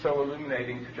find it so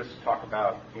illuminating to just talk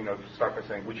about, to start by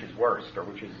saying which is worst or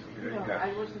which is... No,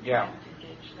 I wasn't trying to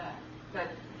gauge that, but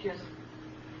just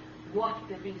what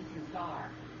the reasons are.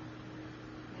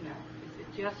 Is it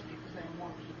just because there are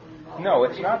more people involved? No,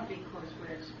 it's not. Or is it because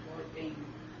we're exploiting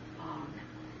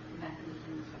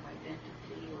mechanisms of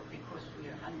identity, or because we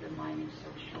are undermining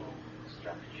social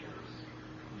structures?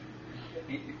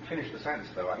 Finish the sentence,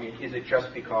 though. I mean, is it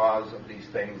just because of these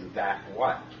things that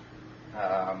what?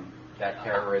 That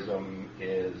terrorism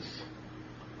is...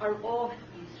 Are all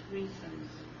these reasons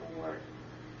for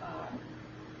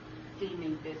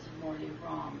deeming this morally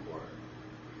wrong,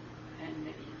 and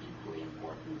maybe equally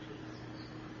important reasons?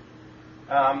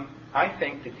 I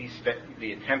think that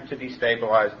the attempt to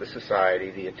destabilize the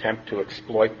society, the attempt to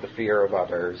exploit the fear of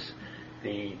others,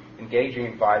 the engaging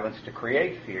in violence to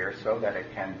create fear so that it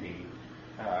can be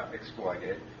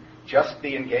exploited, just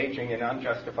the engaging in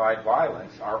unjustified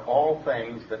violence are all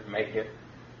things that make it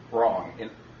wrong in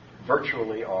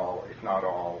virtually all, if not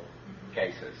all,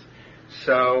 cases.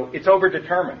 So it's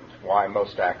overdetermined why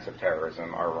most acts of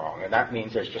terrorism are wrong, and that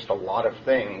means there's just a lot of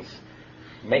things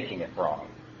making it wrong.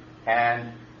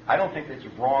 And I don't think it's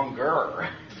wronger,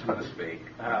 so to speak,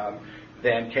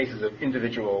 than cases of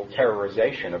individual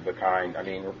terrorization of the kind. I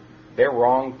mean, they're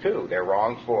wrong too. They're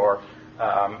wrong for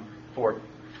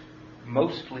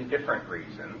mostly different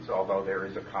reasons, although there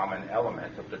is a common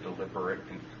element of the deliberate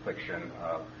infliction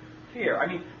of fear. I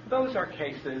mean, those are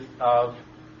cases of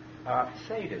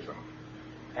sadism.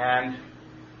 And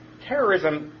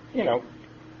terrorism,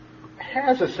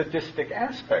 has a sadistic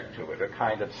aspect to it, a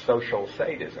kind of social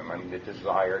sadism. I mean, the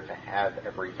desire to have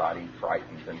everybody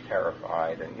frightened and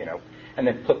terrified and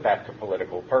then put that to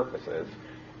political purposes.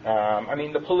 I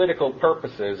mean, the political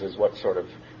purposes is what sort of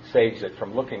saves it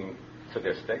from looking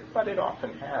sadistic, but it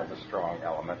often has a strong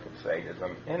element of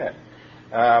sadism in it.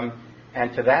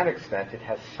 And to that extent, it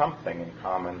has something in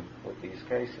common with these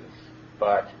cases.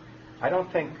 But I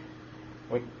don't think,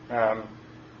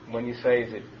 when you say,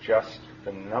 is it just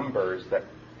the numbers that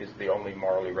is the only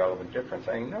morally relevant difference?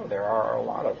 I mean, no, there are a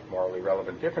lot of morally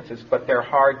relevant differences, but they're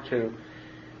hard to...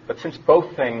 But since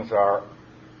both things are,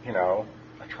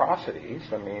 atrocities,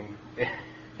 I mean,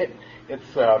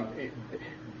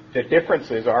 the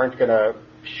differences aren't going to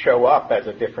show up as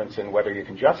a difference in whether you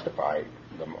can justify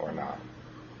them or not.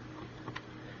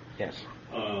 Yes?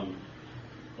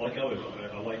 Like others,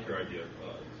 I like your idea of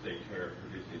state terror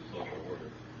producing social order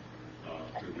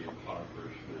through the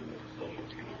impoverishment of social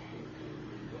connections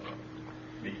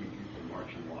and making people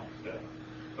march in lockstep.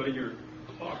 But in your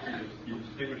talk, you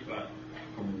distinguish that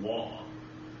from law,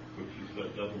 which you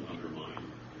said doesn't undermine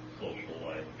social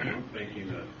life. I'm thinking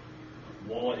that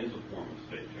law is a form of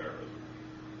state terrorism.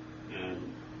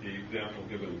 And the example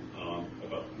given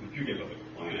that you gave of the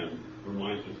Klan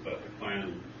reminds us that the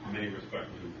Klan, in many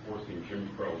respects, is enforcing Jim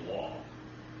Crow law,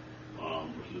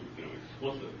 which is an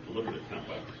explicit, deliberate attempt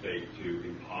by the state to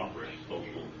impoverish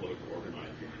social and political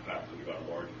organizing capacity by a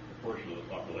large proportion of the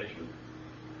population.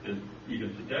 And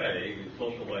even today,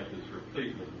 social life is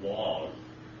replete with laws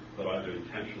that either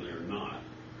intentionally or not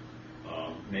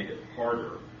make it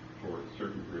harder for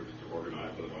certain groups to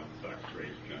organize, whether on sex,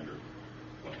 race, gender,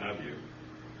 what have you.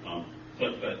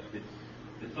 Such that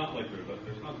it's not like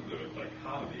there's not that there are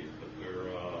dichotomies, but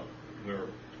they're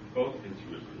both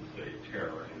instruments of the state,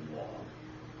 terror and law,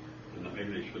 and that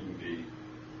maybe they shouldn't be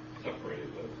separated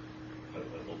as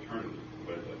alternatives to the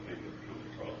ways I think it comes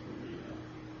across in the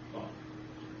thought.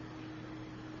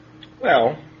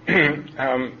 Well,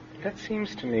 that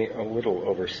seems to me a little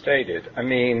overstated. I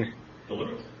mean...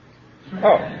 Deliberately.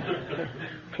 Oh,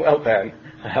 well then,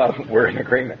 we're in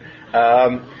agreement.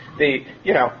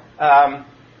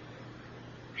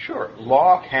 Sure,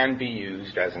 law can be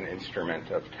used as an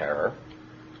instrument of terror,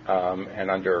 and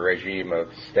under a regime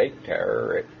of state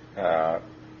terror,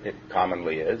 it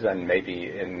commonly is, and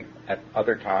maybe at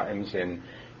other times in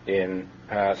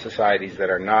societies that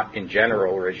are not in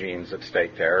general regimes of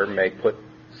state terror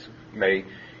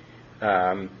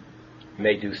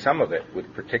may do some of it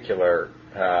with particular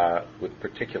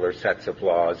sets of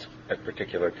laws at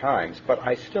particular times. But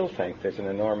I still think there's an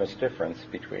enormous difference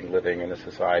between living in a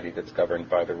society that's governed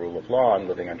by the rule of law and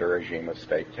living under a regime of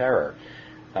state terror.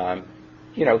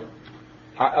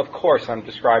 Of course, I'm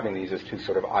describing these as two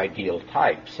sort of ideal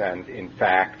types, and in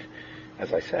fact,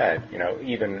 as I said,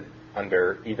 even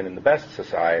in the best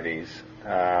societies,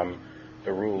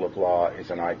 the rule of law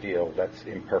is an ideal that's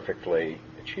imperfectly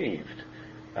achieved.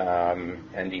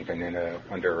 And even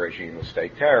under a regime of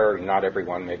state terror, not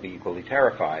everyone may be equally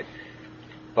terrified.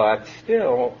 But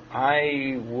still,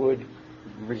 I would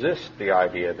resist the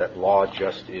idea that law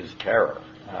just is terror,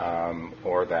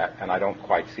 and I don't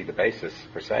quite see the basis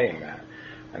for saying that.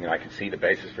 I mean, I can see the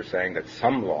basis for saying that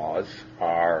some laws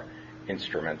are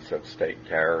instruments of state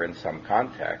terror in some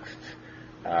contexts,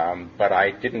 but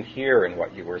I didn't hear in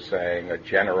what you were saying a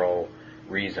general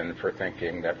reason for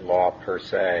thinking that law per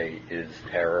se is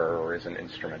terror or is an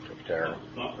instrument of terror.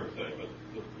 No, not per se,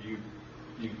 but you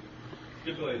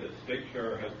stipulate that state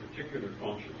terror has particular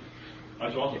functions. I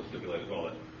should also stipulate as well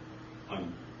that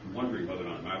I'm wondering whether or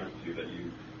not it matters to you that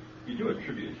you do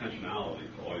attribute intentionality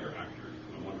to all your actors.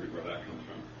 And I'm wondering where that comes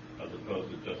from, as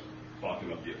opposed to just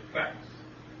talking about the effects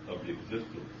of the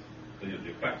existence, the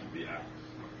effects of the acts.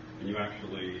 And you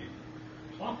actually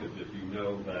talk as if you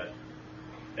know that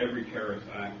every terrorist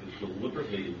act is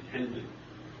deliberately intended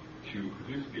to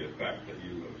produce the effect that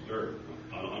you observe.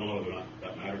 I don't know whether or not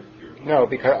that matters to you. No,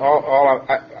 because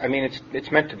I mean,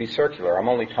 it's meant to be circular. I'm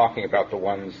only talking about the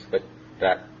ones that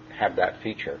have that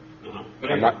feature. But I'm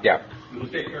anyway, not, yeah. The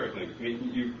state terror thing, I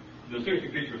mean, the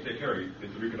significant feature of state terror is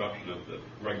the reproduction of the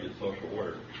regular social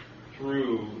order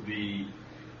through the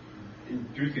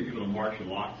inducing people to march in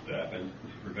lockstep and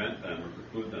to prevent them or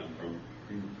preclude them from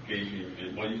engaging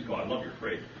in what you call, I love your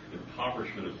phrase,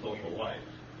 impoverishment of social life,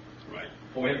 right?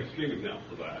 Well, we have extreme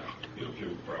examples of that,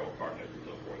 Jim Crow, apartheid, and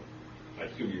so forth. I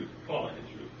assume you would call that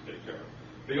instrument of state terror.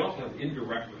 But you also have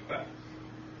indirect effects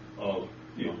of,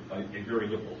 a very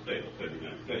liberal state, let's say the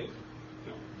United States.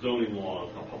 Zoning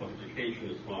laws, how public education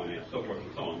is financed, so forth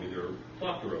and so on. I mean, there are a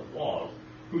plethora of laws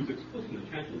whose explicit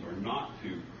intentions are not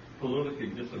to politically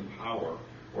disempower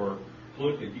or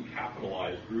politically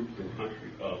decapitalize groups in the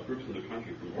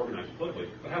country from organizing politically,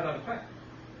 but have that effect.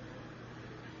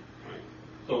 Right?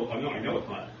 So I know it's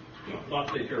not. It's not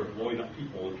state terror of blowing up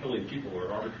people and killing people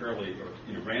or arbitrarily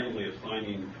or randomly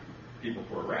assigning people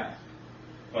for arrest.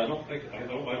 But I don't think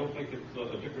it's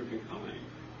a difference in kind.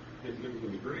 It's a difference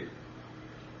in degree.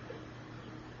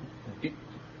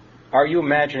 Are you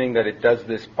imagining that it does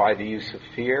this by the use of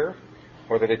fear,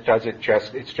 or that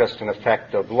it's just an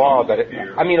effect of law?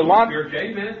 Fear. I mean, a lot. Fear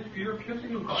gay men, fear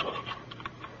kissing in public.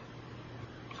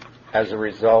 As a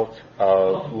result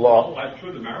of law. Well, I'm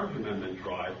sure the marriage amendment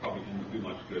tried probably didn't do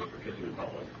much good for kissing in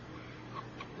public.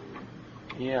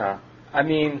 Yeah, I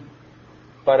mean,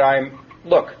 but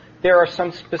look. There are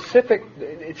some specific.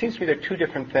 It seems to me there are two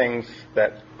different things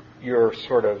that you're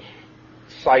sort of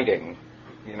citing,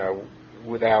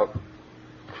 without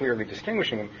clearly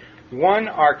distinguishing them. One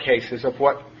are cases of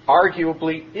what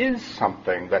arguably is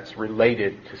something that's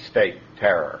related to state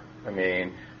terror. I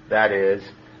mean, that is,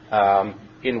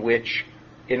 in which,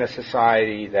 in a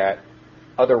society that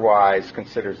otherwise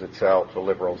considers itself a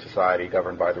liberal society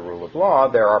governed by the rule of law,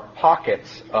 there are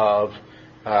pockets of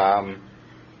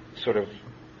sort of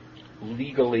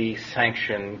legally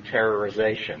sanctioned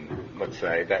terrorization, let's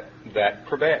say,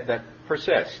 that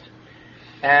persist.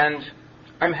 And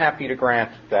I'm happy to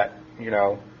grant that,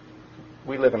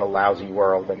 we live in a lousy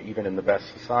world, and even in the best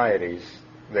societies,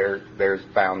 there's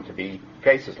bound to be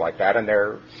cases like that, and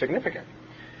they're significant.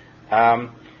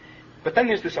 But then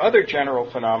there's this other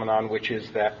general phenomenon, which is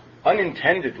that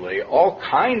unintendedly, all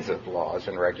kinds of laws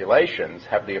and regulations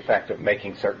have the effect of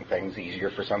making certain things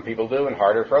easier for some people to do and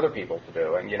harder for other people to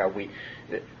do. And,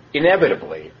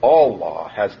 inevitably, all law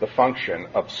has the function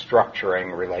of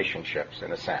structuring relationships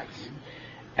in a sense.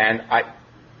 And I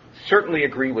certainly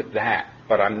agree with that,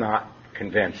 but I'm not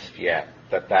convinced yet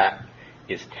that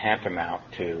is tantamount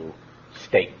to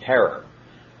state terror.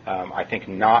 I think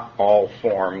not all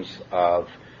forms of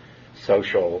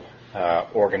social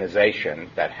organization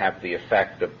that have the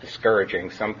effect of discouraging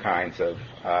some kinds of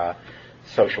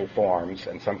social forms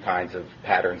and some kinds of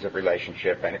patterns of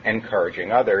relationship and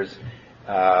encouraging others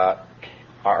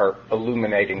are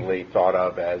illuminatingly thought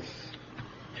of as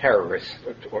terrorist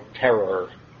or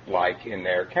terror-like in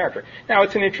their character. Now,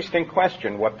 it's an interesting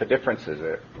question what the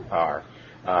differences are,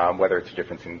 whether it's a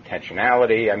difference in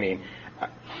intentionality. I mean,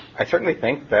 I certainly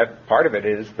think that part of it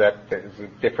is that there's a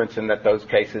difference in that those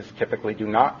cases typically do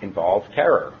not involve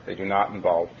terror. They do not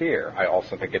involve fear. I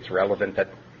also think it's relevant that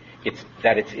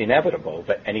it's inevitable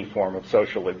that any form of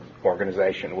social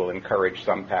organization will encourage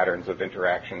some patterns of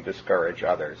interaction, discourage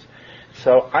others.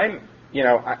 So I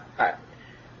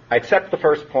accept the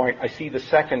first point. I see the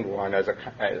second one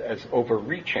as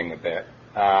overreaching a bit,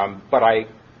 but I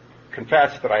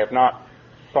confess that I have not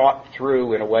thought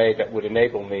through in a way that would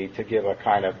enable me to give a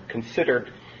kind of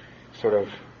considered sort of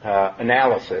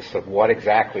analysis of what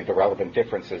exactly the relevant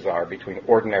differences are between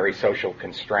ordinary social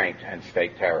constraint and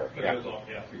state terror. But I was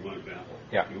asking one example.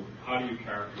 Yeah. How do you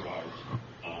characterize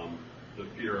the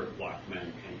fear of black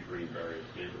men entering various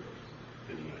neighborhoods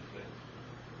in the United States?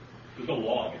 There's no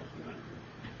law against them entering.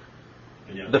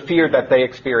 And yet, The fear that they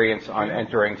experience on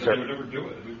entering they certain... would never do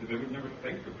it. They would never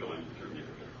think of going to certain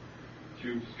neighborhoods. It's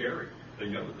too scary. They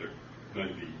know that they're going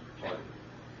to be targeted.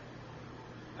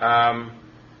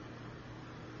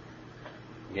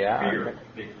 Yeah.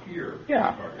 They fear.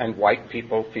 Yeah, and white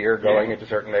people fear going into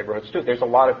certain neighborhoods too. There's a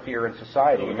lot of fear in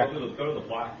society. So go to the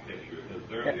black issue, because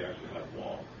there they actually have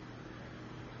laws.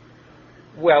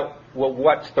 Well,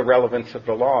 what's the relevance of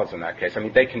the laws in that case? I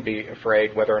mean, they can be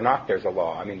afraid whether or not there's a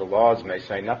law. I mean, the laws may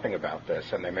say nothing about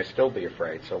this, and they may still be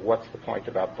afraid. So what's the point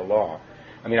about the law?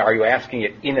 I mean, are you asking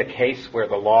it in a case where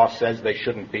the law says they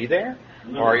shouldn't be there?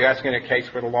 No. Or are you asking in a case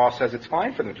where the law says it's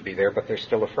fine for them to be there, but they're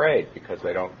still afraid because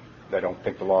they don't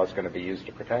think the law is going to be used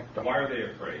to protect them? Why are they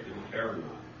afraid? Is it terror or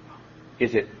not?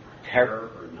 Is it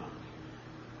terror or not?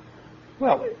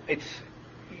 Well, it's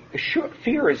sure,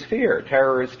 fear is fear.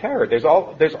 Terror is terror. There's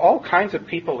all kinds of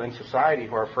people in society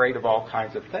who are afraid of all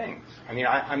kinds of things. I mean,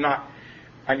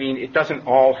 I mean, it doesn't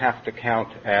all have to count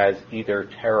as either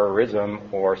terrorism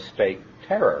or state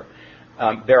terror.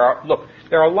 There are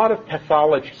a lot of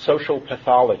social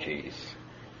pathologies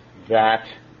that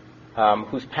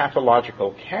whose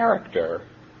pathological character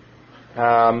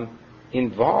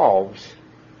involves,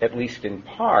 at least in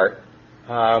part,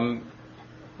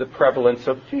 the prevalence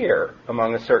of fear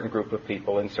among a certain group of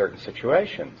people in certain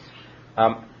situations.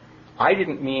 I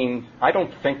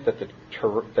don't think that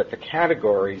the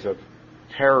categories of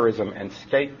terrorism and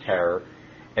state terror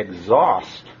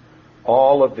exhaust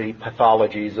all of the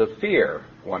pathologies of fear,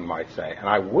 one might say. And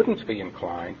I wouldn't be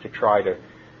inclined to try to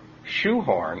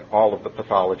shoehorn all of the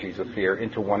pathologies of fear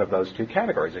into one of those two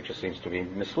categories. It just seems to be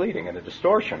misleading and a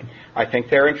distortion. I think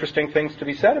there are interesting things to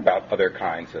be said about other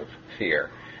kinds of fear,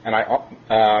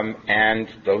 and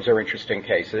those are interesting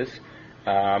cases,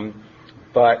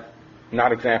 but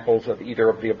not examples of either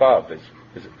of the above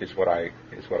is what I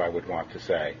would want to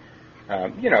say.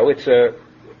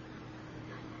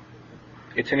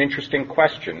 It's an interesting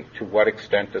question to what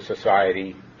extent a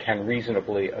society can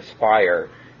reasonably aspire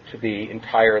to be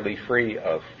entirely free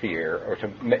of fear, or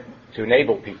to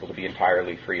enable people to be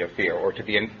entirely free of fear, or to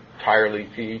be entirely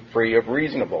free of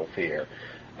reasonable fear,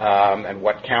 and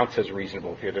what counts as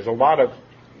reasonable fear. There's a lot of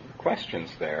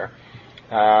questions there,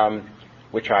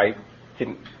 which I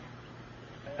didn't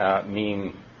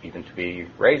mean even to be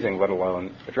raising, let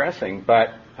alone addressing.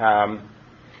 But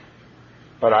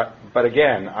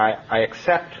again, I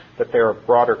accept that there are a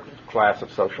broader class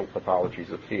of social pathologies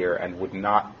of fear, and would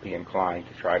not be inclined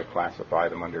to try to classify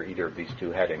them under either of these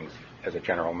two headings as a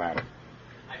general matter.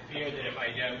 I fear that if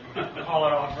I don't call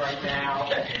it off right now,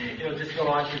 it'll just go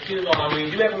on for too long.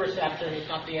 We do have a reception. It's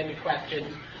not the end of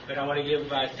questions, but I want to give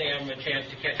Sam a chance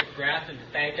to catch his breath and to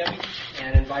thank him,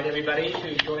 and invite everybody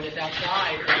to join us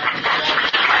outside.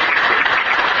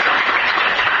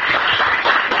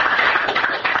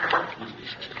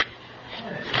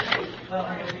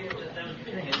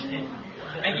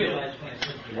 Thank you.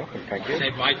 You're welcome. Thank you.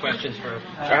 Save my questions for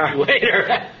later.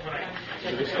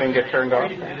 Does this thing get turned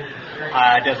off? It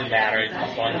doesn't matter.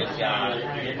 As long as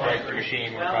the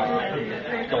machine will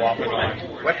go off and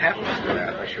on. What happens to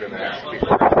that? I should have asked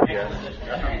before.